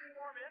dark and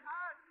warm it.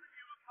 I slip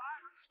you a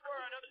fiver for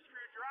another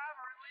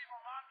screwdriver and leave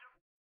them on to.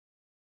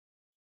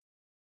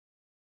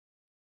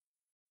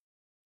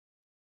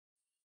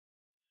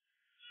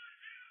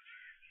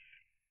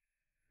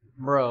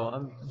 Bro,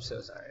 I'm so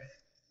sorry.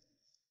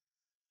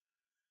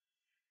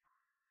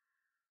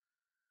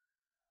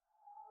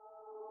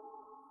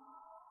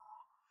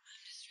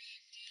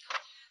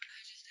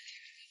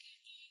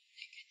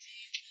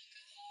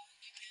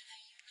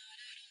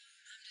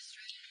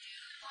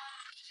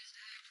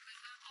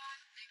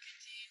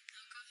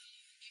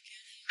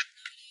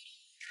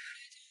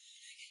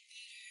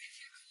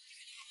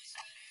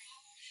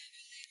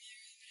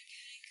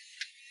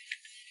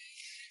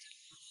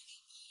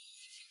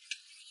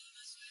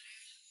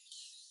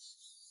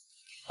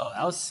 Oh,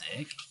 that was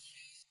sick.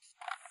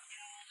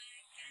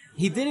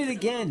 He did it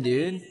again,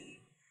 dude.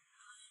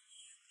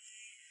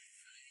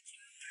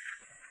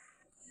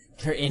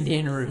 Her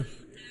Indian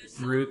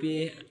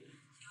rupee.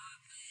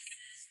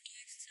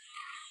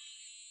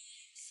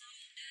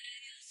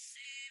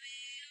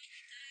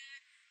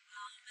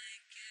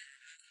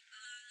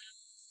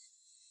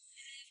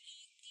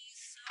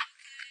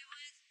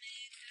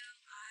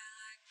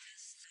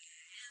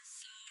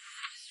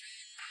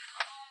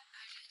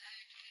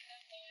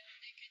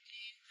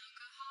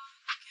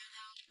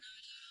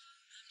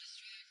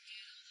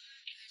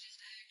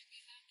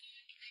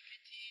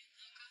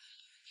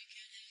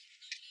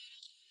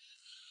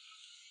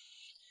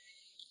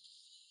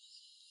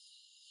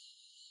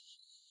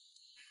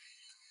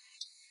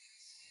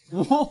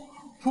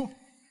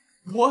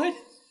 What?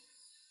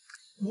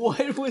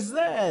 What was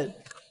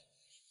that?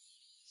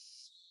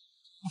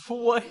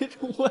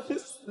 What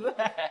was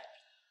that?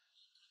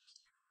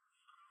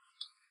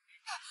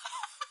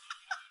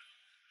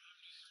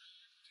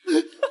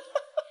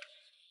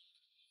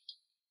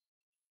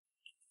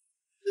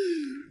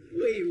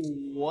 Wait,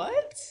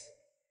 what?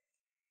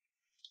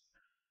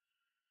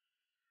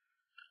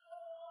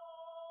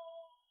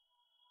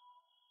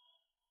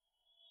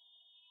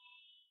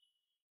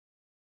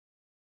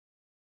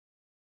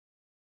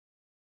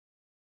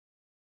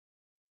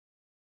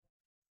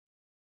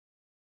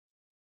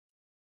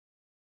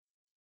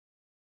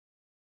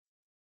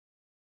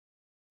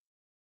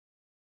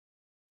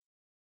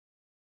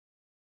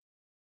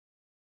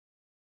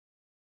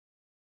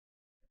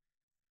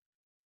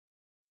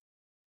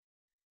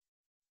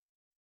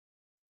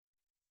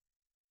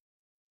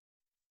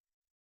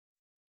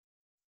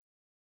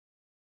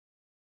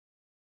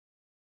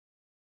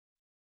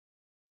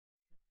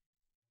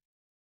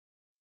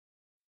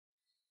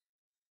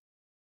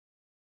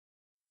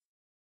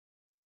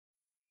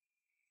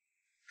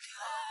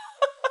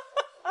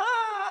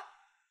 Ah!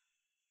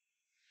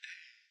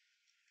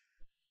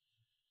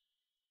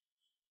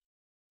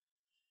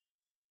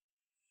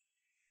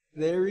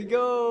 There he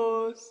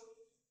goes.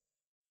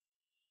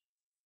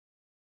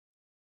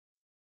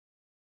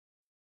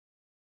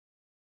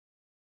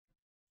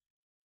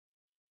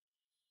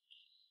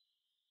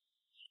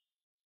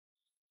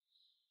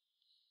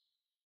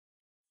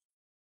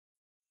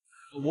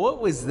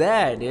 What was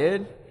that,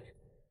 dude?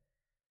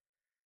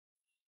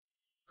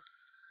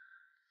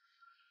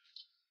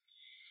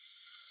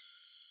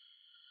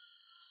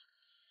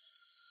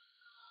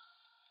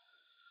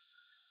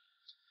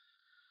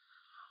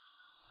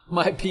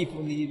 My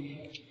people need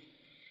me.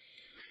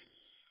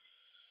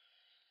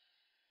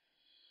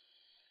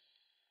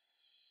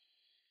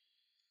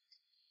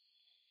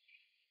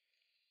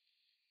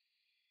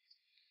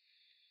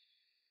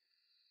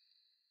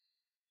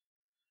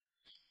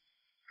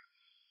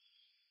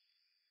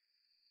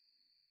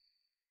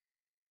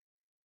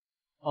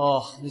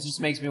 Oh, this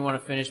just makes me want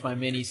to finish my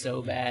mini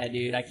so bad,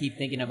 dude. I keep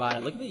thinking about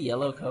it. Look at the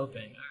yellow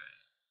coping.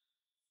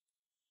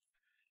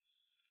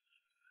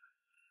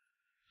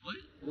 What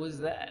was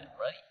that,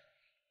 right?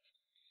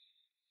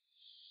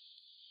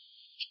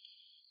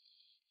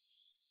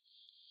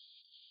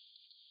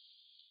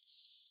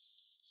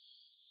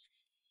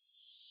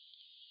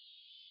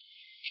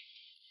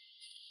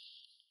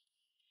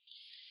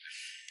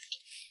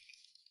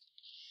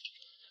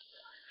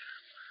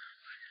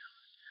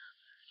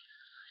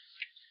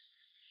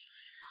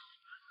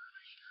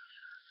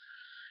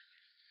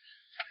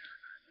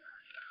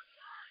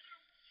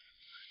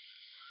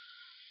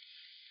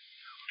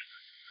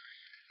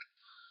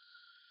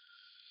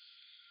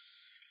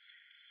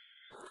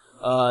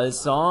 The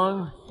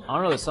song, I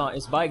don't know the song.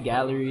 It's by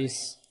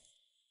Galleries.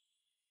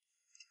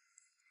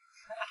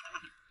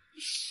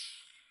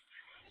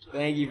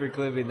 Thank you for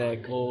clipping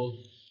that, Cole.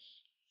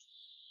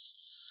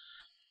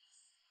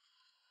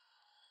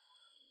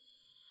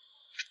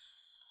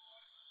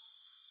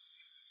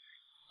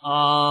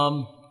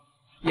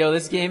 Yo,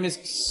 this game is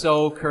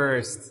so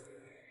cursed.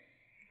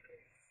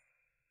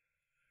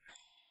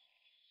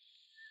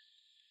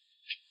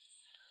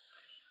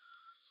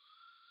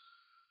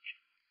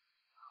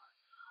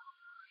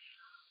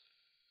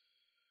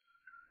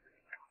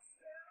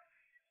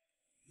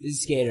 This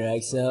is Skater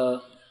XL.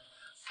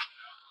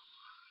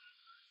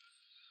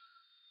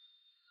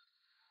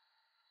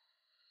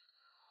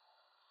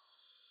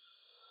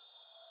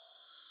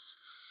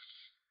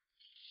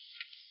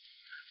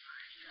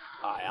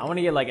 Alright, I want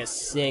to get like a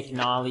sick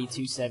Nolly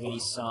 270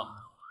 something.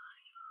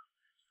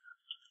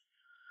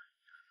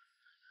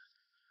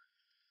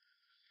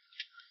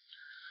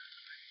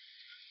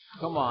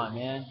 Come on,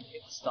 man.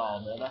 Get the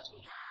stall, brother.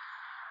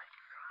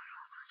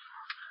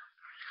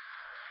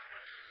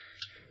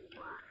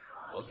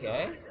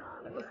 Okay.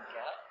 That doesn't count.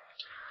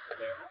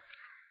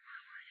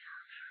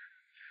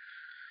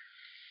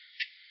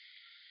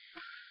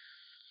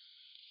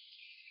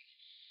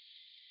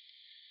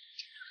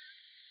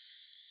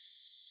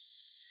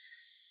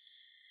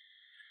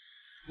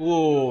 There.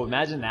 Ooh,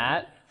 imagine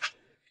that.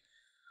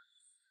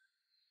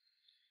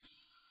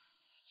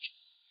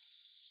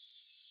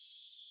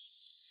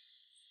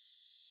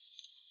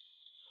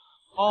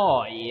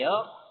 Oh,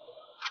 yep.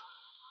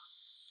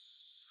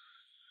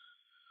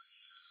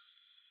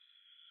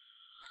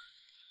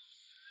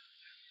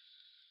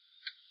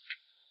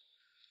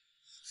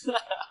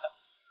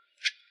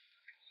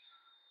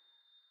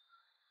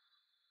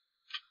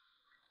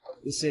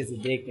 This shit's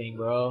addicting,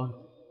 bro.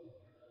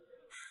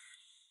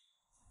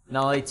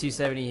 Nolly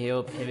 270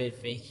 heel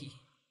pivot fakie.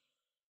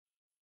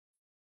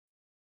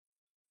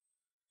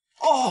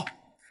 Oh!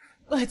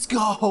 Let's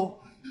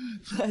go!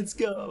 Let's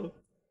go!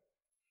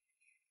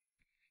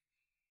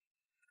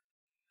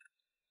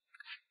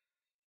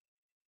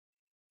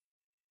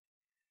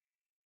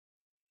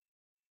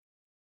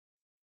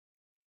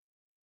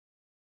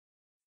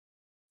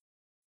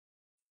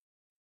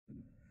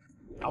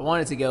 I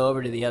wanted to go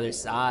over to the other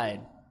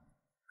side.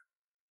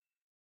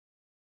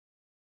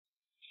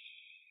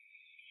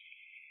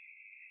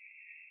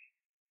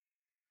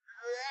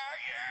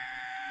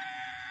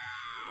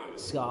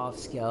 Soft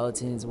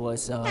Skeletons,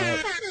 what's up?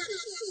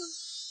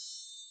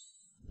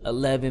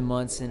 11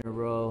 months in a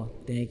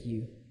row. Thank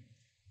you.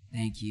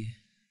 Thank you.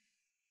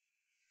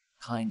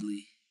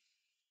 Kindly.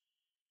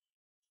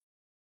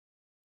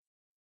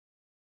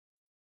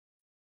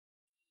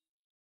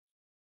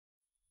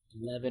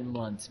 11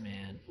 months,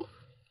 man.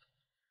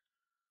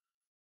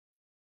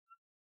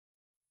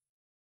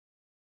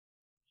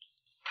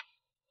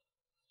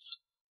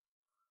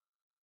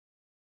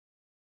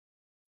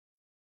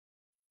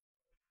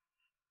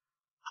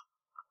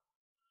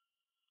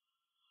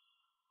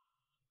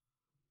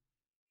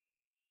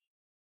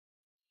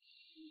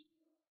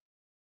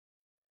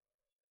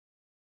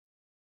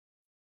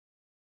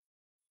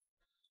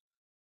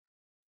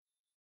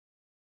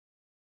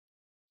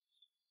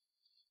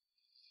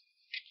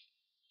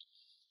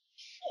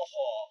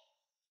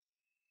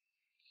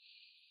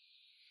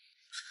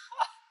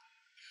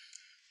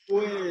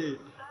 Wait.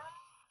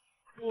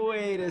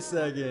 Wait a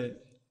second.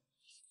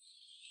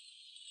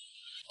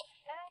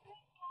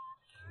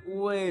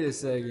 Wait a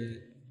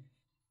second.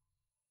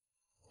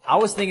 I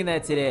was thinking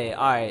that today.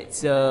 Alright,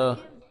 so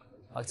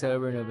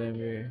October,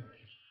 November.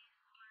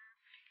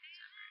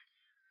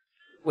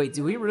 Wait,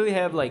 do we really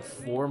have like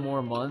 4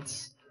 more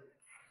months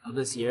of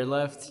this year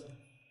left?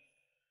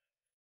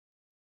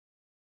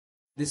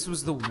 This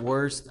was the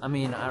worst. I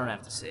mean, I don't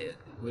have to say it.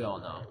 We all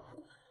know.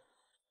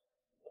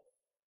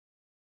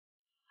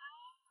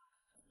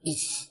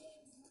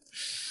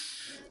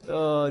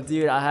 Oh,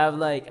 dude, I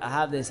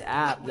have this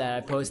app that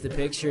I post a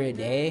picture a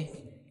day.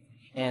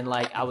 And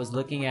like I was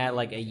looking at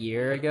like a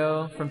year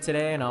ago from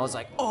today and I was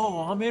like,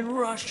 "Oh, I'm in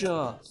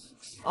Russia.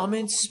 I'm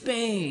in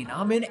Spain.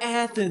 I'm in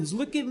Athens.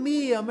 Look at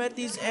me. I'm at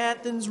these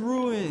Athens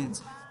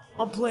ruins.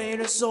 I'm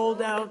playing a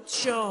sold-out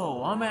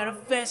show. I'm at a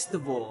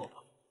festival.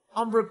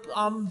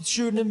 I'm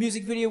shooting a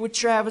music video with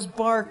Travis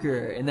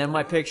Barker." And then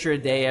my picture a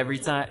day every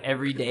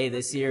day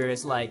this year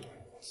is like,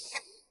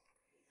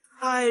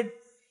 I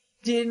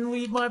Didn't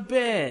leave my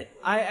bed.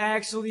 I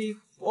actually...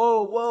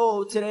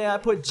 Whoa, today I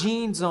put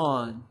jeans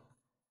on.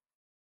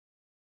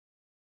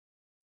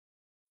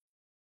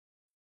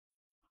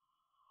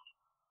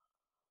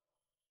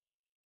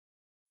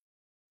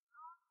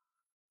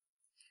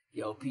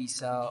 Yo,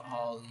 peace out,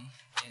 Holly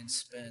and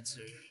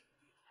Spencer.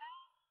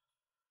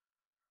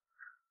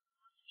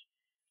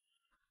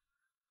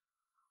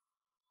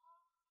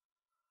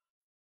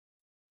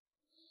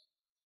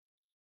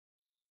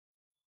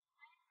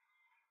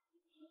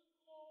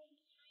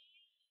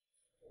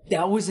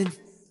 That wasn't...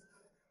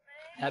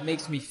 That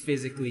makes me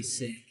physically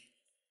sick.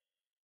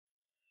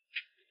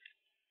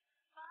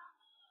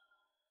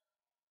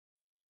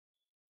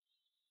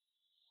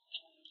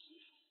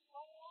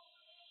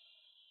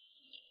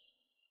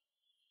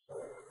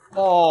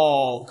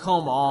 Oh,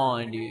 come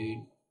on,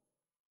 dude.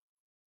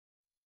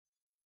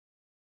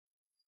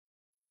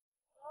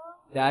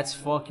 That's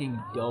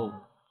fucking dope.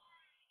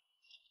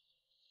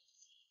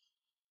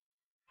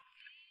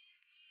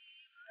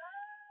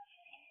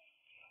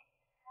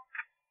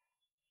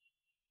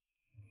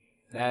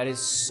 That is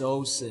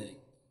so sick.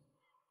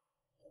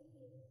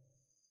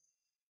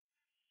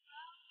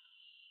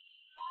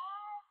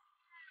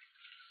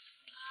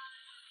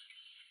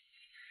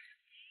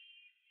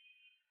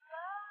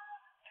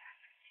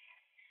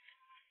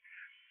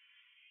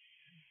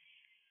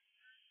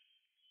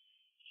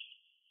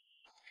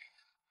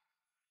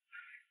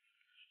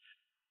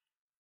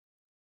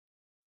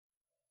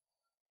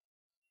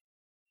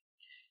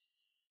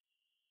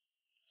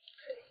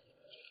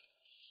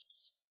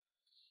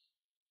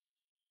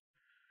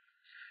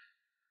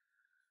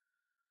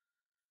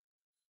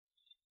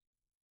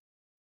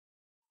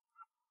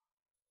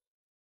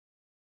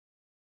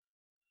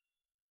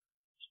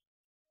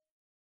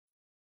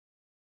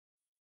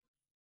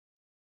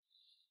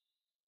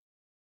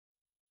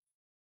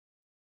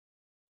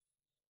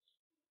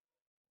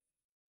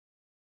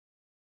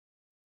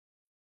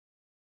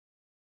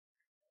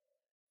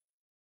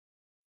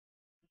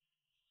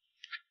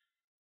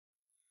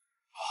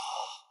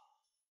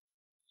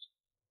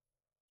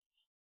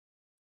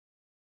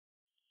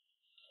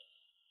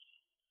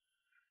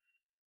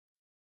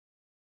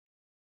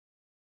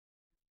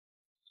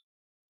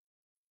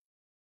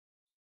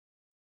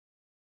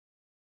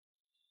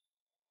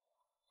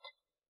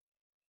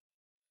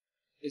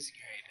 This is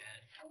great,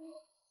 man.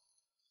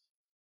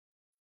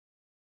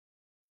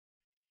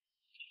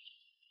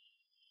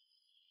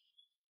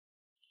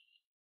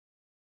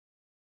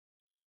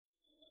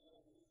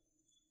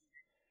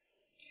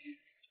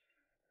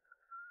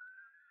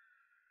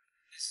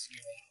 This is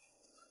great.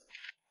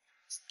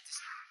 This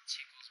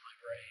tickles my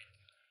brain.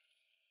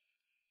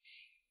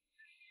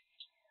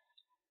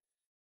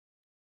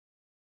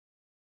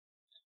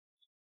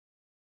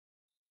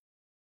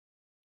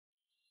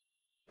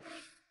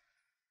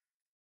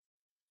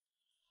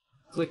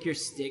 Click your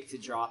stick to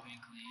drop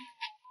and clean.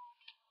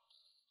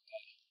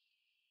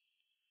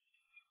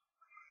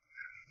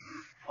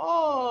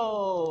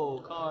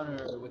 Oh,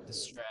 Connor with the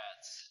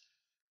strats.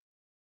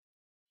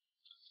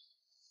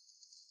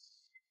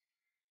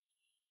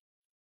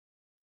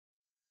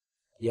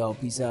 Yo,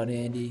 peace out,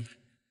 Andy.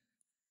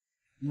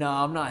 No,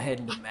 I'm not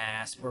heading to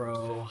Mass,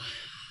 bro.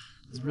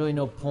 There's really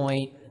no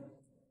point.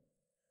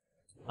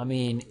 I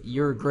mean,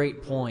 you're a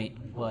great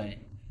point, but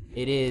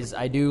it is.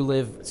 I do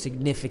live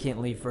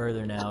significantly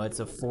further now.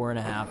 It's a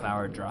 4.5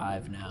 hour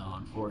drive now,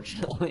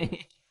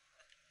 unfortunately.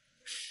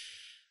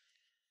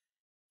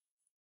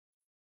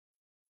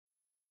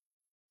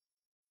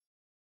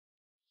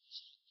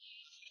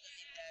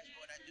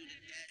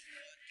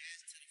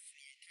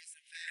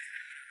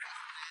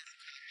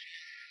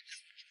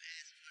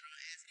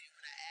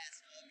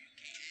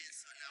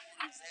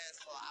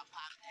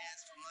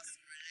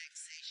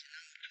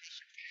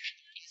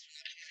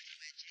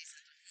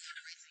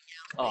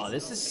 Oh,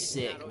 this is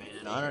sick,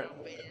 man. I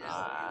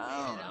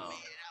don't know.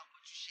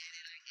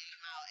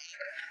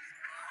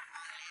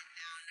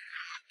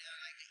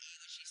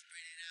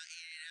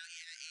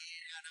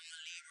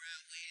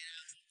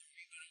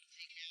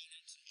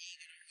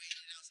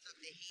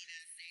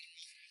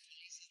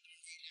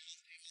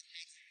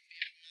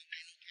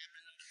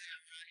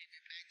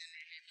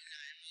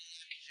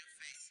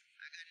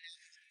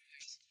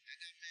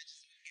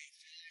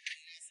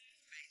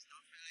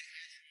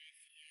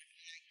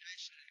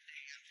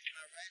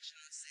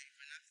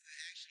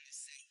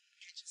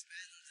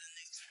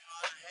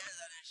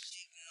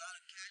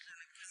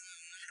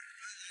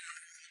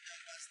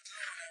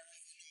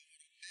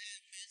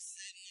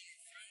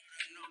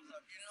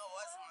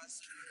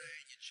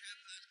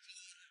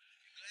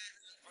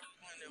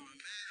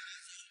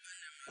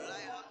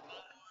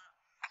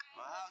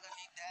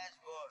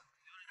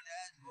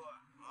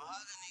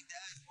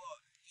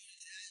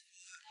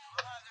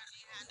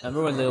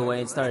 Remember when Lil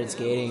Wayne started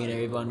skating and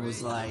everyone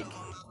was like,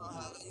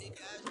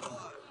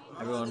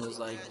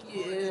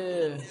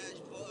 yeah,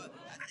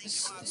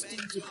 this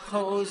dude's a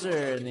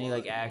poser, and then he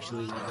like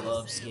actually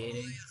loves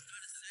skating.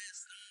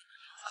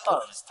 Oh,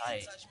 it was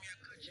tight.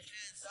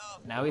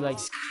 Now he like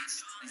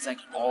skates. It's like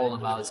all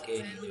about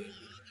skating, dude.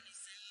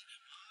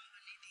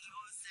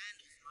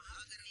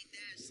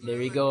 There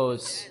he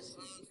goes.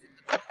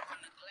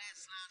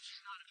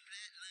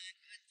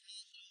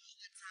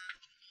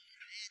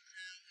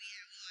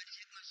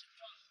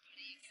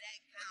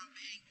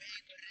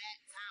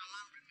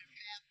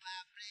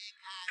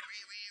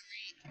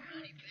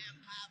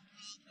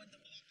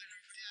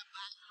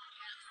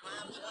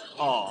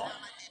 Oh,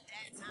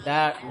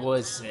 that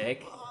was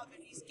sick.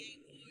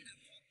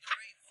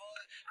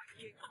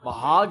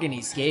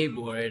 Mahogany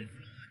skateboard. I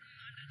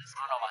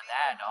don't know about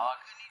that, dog.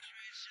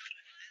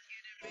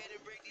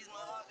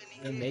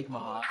 They make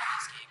mahogany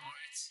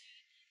skateboards.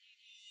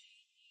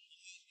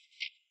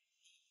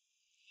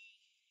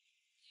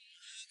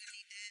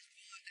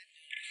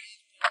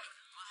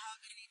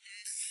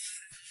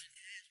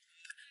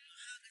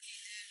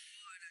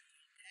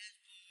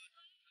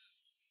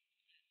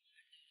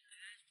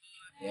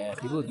 Yeah,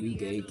 people do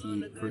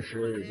gatekeep for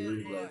sure,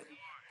 dude. Like,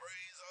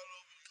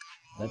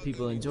 let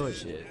people enjoy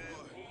shit.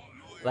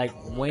 Like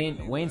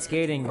Wayne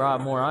skating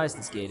brought more eyes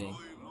to skating,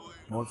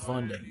 more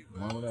funding,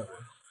 more whatever.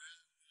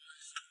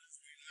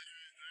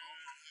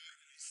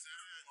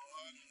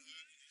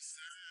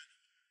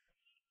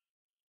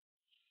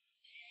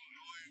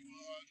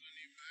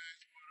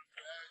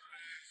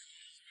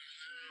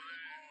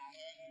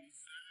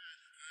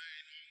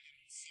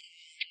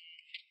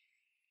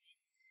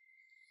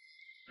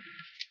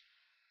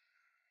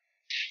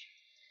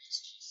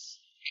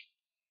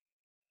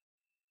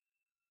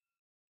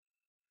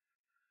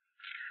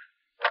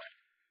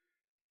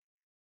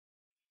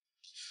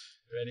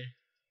 Ready?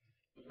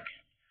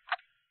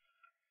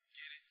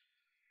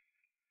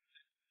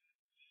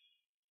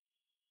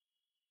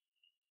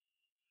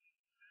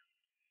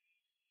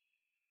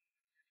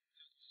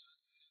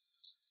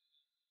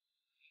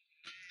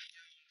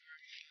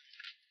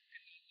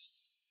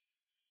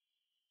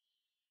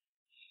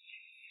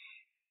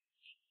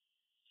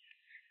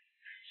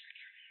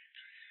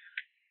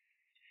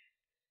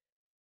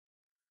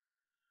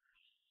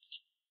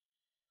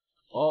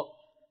 Oh,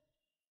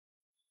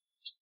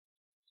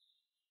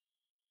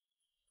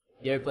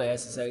 you ever play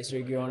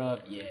SSX3 growing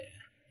up? Yeah,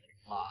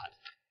 a lot.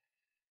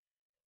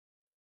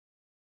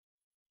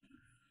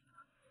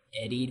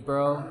 Eddie,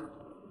 bro.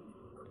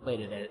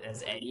 Played it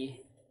as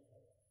Eddie.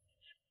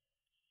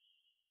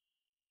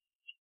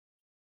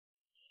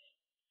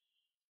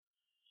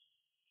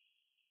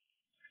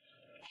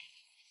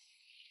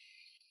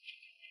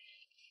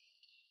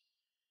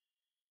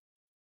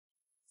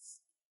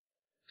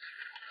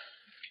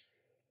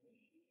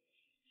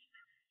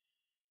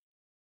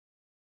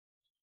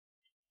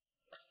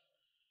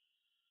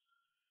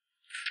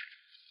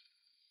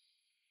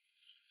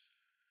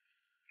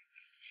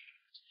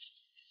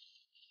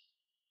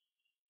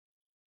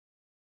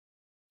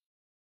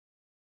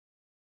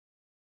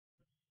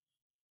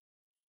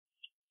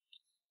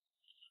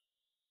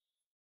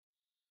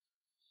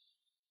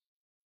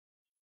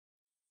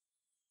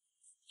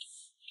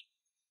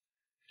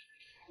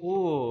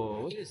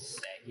 Ooh, wait a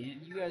second.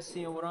 You guys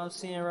seeing what I'm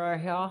seeing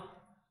right here?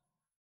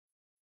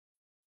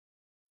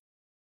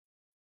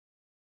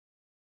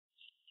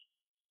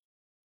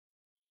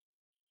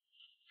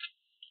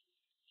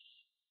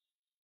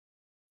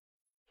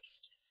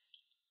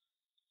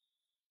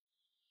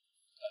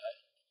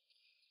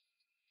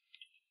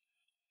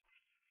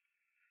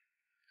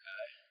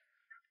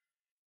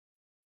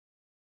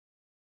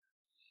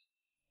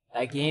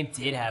 That game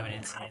did have an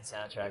insane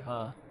soundtrack,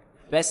 huh?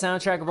 Best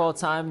soundtrack of all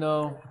time,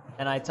 though,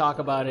 and I talk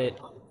about it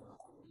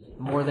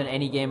more than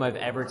any game I've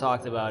ever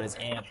talked about, is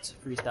Amped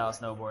Freestyle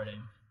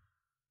Snowboarding.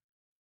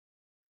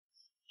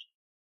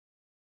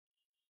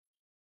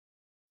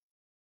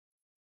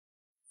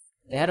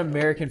 They had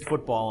American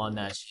football on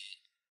that shit.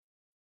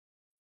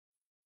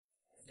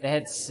 They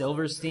had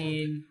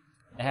Silverstein.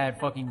 They had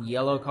fucking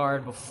Yellow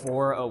Card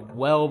before,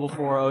 well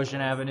before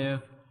Ocean Avenue.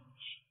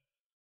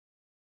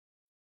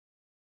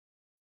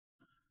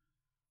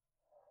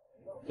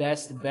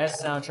 Best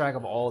soundtrack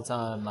of all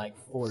time, like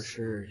for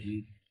sure,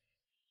 dude.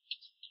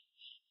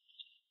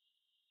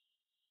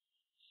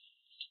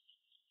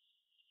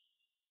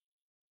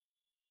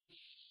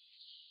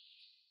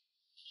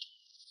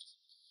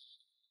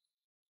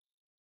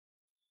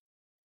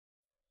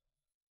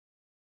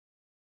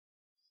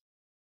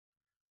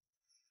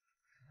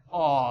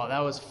 Oh, that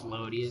was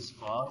floaty as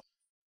fuck.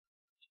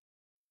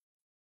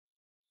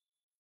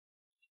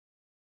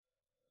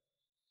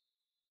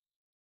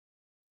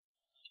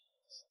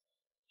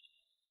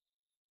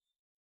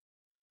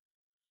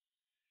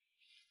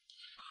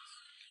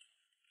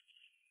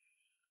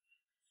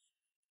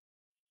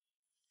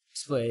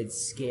 Just played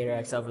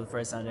Skater XL for the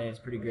first time today. It's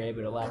pretty great,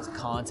 but it lacks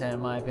content in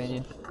my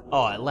opinion.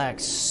 Oh, it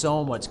lacks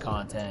so much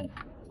content.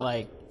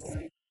 Like,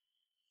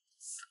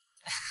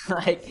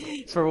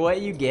 like for what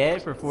you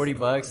get for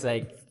 $40,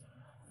 like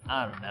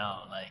I don't know,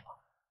 like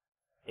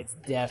it's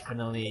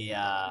definitely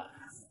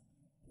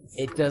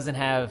it doesn't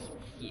have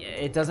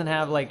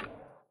like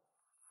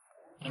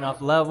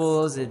enough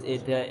levels.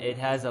 It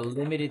has a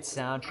limited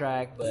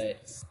soundtrack, but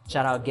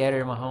shout out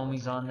Getter, my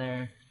homies on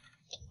there.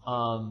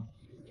 Um,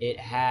 it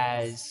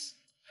has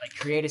Like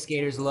Create a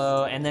Skater's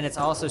low, and then it's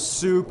also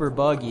super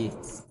buggy.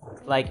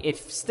 Like it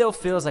still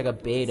feels like a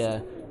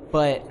beta,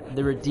 but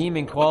the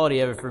redeeming quality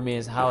of it for me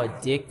is how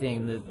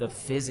addicting the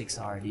physics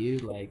are,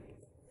 dude. Like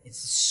it's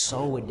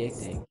so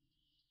addicting.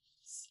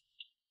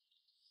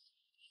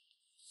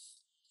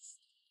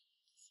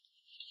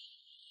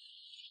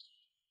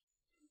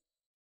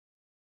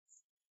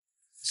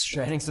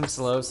 Shredding some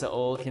slopes to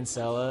old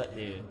Kinsella,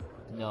 dude.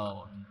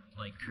 No,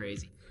 like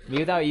crazy. Me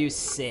Without You,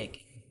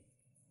 sick.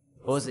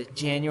 What was it,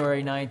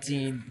 January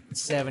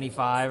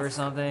 1975 or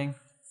something?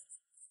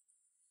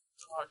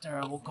 Oh,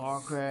 terrible car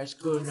crash,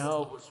 couldn't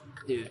help.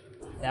 Dude,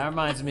 that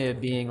reminds me of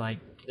being like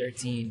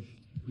 13.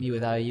 Me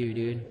Without You,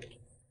 dude.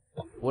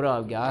 What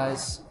up,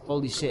 guys?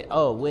 Holy shit.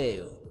 Oh,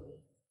 wait.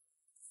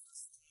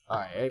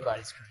 Alright,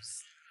 everybody's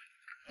cruising.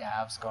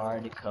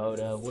 Davscar,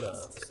 Dakota, what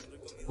up?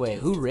 Wait,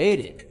 who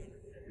rated?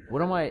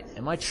 What am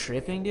I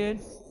tripping, dude?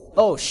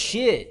 Oh,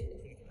 shit.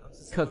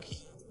 Cook.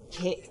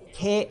 I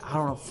don't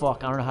know, I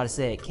don't know how to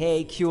say it.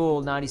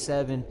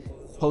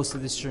 KQL97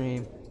 posted the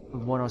stream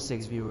with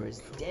 106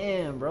 viewers.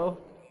 Damn, bro.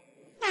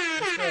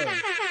 Let's go.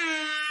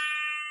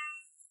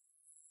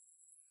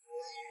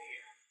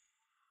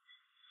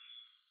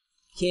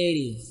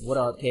 Katie. What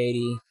up,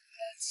 Katie?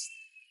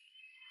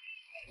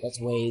 That's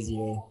way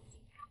easier.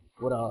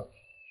 What up?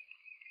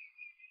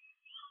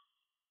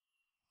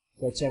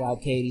 Go check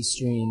out Katie's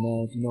stream,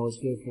 man, if you know what's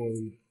good for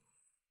you.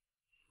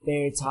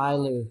 Barry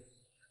Tyler.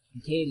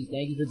 And Katie,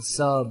 thank you for the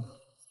sub.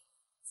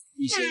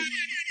 Appreciate it.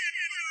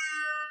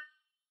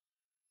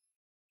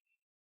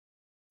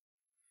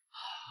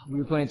 We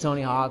were playing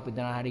Tony Hawk, but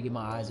then I had to get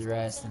my eyes a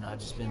rest, and I've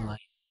just been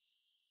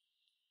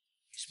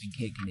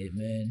kicking it,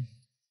 man.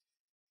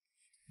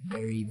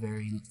 Very,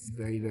 very,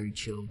 very, very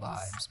chill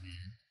vibes,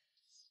 man.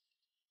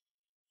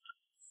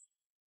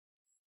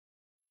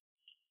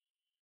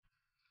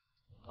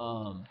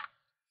 Alright,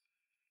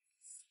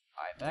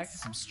 back to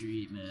some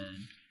street,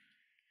 man.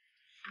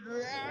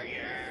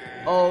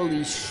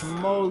 Holy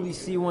schmoly,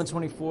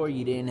 C124,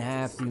 you didn't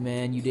have to,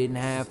 man. You didn't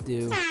have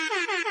to.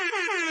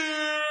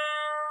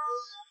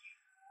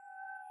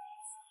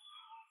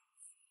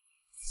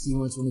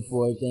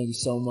 C124, thank you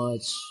so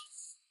much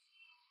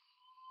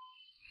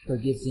for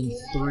gifting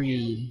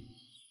 3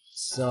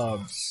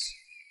 subs.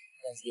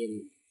 Let's get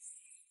it.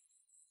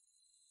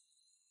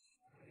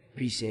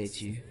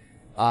 Appreciate you.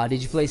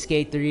 Did you play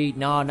Skate 3?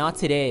 No, not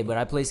today, but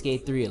I play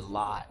Skate 3 a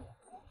lot.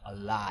 A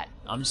lot.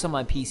 I'm just on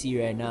my PC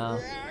right now.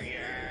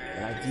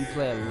 But I do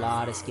play a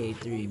lot of Skate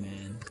 3,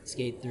 man.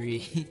 Skate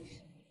 3.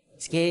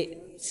 Skate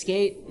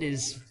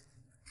is...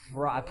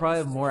 I probably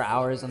have more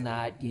hours on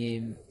that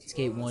game.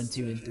 Skate 1,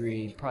 2, and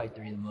 3. Probably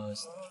 3 the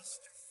most.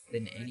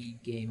 Than any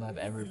game I've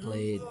ever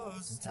played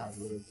since I was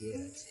a little kid,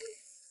 I'd say.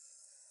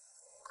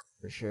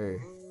 For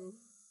sure.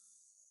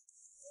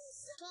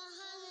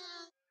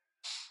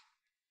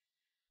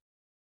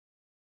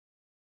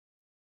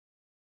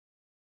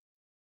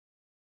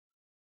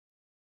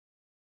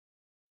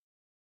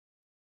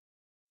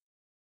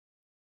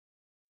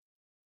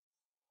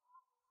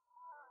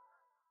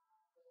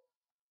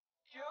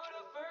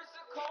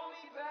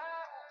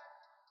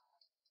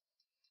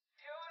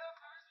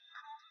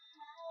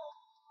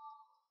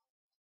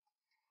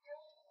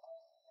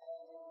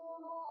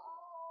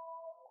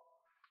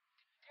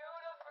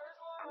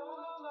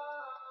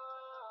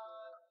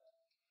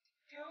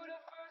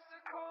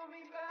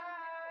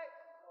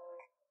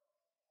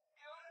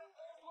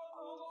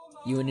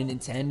 You and a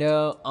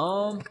Nintendo?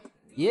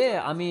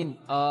 Yeah, I mean,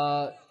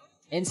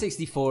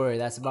 N64,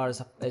 that's about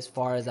as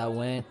far as I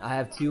went. I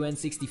have 2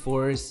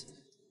 N64s,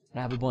 and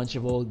I have a bunch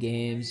of old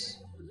games.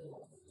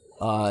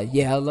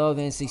 Yeah, I love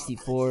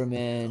N64,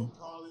 man.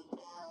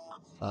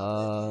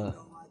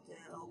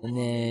 And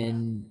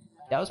then,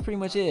 that was pretty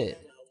much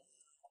it.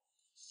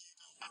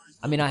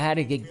 I mean, I had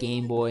to get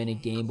Game Boy and a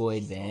Game Boy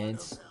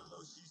Advance.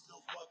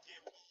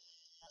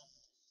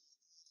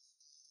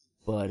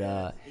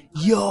 But,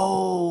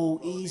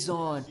 yo,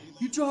 Azon,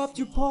 you dropped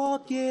your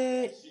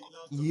pocket!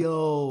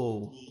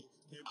 Yo,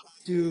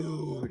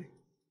 dude.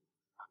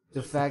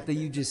 The fact that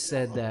you just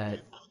said that,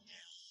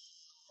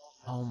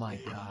 oh my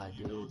god,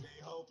 dude.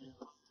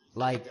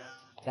 Like,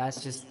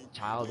 that's just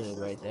childhood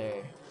right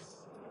there.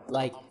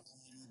 Like,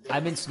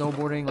 I've been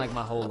snowboarding like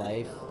my whole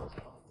life.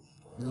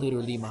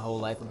 Literally my whole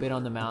life. I've been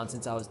on the mountain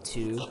since I was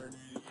 2.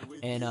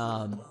 And,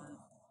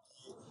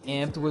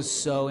 Amped was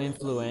so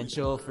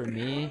influential for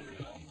me.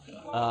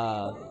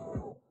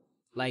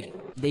 Like,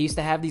 they used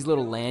to have these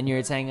little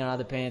lanyards hanging out of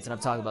the pants, and I've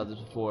talked about this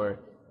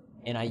before.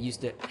 And I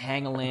used to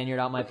hang a lanyard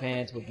out my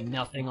pants with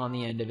nothing on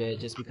the end of it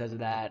just because of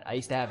that. I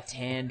used to have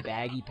tan,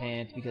 baggy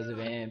pants because of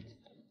Amped.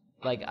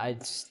 Like,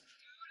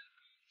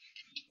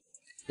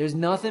 there's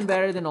nothing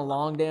better than a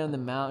long day on the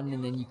mountain,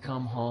 and then you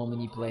come home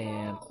and you play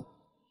Amped.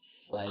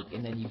 Like,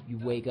 and then you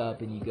wake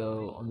up and you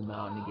go on the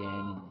mountain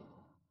again.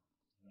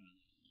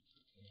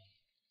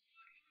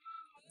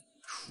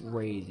 And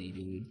crazy,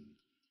 dude.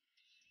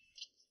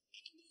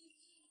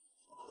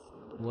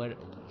 What?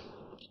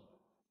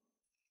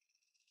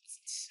 It's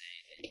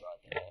insane they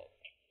brought that up.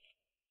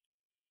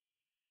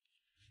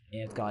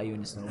 Amped got you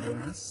into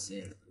snowboarding? That's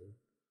sick.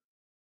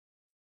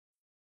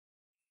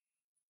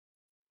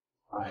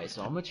 Alright,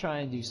 so I'm gonna try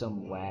and do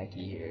something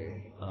wacky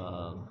here.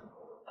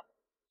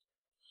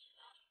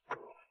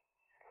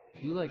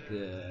 Do like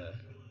the...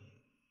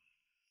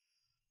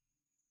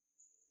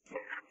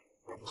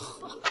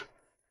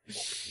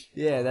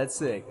 Yeah, that's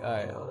sick.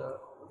 Alright, hold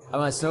up. I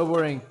went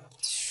snowboarding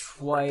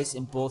twice,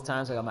 and both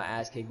times I got my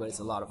ass kicked, but it's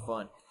a lot of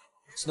fun.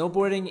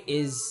 Snowboarding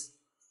is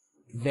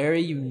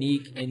very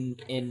unique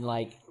in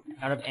like,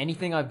 out of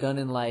anything I've done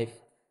in life,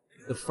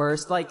 the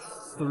first like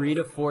 3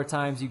 to 4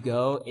 times you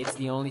go, it's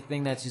the only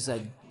thing that's just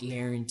like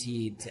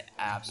guaranteed to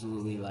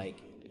absolutely like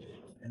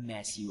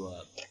mess you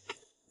up.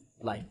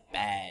 Like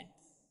bad.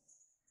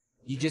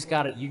 You just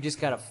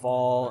gotta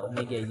fall and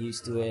then get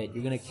used to it.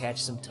 You're gonna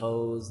catch some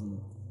toes and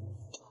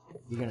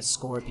you're gonna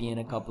scorpion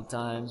a couple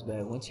times,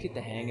 but once you get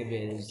the hang of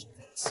it, it's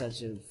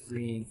such a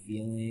freeing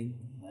feeling.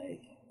 Like,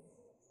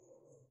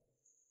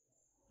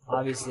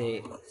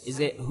 obviously,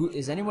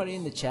 is anybody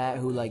in the chat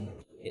who like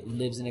it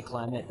lives in a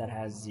climate that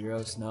has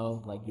 0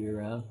 snow like year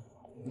round?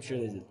 I'm sure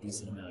there's a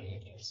decent amount of you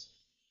guys.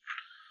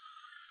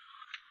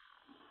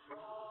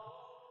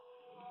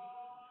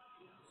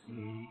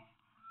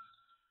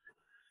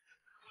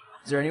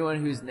 Is there anyone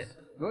who's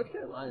North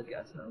Carolina's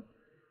got snow?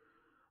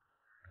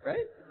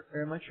 Right?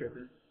 Or am I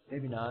tripping?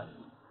 Maybe not.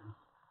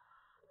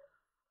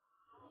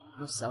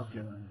 No, South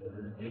Carolina.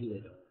 Maybe they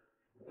don't.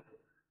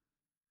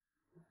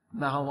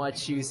 Mount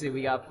Wachusett,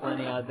 we got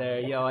plenty out there.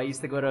 Yo, I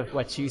used to go to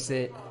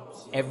Wachusett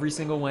every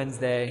single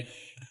Wednesday.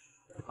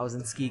 I was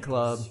in ski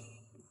club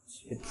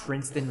in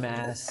Princeton,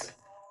 Mass.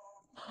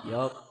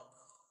 Yup.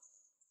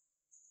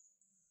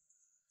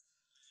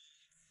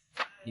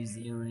 New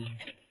Zealand.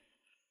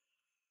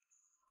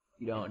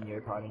 You don't, you're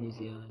part of New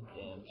Zealand.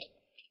 Damn.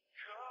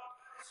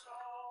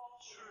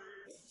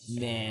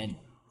 Man.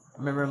 I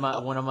remember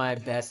one of my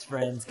best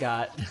friends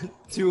got,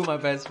 2 of my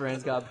best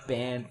friends got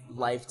banned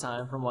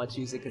lifetime from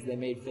Wachusett because they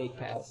made fake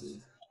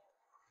passes.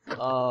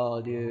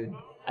 Oh, dude.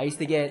 I used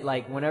to get,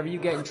 like, whenever you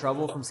get in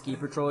trouble from ski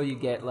patrol, you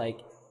get, like,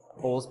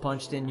 holes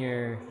punched in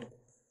your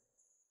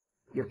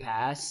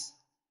pass.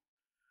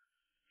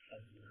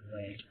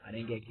 Wait, I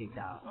didn't get kicked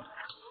out.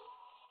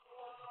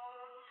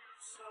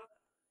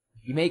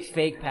 You make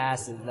fake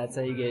passes, that's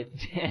how you get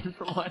banned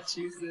from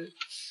Wachusett.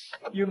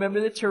 You remember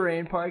the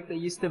terrain park that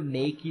used to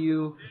make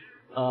you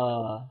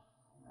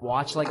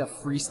watch like a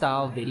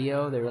freestyle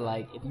video? They were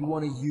like, if you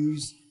want to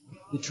use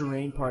the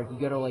terrain park, you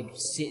gotta like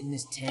sit in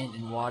this tent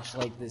and watch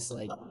like this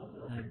like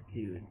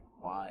dude,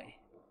 why?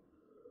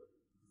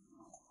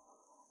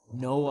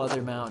 No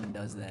other mountain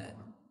does that.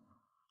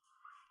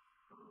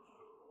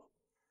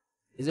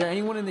 Is there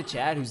anyone in the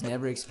chat who's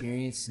never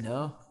experienced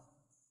snow?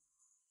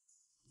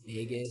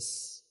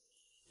 Vegas.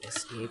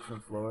 Escape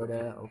from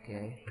Florida,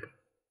 okay.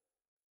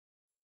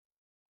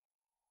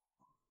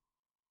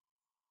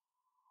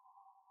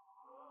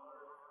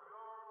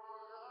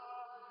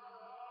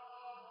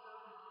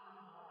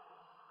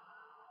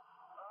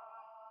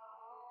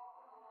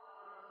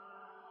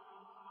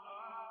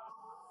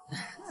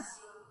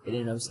 It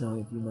ended up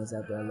snowing a few months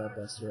after I left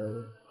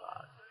Australia.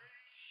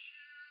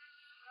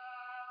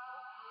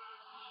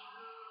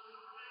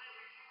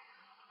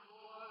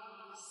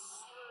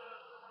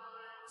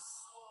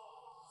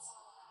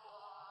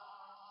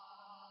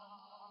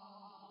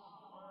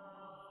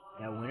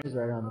 Yeah, winter's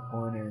right around the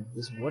corner.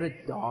 What a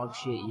dog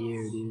shit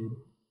year, dude.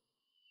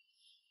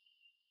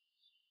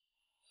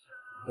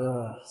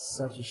 Ugh,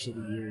 such a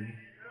shitty year.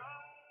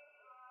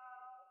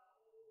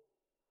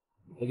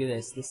 Look at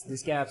this.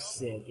 This gap's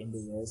sick into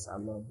this. I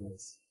love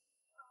this.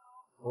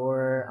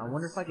 Or I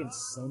wonder if I can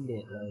send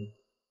it like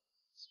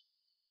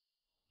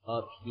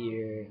up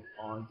here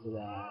onto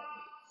that.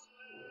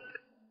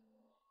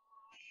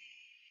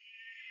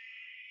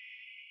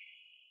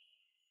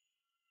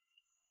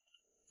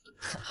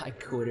 I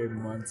quitted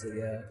months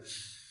ago.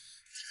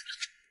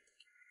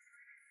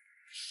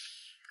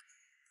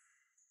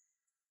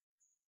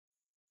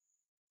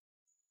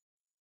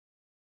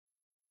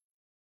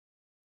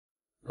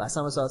 Last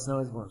time I saw snow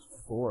was when I was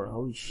 4.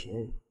 Holy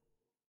shit.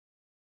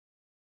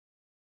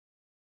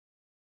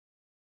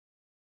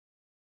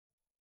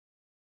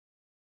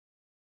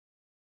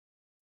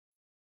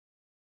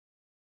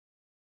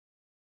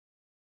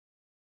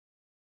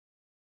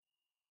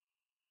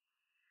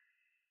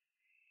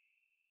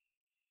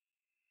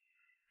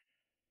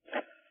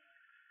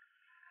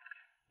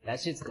 That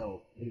shit's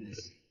dope. Look at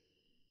this.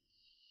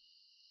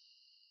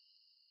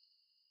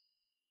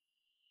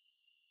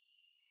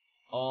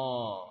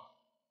 Oh.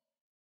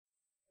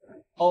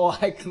 Oh,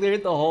 I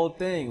cleared the whole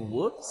thing.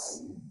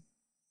 Whoops.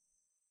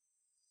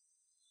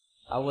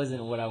 I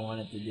wasn't what I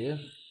wanted to do.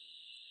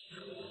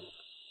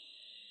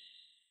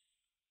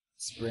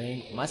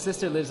 Spring. My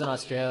sister lives in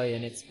Australia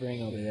and it's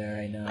spring over there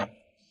right now.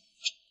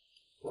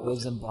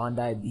 Lives in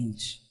Bondi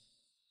Beach.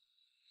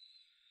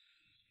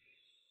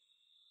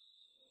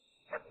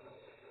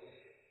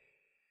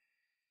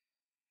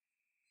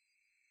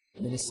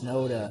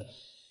 Minnesota.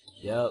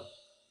 Yep.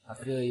 I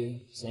feel you.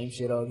 Same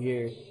shit out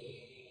here.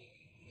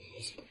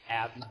 Just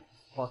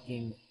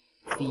fucking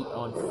feet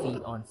on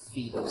feet on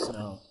feet of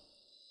snow.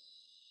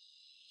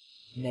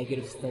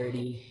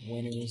 -30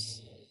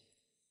 winters.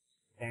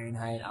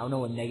 Fahrenheit. I don't know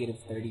what negative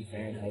 30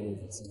 Fahrenheit is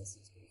in Celsius.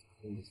 It's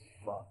cold as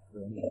fuck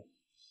for me.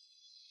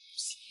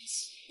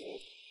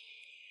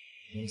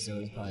 So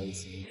it's probably the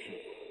same.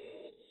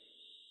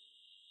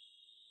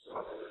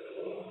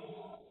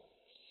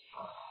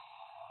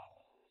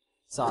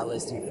 Saw a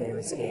list of your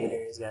favorite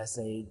skaters. Gotta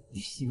say,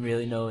 you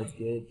really know it's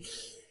good.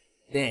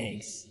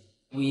 Thanks.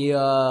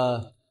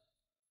 I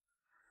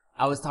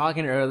was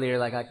talking earlier,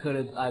 like I could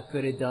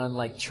have done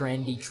like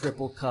trendy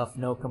triple cuff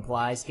no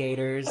comply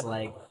skaters,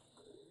 like,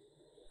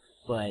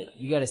 but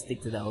you gotta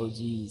stick to the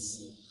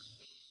OGs.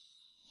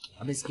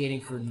 I've been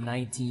skating for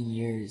 19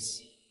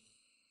 years.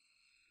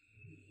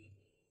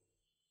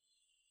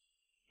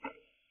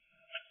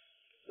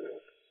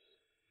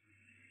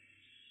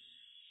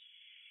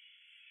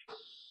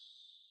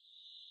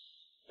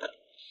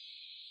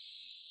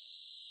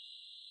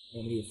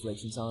 Remedy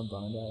Affliction song,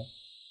 Bondi. I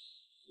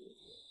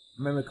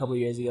remember a couple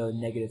years ago,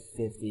 negative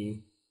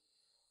 50.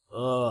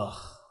 Ugh.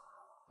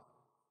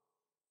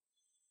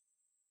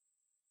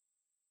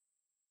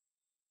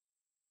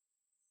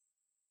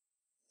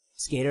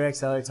 Skater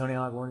XL or Tony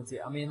Hawk 1 and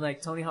 2. I mean,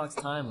 like, Tony Hawk's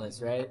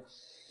timeless, right?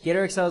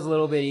 Skater XL is a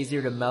little bit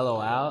easier to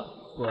mellow out,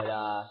 but,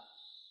 I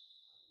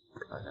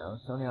don't know.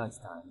 Tony Hawk's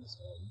timeless,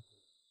 man.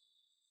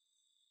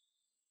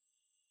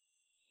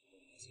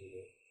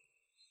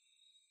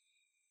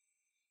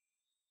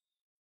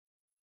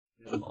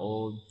 Some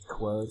old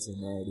quotes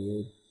in there,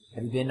 dude.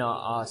 Have you been to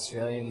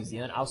Australia and New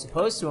Zealand? I was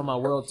supposed to on my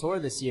world tour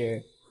this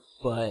year,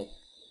 but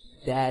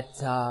that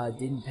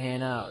didn't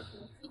pan out,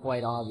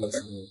 quite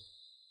obviously.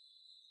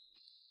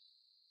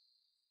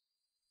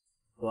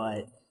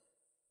 But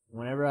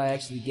whenever I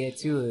actually get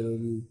to it, it'll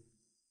be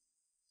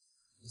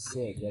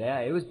sick. But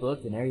yeah, it was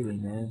booked and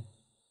everything, man.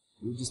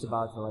 We were just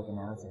about to like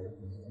announce it.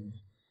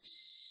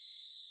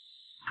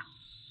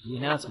 We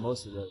announced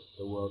most of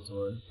the world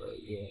tour,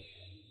 but yeah.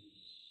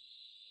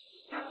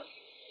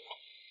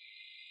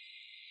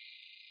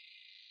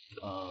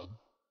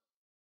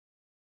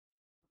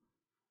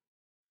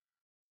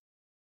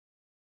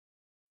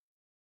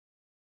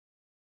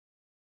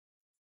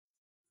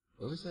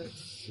 Where was that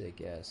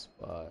sick ass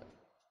spot?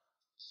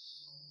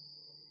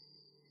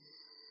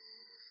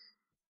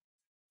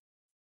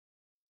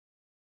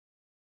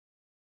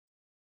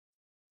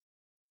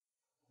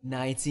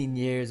 "19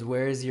 years,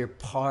 where's your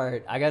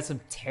part?" I got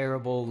some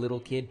terrible little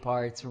kid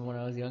parts from when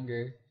I was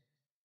younger.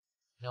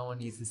 No one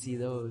needs to see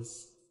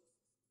those.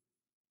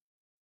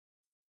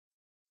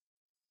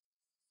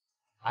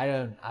 I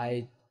don't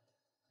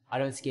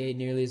skate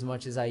nearly as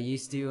much as I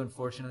used to,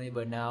 unfortunately,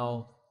 but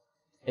now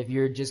if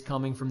you're just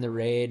coming from the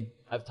raid,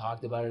 I've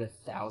talked about it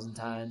 1,000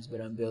 times, but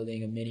I'm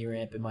building a mini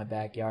ramp in my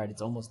backyard.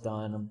 It's almost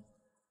done.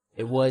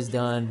 It was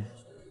done.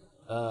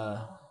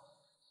 All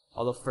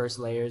the first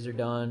layers are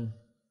done.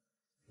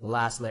 The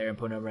last layer I'm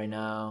putting up right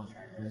now.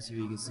 Let's see if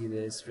you can see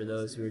this for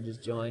those who are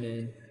just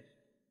joining.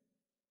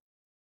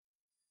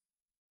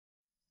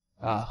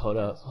 Hold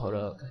up.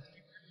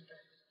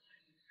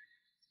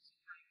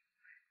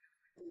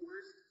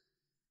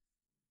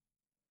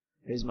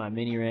 Here's my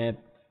mini ramp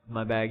in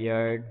my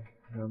backyard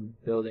I'm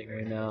building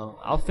right now.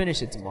 I'll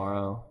finish it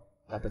tomorrow.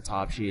 Got the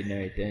top sheet and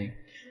everything.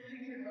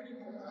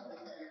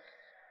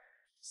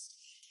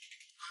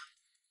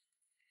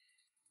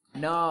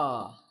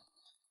 Nah.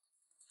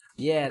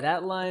 Yeah,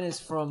 that line is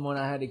from when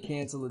I had to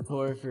cancel the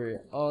tour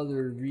for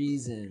other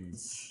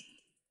reasons.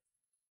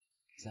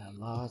 'Cause I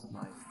lost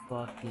my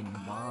fucking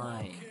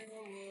mind.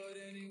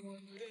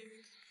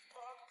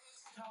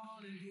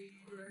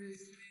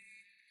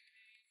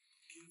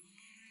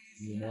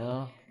 You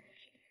know?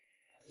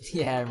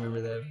 Yeah, I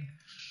remember that.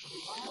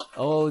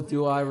 Oh,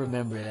 do I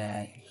remember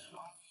that?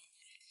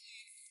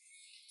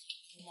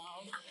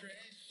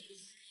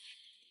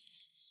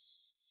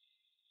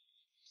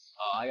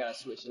 Oh, I gotta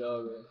switch it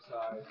over.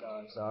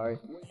 Sorry.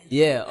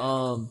 Yeah,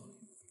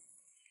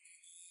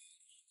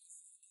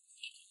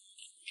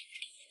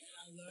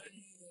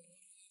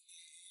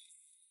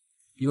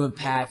 you and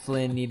Pat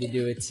Flynn need to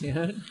do it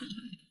too.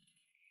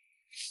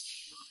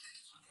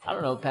 I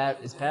don't know,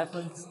 Pat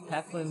Flynn's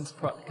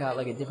got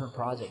like a different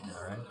project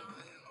now, right?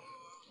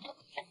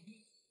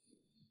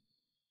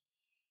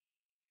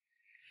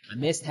 I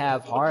missed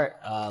Have Heart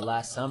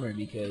last summer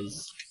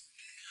because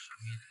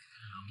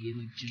we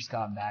had just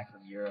gotten back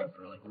from Europe,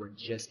 or like we're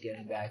just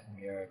getting back from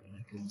Europe, and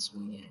I couldn't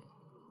swing it.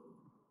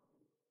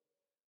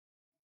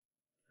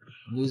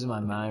 I'm losing my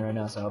mind right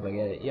now, so I hope I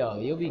get it. Yo,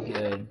 you'll be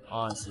good,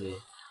 honestly.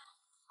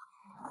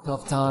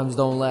 Tough times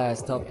don't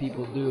last, tough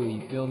people do, you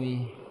feel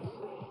me?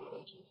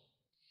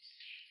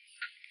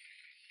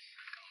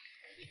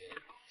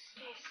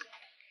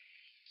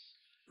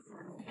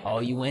 Oh,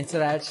 you went to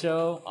that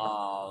show?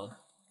 Oh,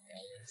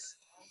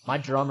 my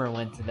drummer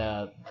went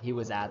to he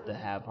was at the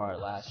Have Heart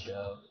last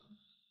show.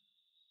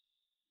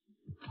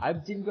 I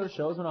didn't go to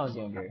shows when I was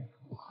younger.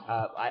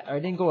 I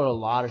didn't go to a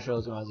lot of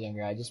shows when I was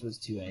younger. I just was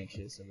too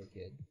anxious of a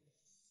kid.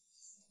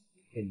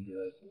 Couldn't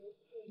do it.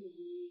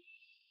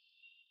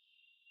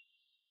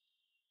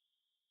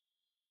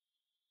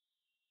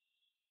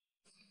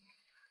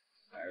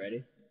 Alright,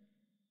 ready?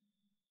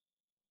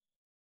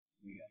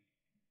 Here we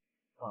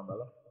go. Come on,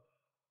 brother.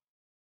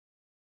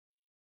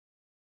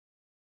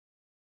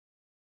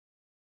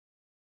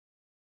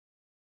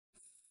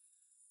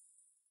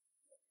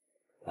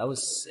 That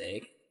was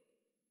sick.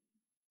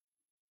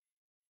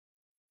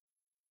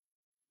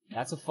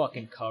 That's a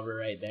fucking cover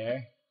right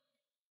there.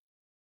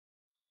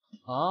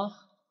 Huh?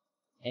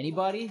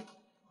 Anybody?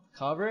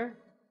 Cover?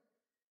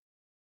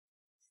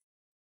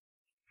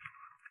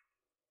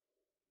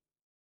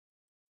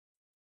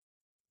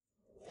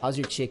 How's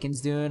your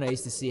chickens doing? I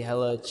used to see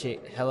hella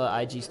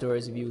IG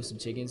stories of you with some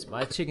chickens.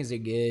 My chickens are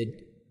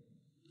good.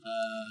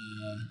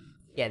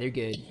 Yeah, they're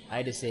good. I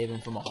had to save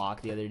them from a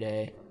hawk the other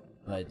day,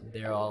 but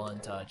they're all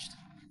untouched.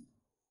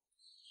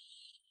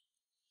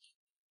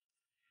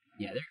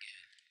 Yeah, they're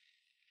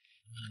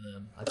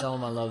good. I tell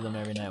them I love them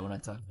every night when I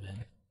talk to them.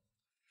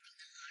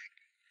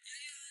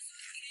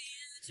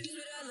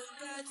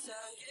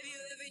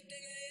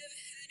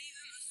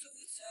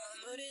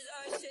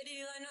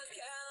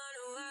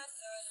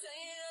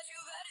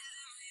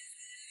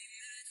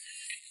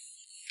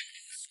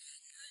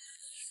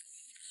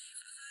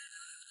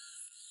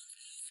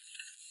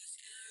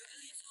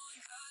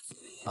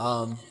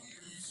 Um,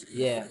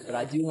 yeah, but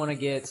I do want to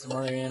get some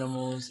other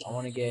animals. I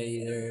want to get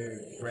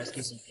either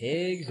rescue some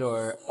pigs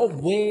or oh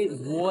wait,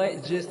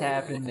 what just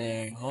happened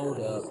there? Hold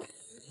up.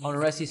 I want to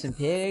rescue some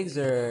pigs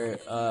or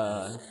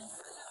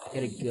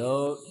get a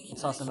goat. I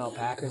saw some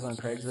alpacas on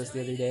Craigslist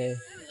the other day,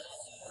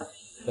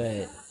 but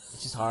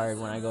it's just hard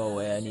when I go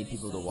away. I need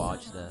people to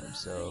watch them.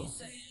 So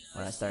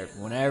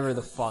whenever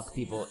the fuck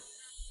people,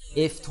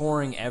 if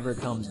touring ever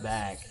comes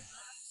back,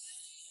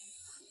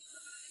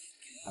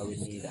 I would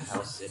need a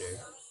house sitter.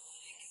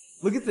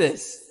 Look at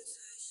this.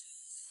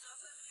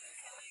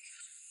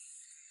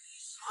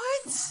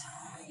 What?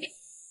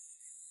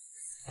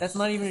 That's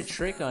not even a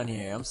trick on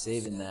here. I'm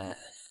saving that.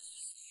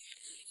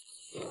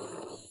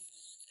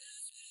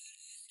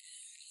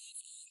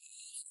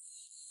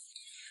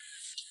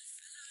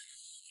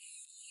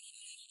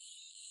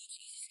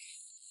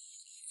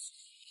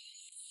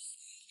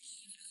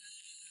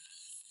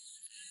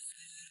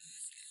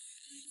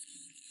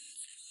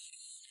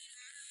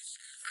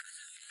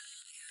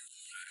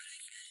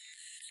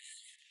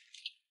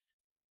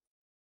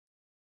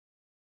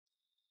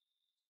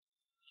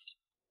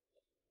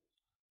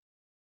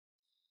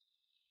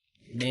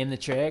 Name the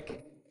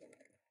trick.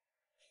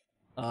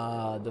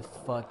 The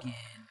fucking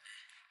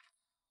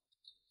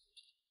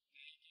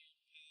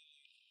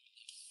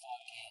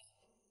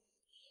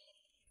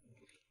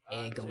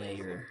egg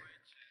layer.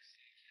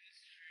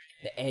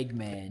 The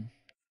Eggman.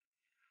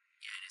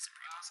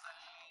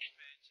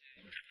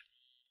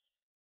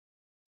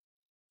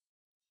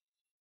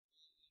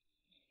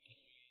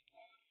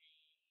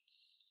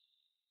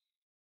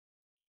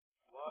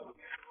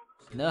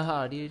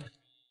 Nah, dude.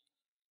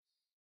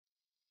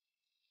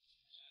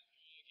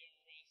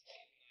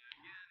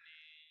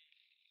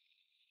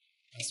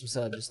 That's what's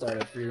up. Just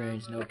start a free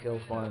range no kill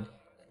farm.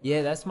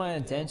 Yeah, that's my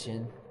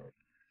intention.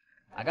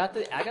 I got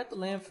the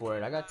land for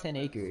it. I got 10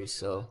 acres,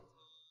 so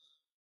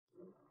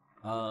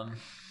um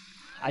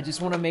I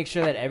just want to make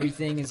sure that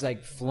everything is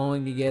like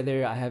flowing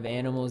together. I have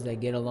animals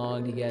that get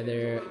along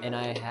together and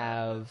I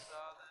have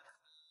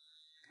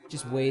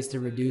just ways to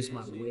reduce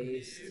my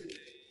waste.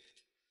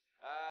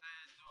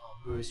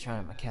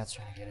 My cat's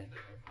trying to get in.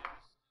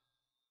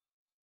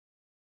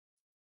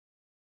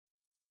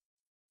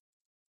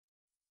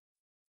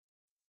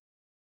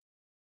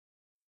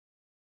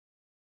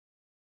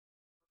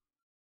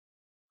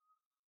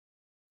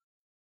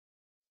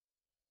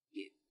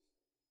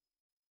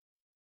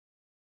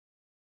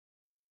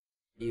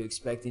 Are you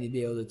expecting to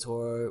be able to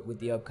tour with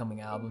the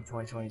upcoming album?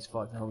 2020 is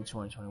fucked. I hope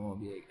 2021 will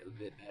be like a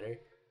bit better.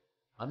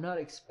 I'm not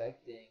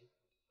expecting.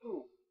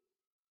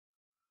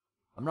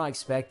 I'm not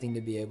expecting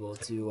to be able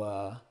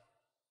to.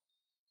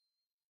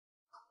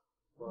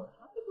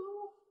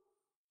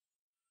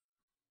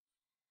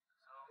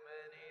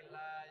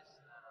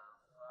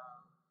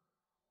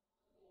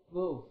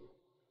 Whoa.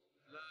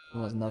 It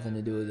has nothing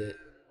to do with it.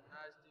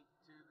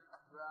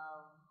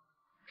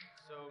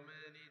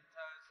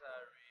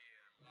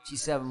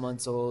 She's 7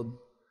 months old.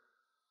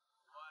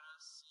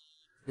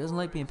 She doesn't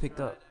like being picked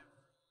up.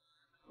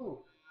 Who?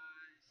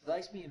 She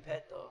likes being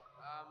pet though.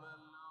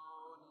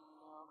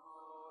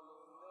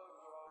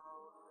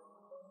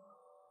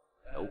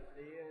 Nope.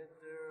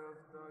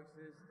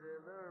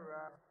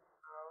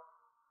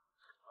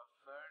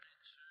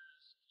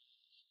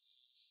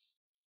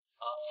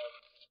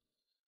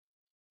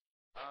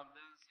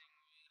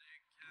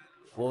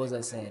 What was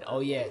I saying? Oh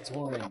yeah,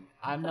 touring.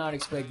 I'm not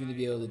expecting to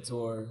be able to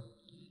tour.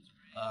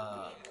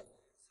 Uh,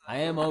 I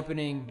am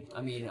opening.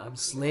 I mean, I'm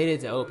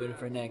slated to open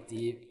for Neck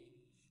Deep.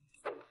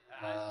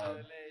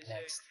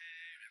 Next,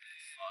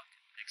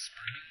 next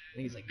spring. I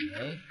think it's like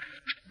May.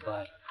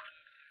 But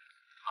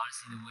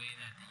honestly, the way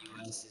that the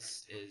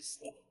U.S. is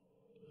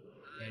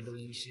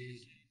handling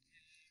shit,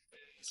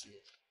 it's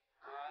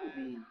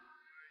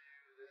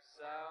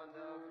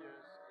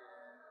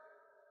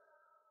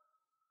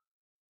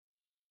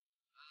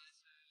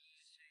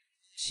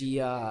She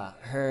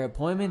her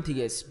appointment to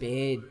get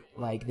spayed,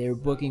 like they're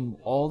booking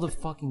all the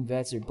fucking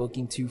vets are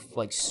booking too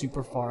like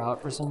super far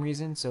out for some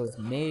reason, so it's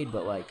made,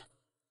 but like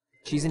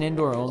she's an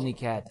indoor only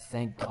cat,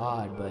 thank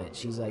God, but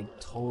she's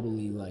like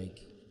totally like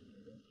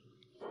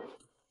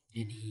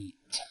in heat.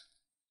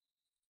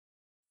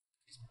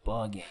 She's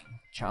bugging.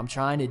 I'm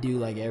trying to do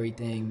like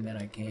everything that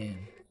I can.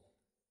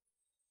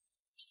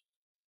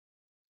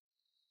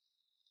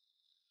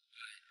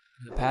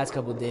 The past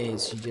couple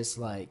days, she just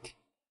like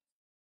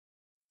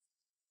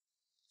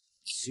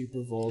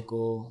super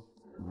vocal,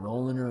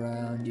 rolling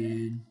around,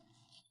 dude.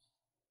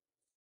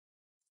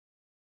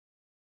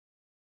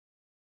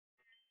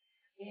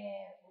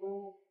 Yeah,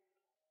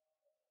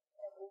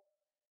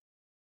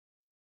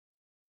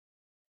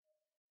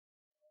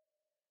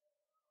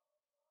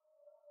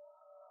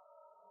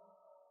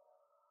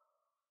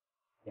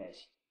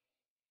 she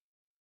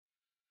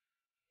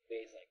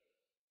plays like.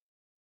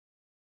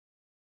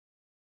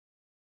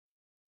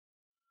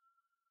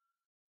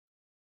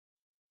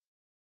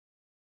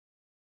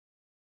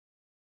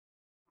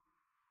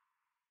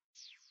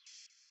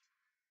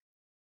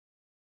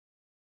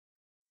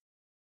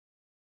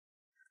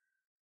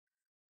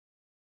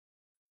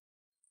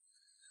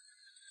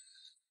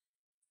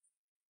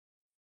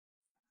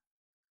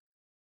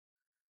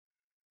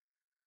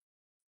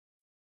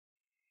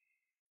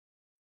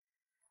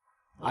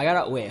 I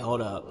gotta wait.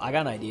 Hold up. I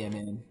got an idea,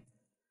 man.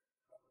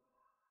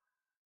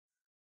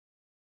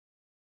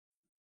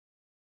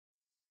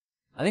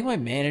 I think my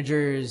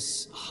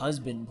manager's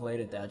husband played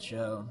at that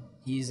show.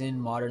 He's in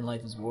Modern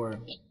Life is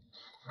War.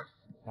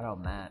 Shout out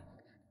Matt.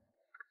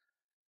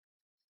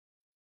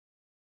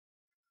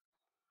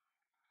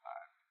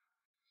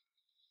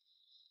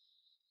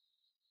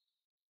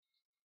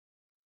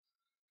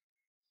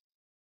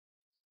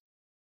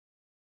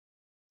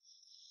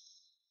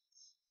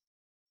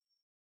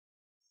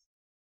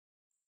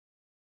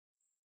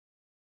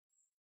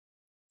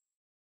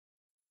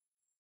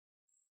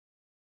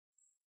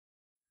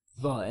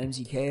 About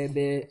MCK a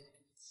bit.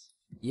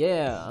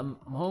 Yeah, I'm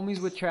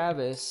homies with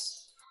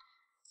Travis.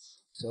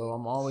 So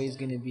I'm always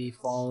gonna be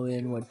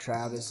following what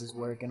Travis is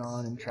working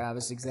on, and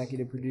Travis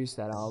executive produced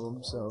that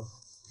album. So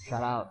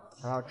shout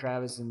out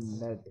Travis,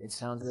 and that it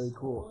sounds really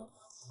cool.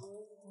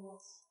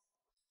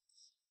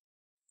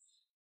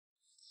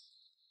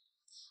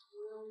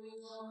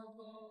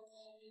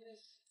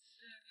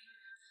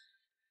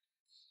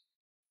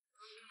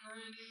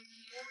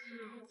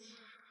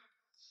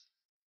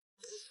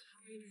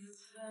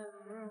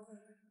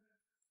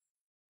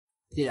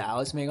 Did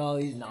Alice make all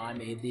these? No, I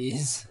made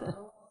these.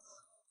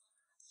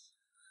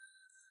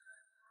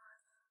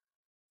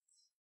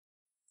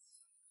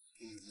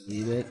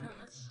 Believe it?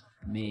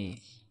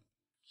 Me.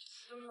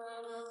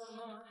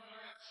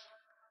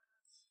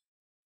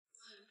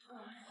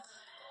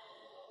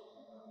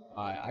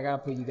 Alright, I gotta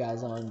put you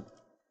guys on.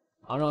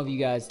 I don't know if you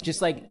guys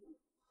just like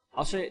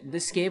I'll show you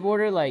this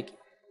skateboarder like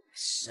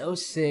so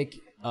sick.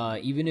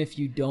 Even if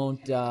you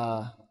don't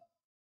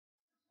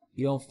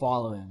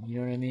follow him, you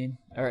know what I mean?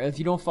 Or if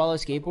you don't follow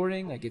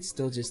skateboarding, like it's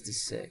still just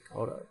as sick.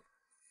 Hold up.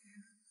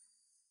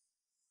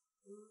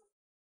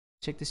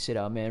 Check this shit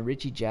out, man.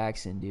 Richie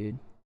Jackson, dude.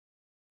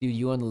 Dude,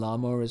 you on the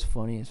lawnmower is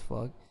funny as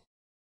fuck.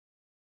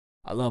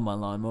 I love my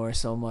lawnmower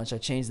so much. I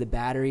changed the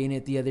battery in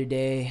it the other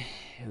day.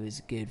 It was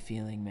a good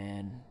feeling,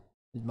 man.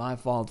 It's my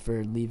fault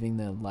for leaving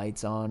the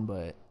lights on,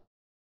 but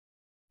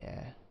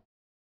yeah.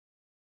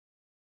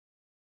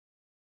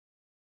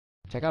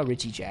 Check out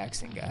Richie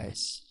Jackson,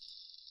 guys.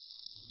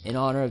 In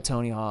honor of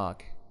Tony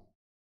Hawk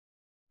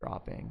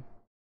dropping.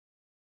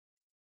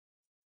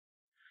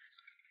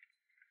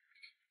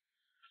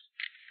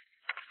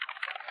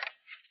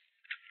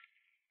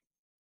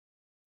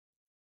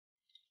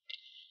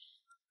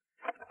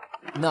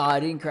 No, I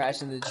didn't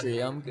crash into the tree.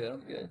 I'm good.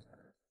 I'm good.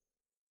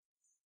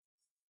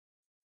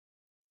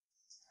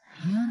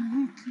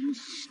 Hare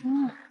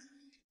Krishna,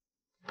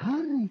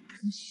 Hare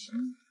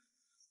Krishna,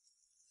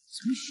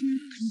 Krishna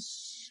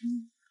Krishna,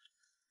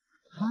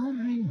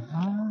 Hare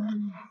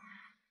Hare,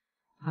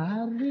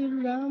 Hare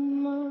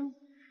Rama,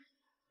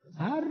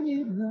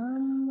 Hare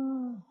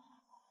Rama,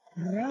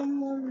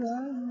 Rama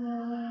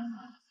Rama,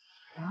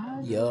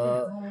 Hare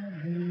Yup.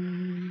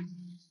 Hare.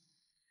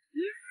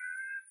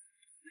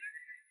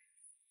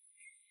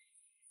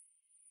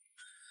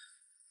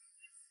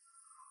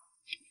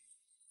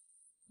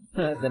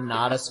 The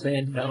Nada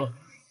spin, no.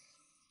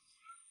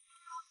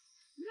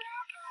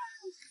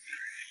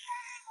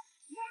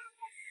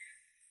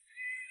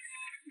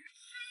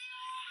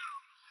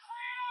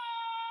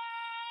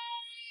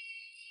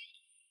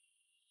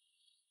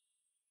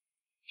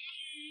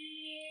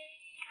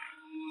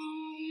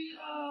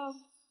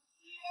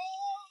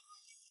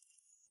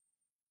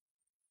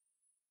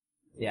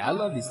 Yeah, I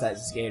love these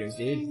types of skaters,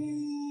 dude.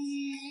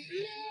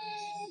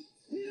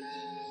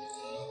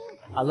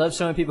 I love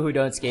showing people who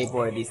don't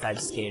skateboard these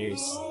types of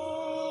skaters.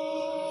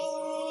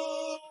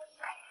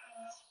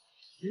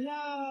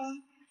 Yeah,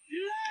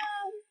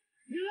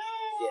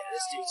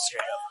 this dude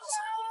straight up.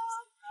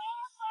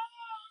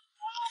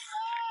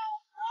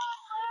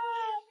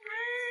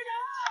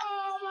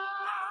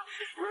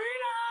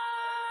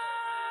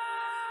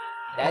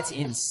 That's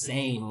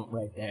insane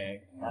right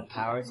there. That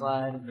power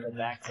slide, the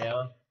back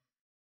tail.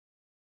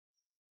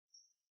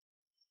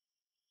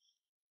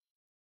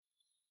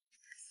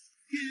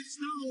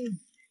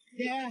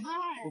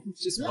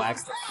 Just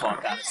wax the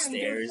fuck out of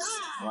stairs.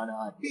 Why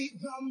not?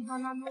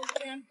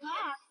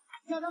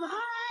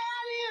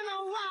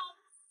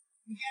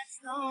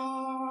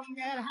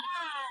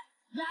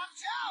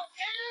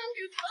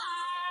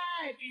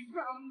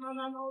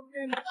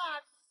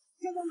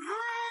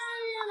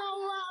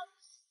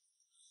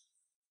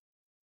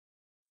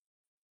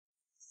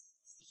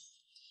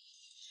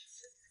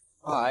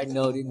 Alright,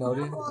 noted.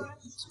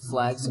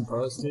 Flags and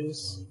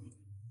posters.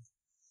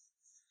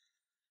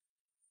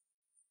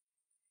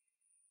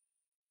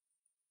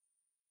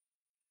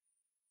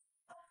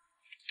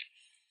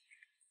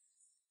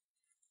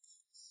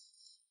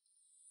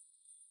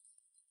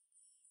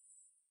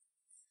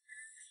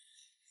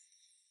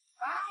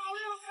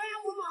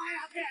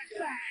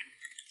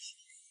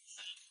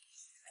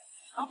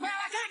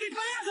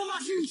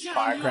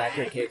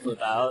 Firecracker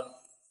kickflip out.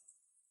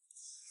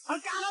 I got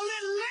a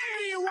little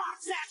lady who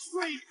walks that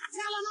street,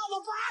 telling all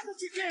the boys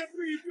that you can't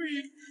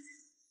breathe.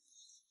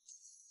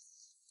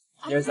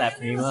 There's that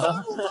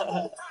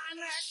primo.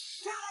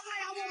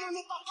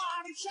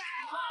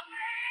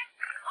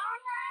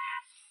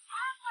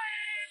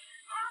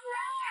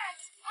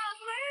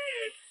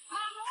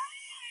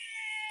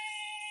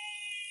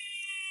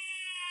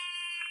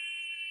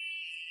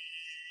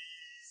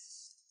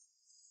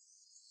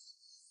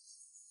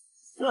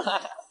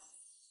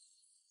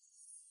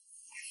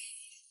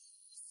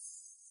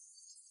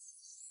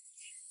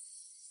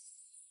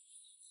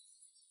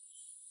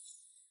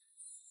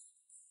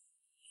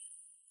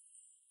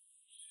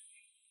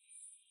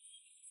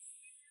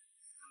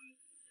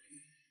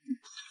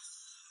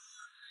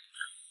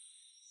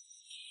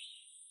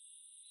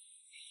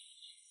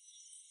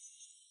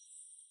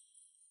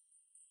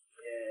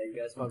 Yeah, you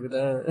guys fuck with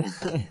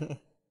that?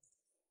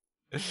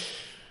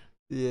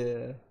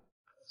 Yeah.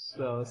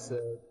 So sick.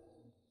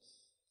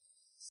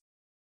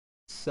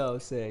 So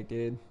sick,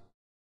 dude.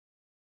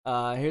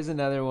 Here's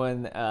another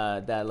one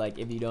that like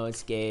if you don't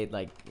skate,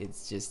 like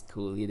it's just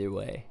cool either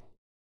way.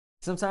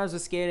 Sometimes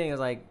with skating, it's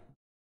like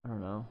I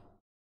don't know.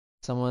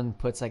 Someone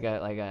puts like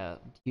a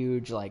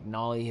huge like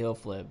nollie heel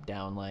flip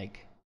down like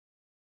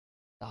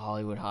the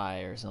Hollywood High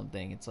or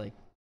something. It's like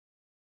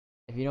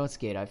if you don't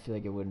skate, I feel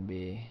like it wouldn't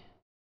be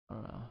I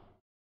don't know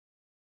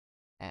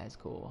as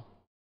cool.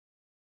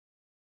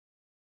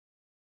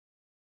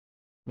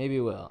 Maybe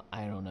it will.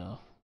 I don't know.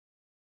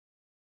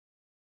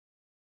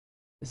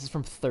 This is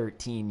from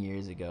 13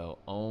 years ago.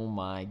 Oh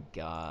my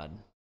god.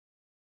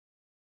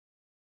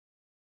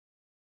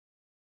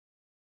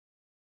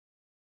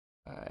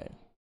 Alright.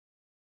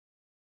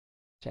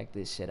 Check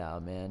this shit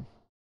out, man.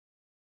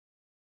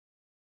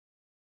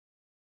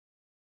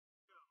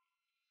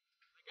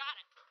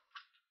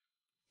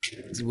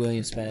 This is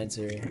William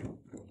Spencer.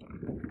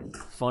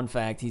 Fun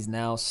fact, he's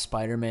now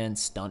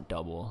Spider-Man's stunt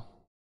double.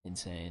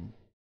 Insane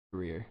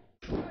career.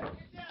 Get down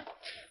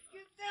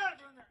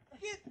from there!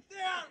 Get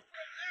down!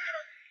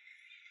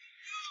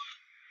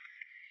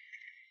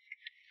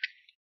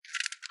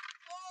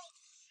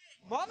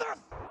 Mother!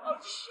 Oh,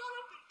 shut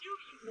up and do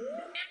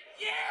it!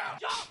 Yeah!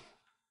 Jump!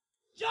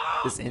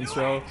 Jump! This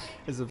intro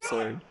is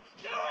absurd.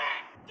 Do it!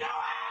 Do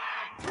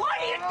it! Why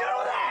do you do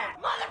that,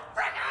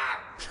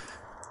 motherfucker?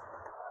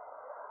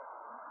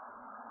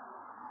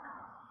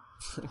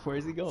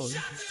 Where's he going?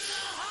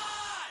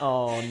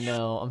 Oh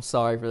no, I'm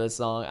sorry for this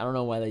song. I don't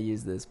know why they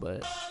use this,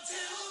 but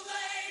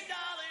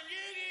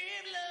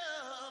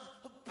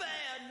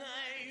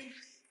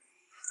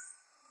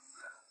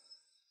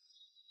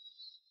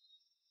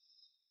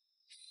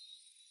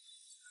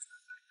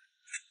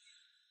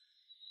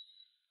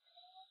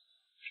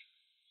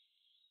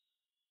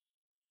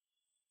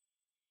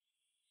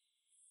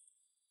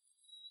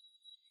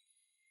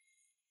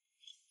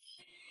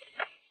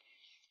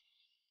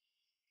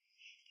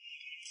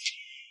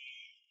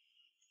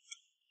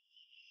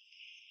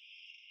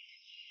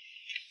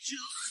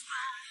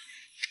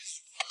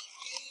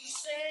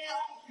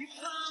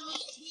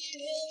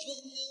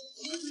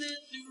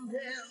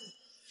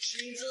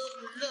Chains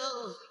of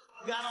love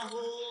got a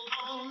hold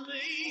on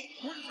me.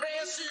 When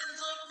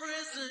passion's a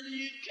prison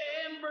you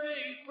can't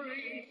break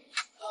free.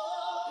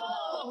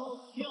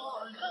 Oh, you're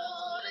an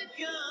loaded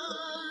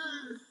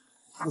gun.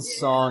 this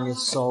song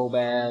is so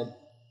bad.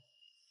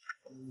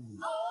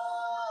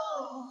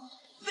 Oh,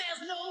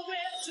 there's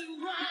nowhere to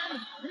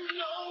run.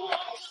 No one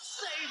can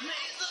save me.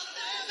 The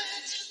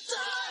damage is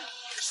done.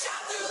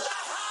 Shot through the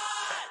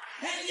heart,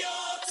 and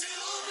you're to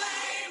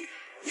blame.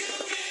 You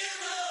give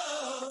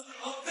love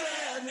a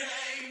bad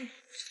name.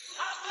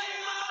 I play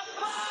my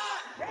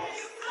part, and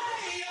you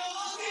play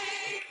your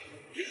game.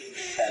 You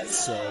give That's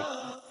sick.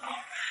 love a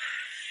bad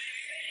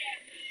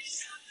name.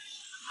 Shot through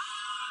the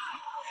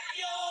heart, and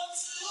you're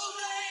to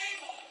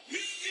blame.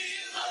 You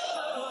give love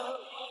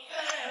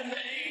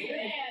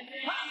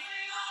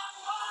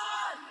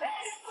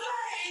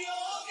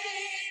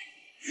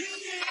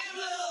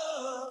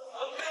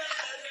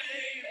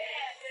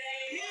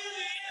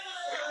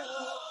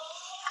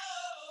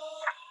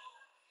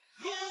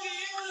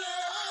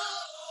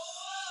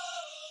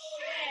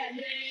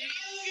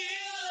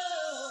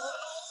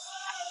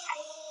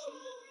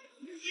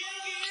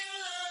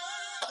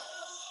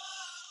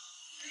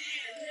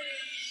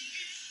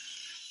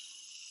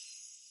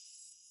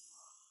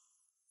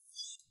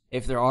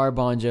If there are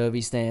Bon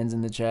Jovi stands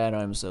in the chat,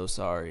 I'm so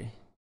sorry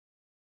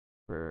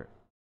for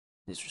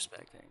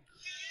disrespecting.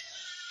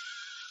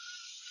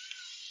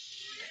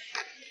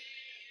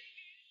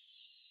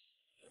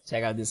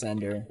 Check out this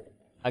ender.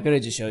 I could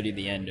have just showed you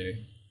the ender.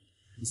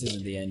 This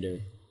isn't the ender.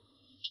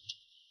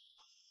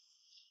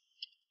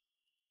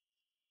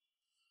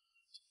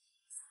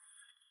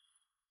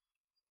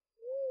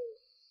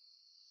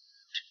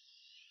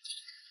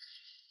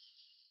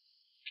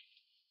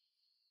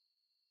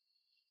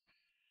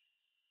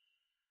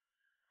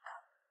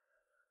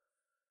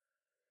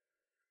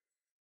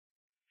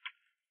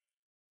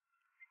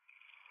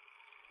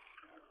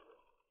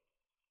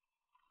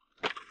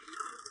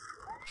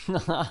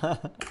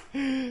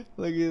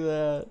 Look at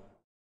that.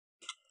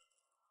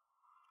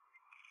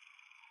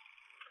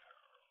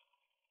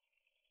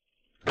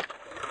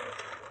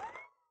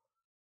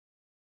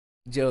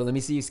 Joe, let me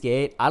see you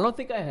skate. I don't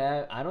think I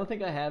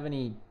have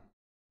any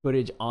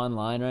footage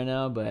online right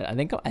now, but I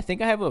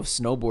think I have a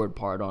snowboard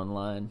part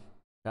online.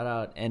 Shout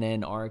out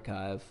NN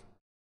Archive.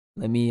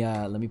 Let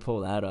me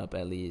pull that up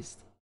at least.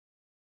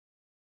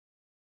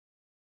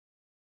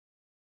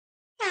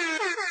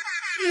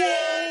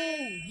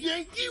 Whoa!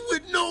 Yankee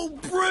with no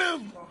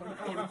brim!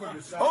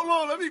 Hold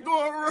on, let me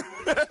go around.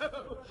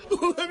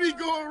 Let me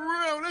go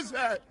around this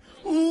hat.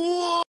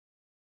 Whoa!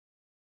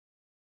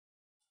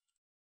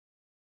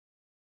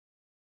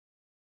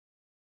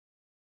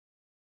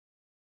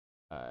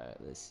 Alright,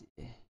 let's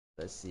see.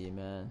 Let's see,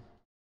 man.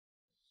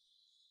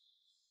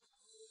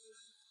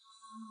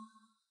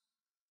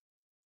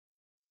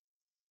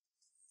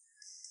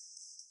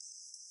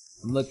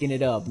 I'm looking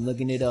it up. I'm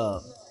looking it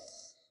up.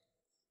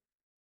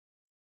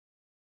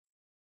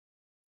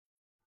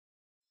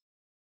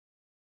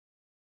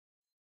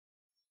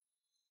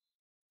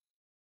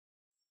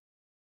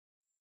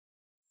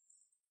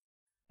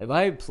 Have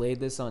I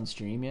played this on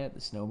stream yet? The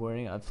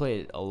snowboarding? I've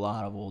played a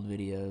lot of old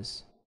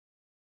videos.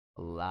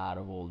 A lot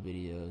of old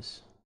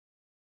videos.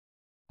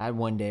 I had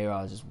one day where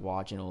I was just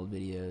watching old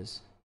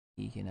videos,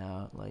 geeking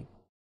out. Like,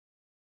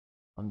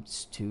 I'm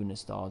just too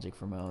nostalgic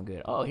for my own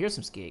good. Oh, here's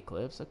some skate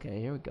clips. Okay,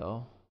 here we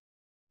go.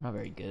 Not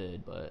very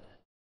good, but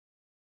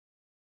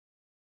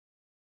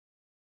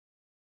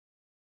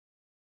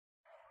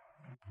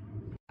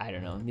I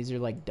don't know. These are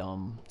like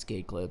dumb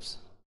skate clips.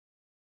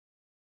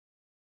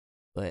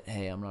 But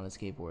hey, I'm not a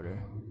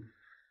skateboarder.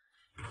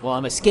 Well,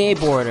 I'm a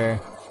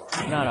skateboarder.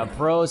 I'm not a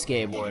pro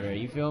skateboarder.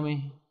 You feel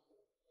me?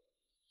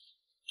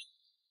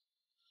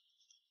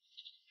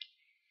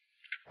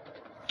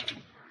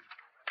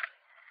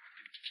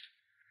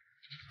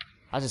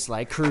 I just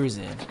like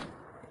cruising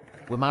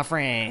with my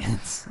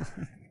friends.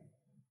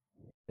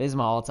 This is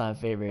my all-time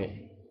favorite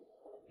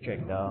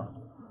trick, though.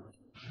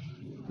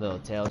 Little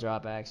tail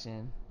drop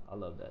action. I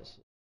love that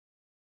shit.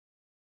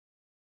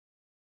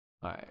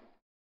 All right.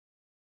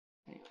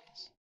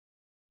 Anyways,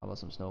 how about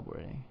some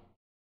snowboarding?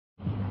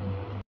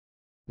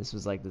 This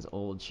was like this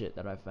old shit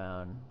that I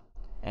found.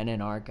 And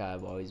in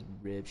archive, always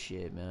rip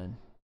shit, man.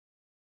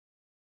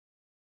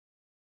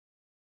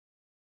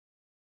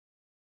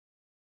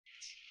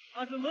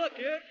 Awesome look,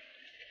 dude.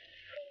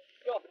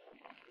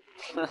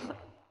 Go.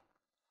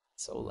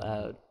 So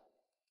loud.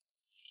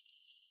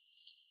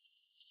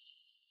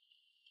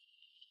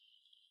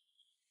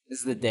 This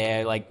is the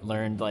day I like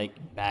learned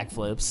like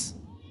backflips.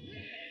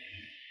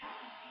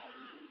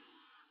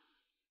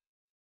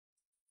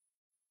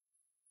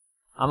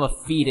 I'm a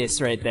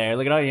fetus right there.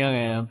 Look at how young I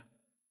am.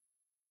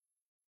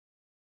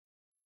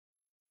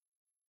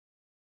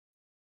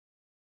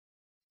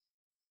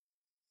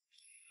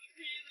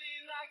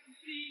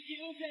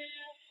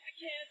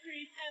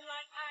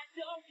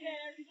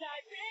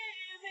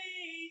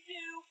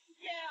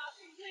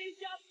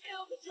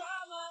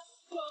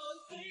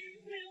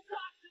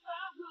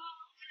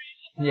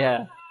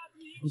 Yeah.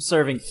 I'm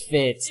serving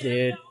fits,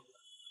 dude.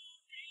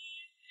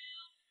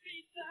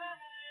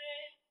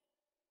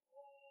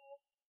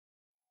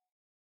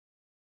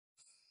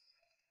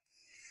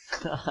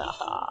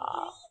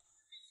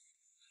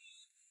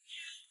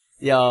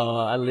 Yo,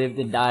 I lived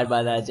and died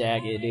by that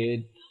jacket,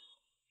 dude.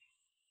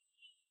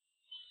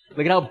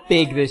 Look at how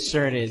big this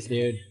shirt is,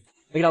 dude.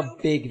 Look at how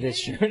big this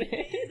shirt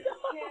is.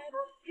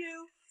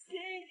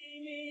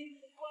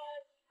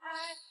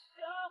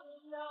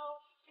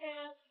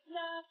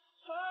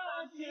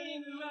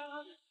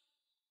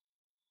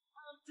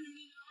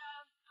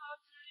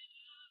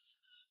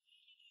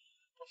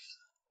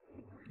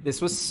 This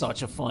was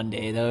such a fun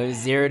day, though. It was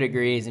 0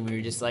 degrees, and we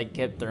were just like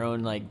kept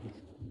throwing like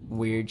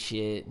weird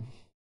shit.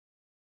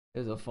 It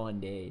was a fun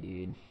day,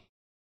 dude.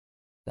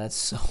 That's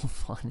so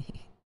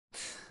funny.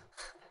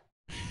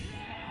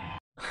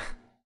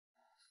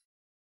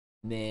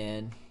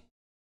 Man.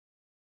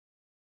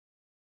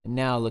 And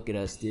now look at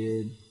us,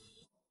 dude.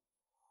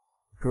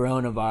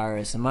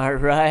 Coronavirus, am I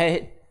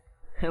right?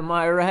 Am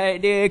I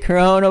right, dude?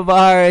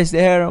 Coronavirus,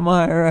 dude, am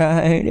I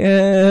right,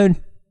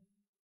 dude?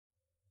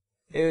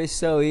 It was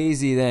so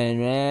easy then,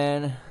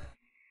 man.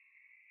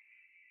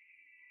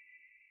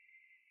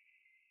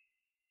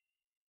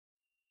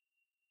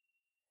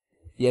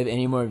 Do you have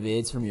any more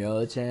vids from your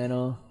other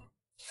channel?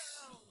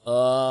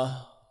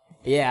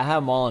 Yeah, I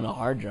have them all on a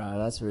hard drive,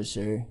 that's for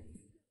sure.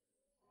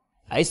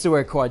 I used to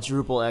wear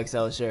quadruple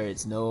XL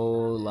shirts, no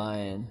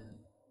lying.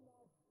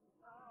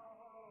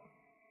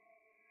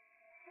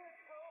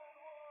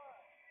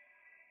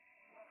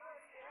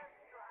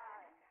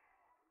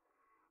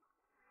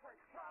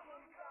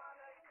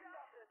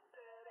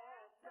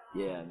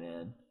 Yeah,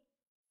 man.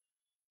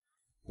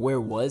 Where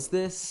was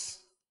this?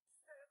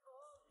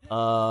 A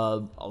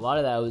lot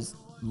of that was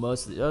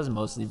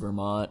mostly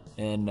Vermont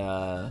and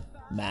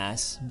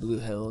Mass, Blue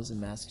Hills in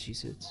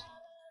Massachusetts.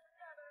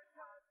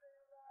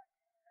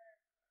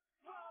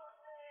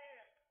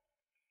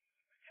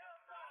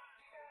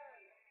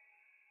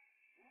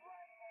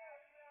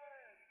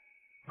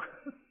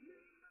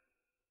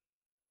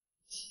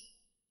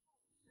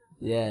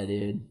 Yeah,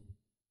 dude.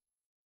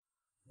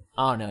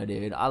 I don't know,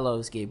 dude. I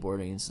love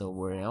skateboarding and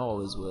snowboarding. I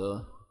always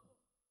will.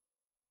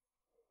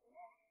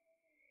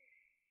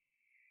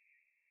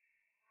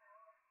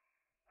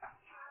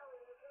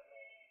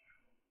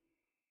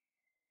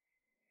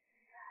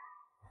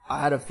 I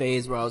had a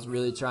phase where I was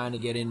really trying to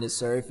get into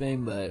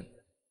surfing, but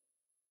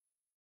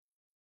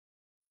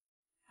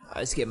I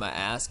just get my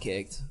ass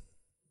kicked.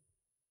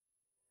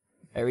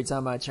 Every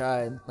time I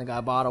tried, like I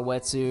bought a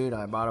wetsuit,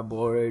 I bought a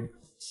board.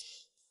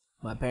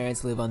 My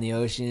parents live on the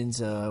ocean,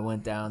 so I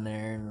went down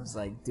there and was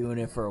like doing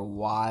it for a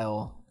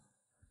while.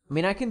 I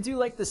mean, I can do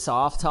like the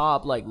soft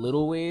top, like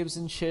little waves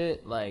and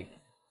shit. Like,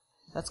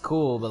 that's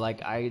cool, but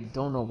like, I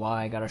don't know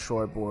why I got a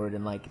short board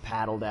and like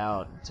paddled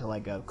out to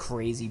like a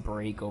crazy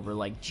break over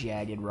like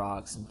jagged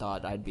rocks and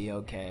thought I'd be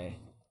okay.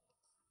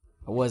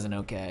 I wasn't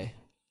okay.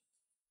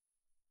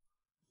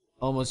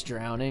 Almost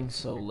drowning,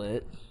 so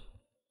lit.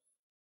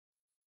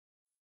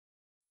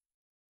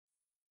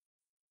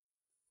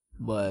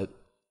 But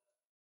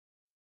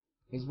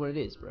it's what it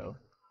is, bro.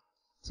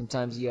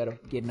 Sometimes you gotta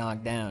get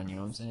knocked down, you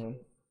know what I'm saying?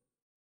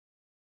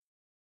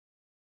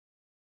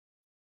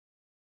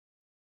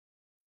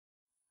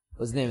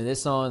 What's the name of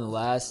this song and the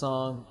last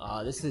song?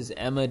 This is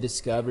Emma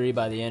Discovery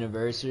by The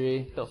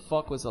Anniversary. The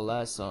fuck was the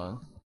last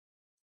song?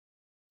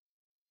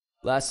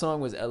 Last song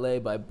was LA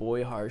by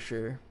Boy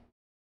Harsher.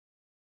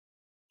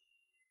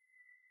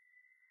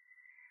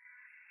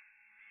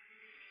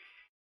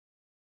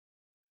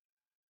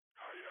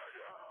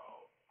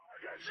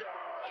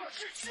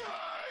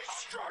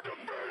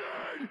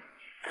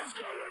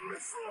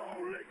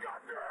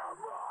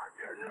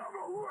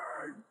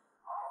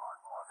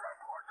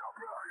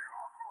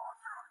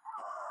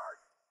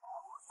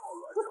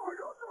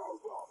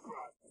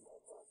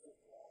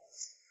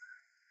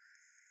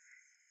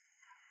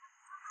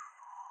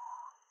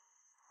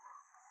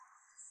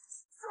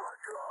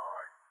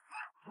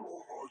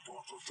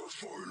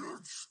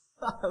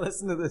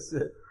 Listen to this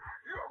shit.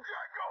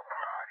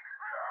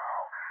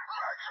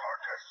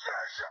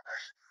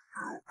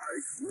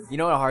 You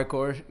know when a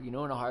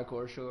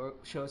hardcore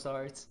show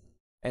starts,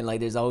 and like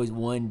there's always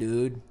one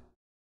dude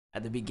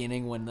at the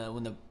beginning when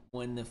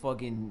the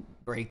fucking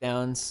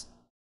breakdowns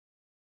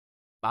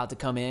about to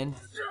come in.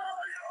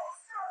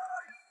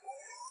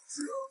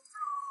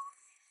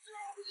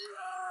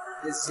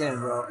 This is him,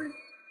 bro.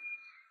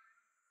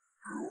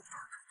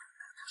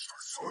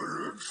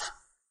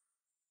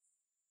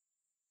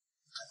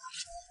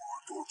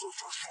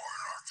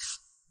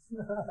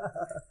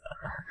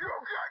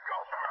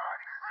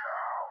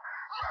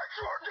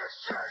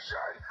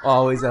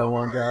 Always that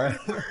one guy.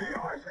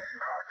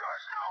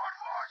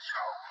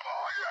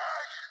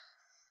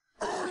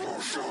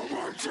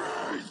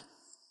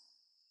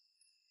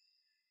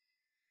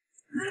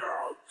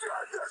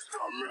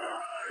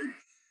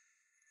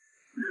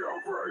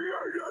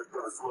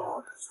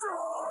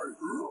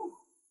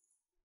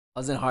 I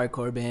was in a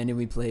hardcore band and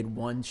we played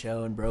one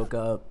show and broke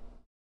up.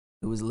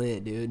 It was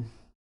lit, dude.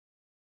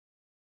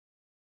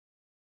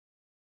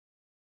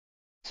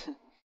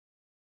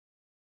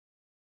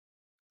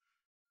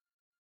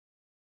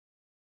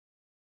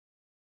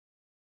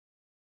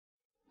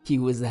 He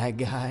was that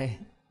guy.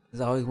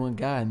 There's always one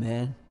guy,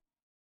 man.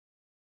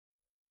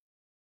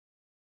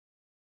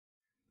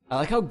 I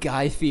like how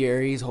Guy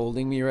Fieri's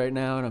holding me right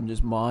now and I'm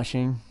just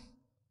moshing.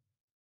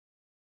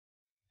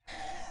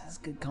 That's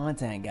good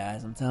content,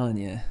 guys, I'm telling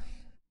you.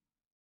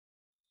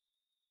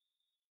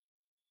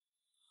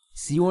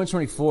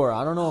 C124,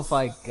 I don't know if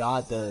I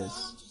got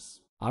those.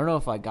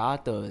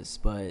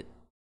 But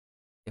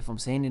if I'm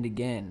saying it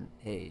again,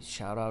 hey,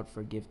 shout out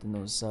for gifting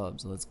those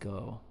subs. Let's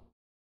go.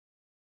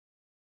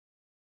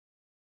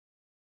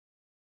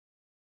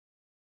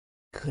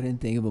 Couldn't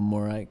think of a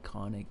more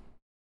iconic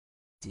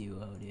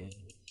duo, dude.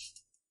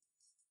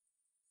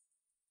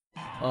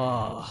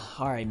 Oh,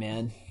 alright,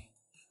 man.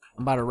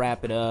 I'm about to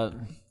wrap it up.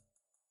 I'm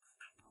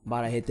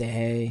about to hit the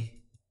hay.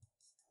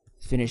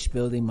 Finish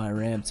building my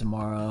ramp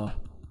tomorrow.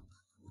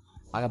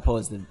 I can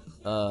post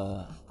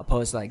I'll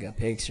post like a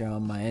picture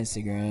on my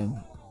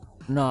Instagram.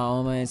 No,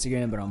 on my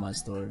Instagram, but on my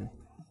story.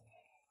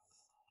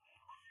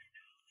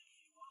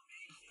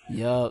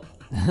 Yup.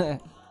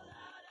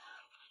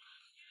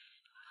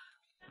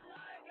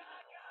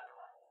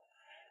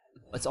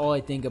 That's all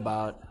I think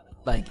about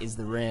like is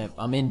the ramp.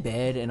 I'm in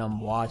bed and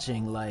I'm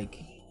watching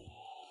like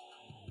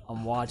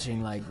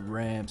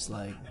ramps,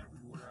 like,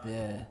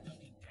 yeah.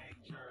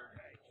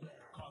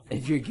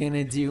 If you're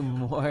gonna do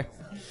more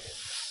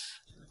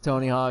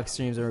Tony Hawk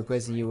streams, I'm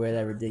requesting you wear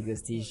that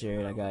ridiculous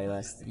t-shirt I got you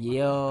last.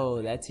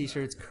 Yo, that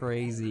t-shirt's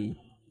crazy.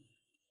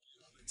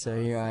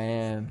 So here I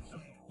am.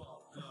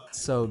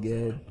 So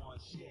good.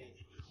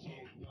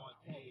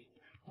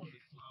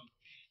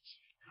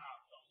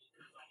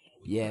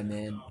 Yeah,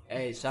 man.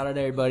 Hey, shout out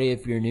to everybody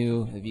if you're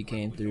new, if you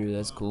came through,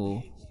 that's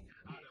cool.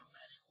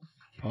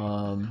 I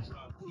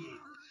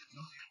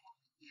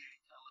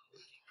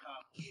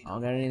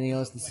don't got anything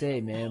else to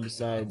say, man,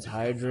 besides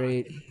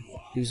hydrate,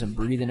 do some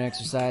breathing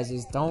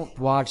exercises. Don't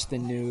watch the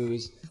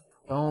news.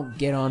 Don't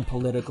get on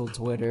political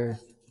Twitter.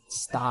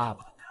 Stop.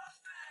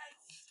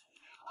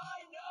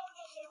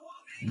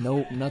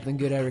 Nope, nothing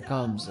good ever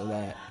comes of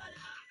that.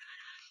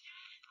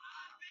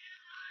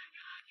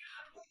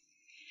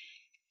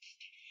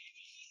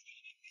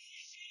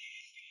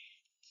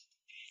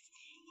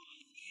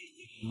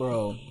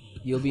 Bro,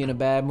 you'll be in a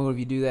bad mood if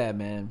you do that,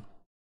 man.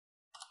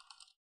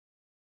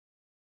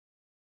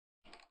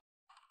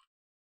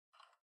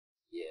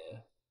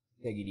 Yeah.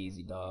 Take it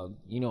easy, dog.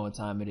 You know what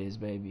time it is,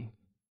 baby.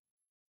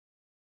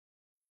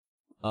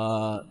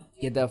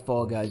 Get that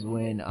Fall Guys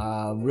win.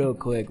 Real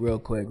quick.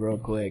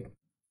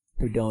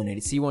 Who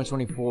donated?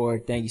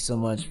 C124, thank you so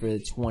much for the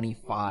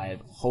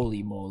 25.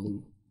 Holy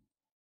moly.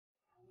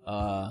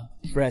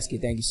 Fresky,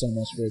 thank you so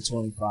much for the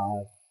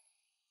 25.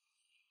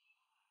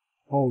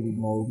 Holy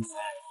moly.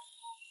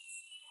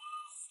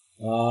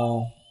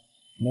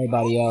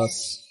 Nobody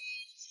else.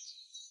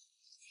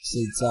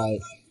 Sit tight.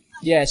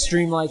 Yeah,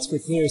 stream lights for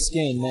clear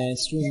skin, man.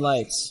 Stream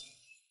lights.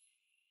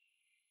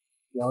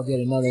 Y'all get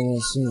another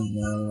one soon,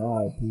 man.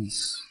 Alright,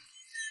 peace.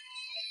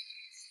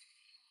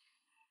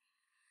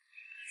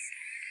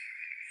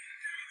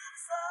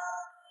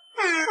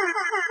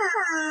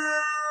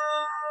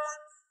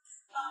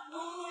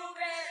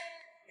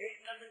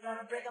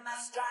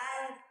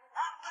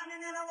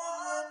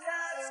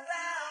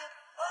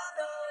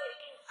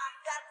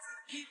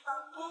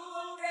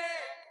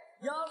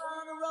 You're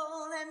on a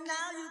roll and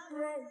now you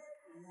pray.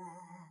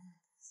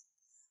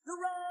 The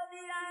road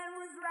behind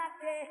was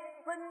rocky,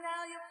 but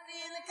now you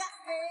feel a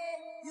cocky.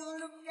 You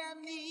look at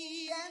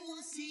me and you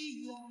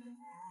see your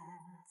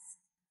eyes.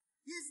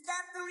 Is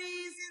that the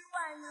reason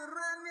why you're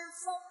running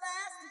so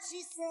fast? And she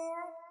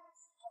said,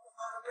 I'm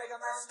gonna break up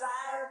my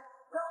stride.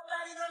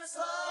 Nobody gonna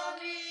slow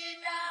me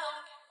down.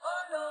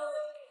 Oh no,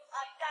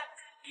 I got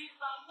to keep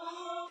on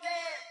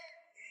moving.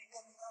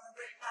 I'm gonna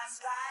break my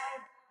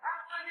stride.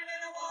 I'm running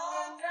and I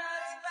won't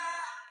touch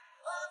back.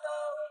 Oh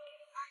no,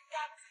 I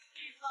got to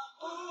keep on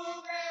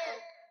moving.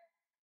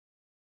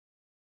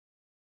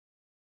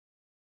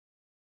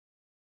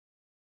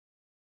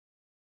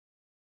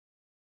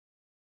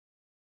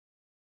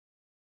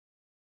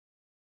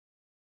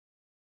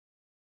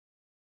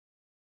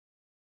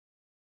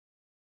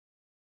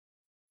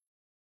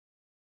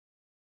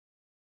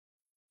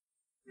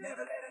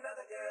 Never let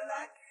another girl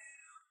like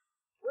you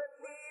whip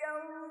me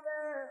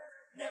over.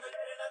 Never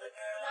let another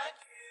girl like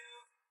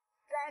you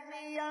drag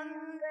me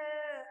under.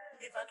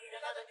 If I meet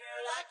another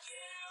girl like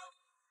you,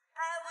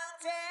 I will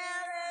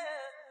tell her.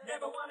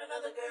 Never want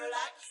another girl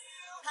like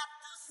you. Have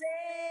to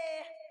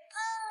say,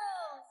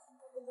 oh,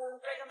 never gonna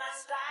break my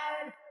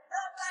stride.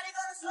 Nobody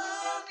gonna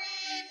slow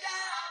me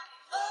down.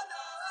 Oh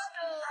no,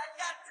 I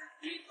got to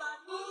keep on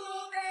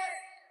moving.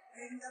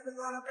 Ain't nothing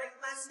gonna break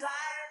my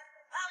stride.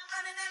 I'm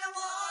running and I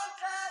won't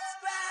touch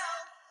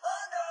ground.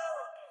 Oh no,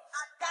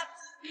 I got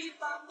to keep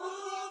on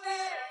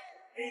moving.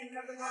 Ain't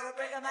nothing gonna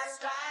break my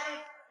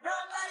stride.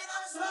 Nobody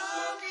gonna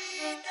slow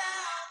me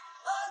down.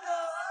 Oh no,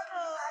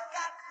 I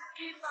got to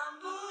keep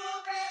on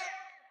moving.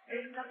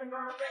 Ain't nothing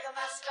gonna break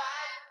my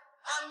stride.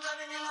 I'm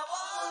running and I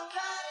won't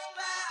touch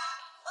ground.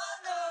 Oh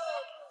no,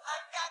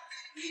 I got to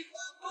keep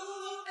on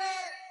moving.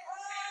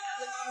 Ain't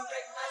nothing gonna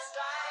break my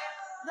stride.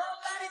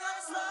 Nobody gonna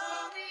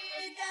slow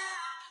me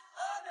down.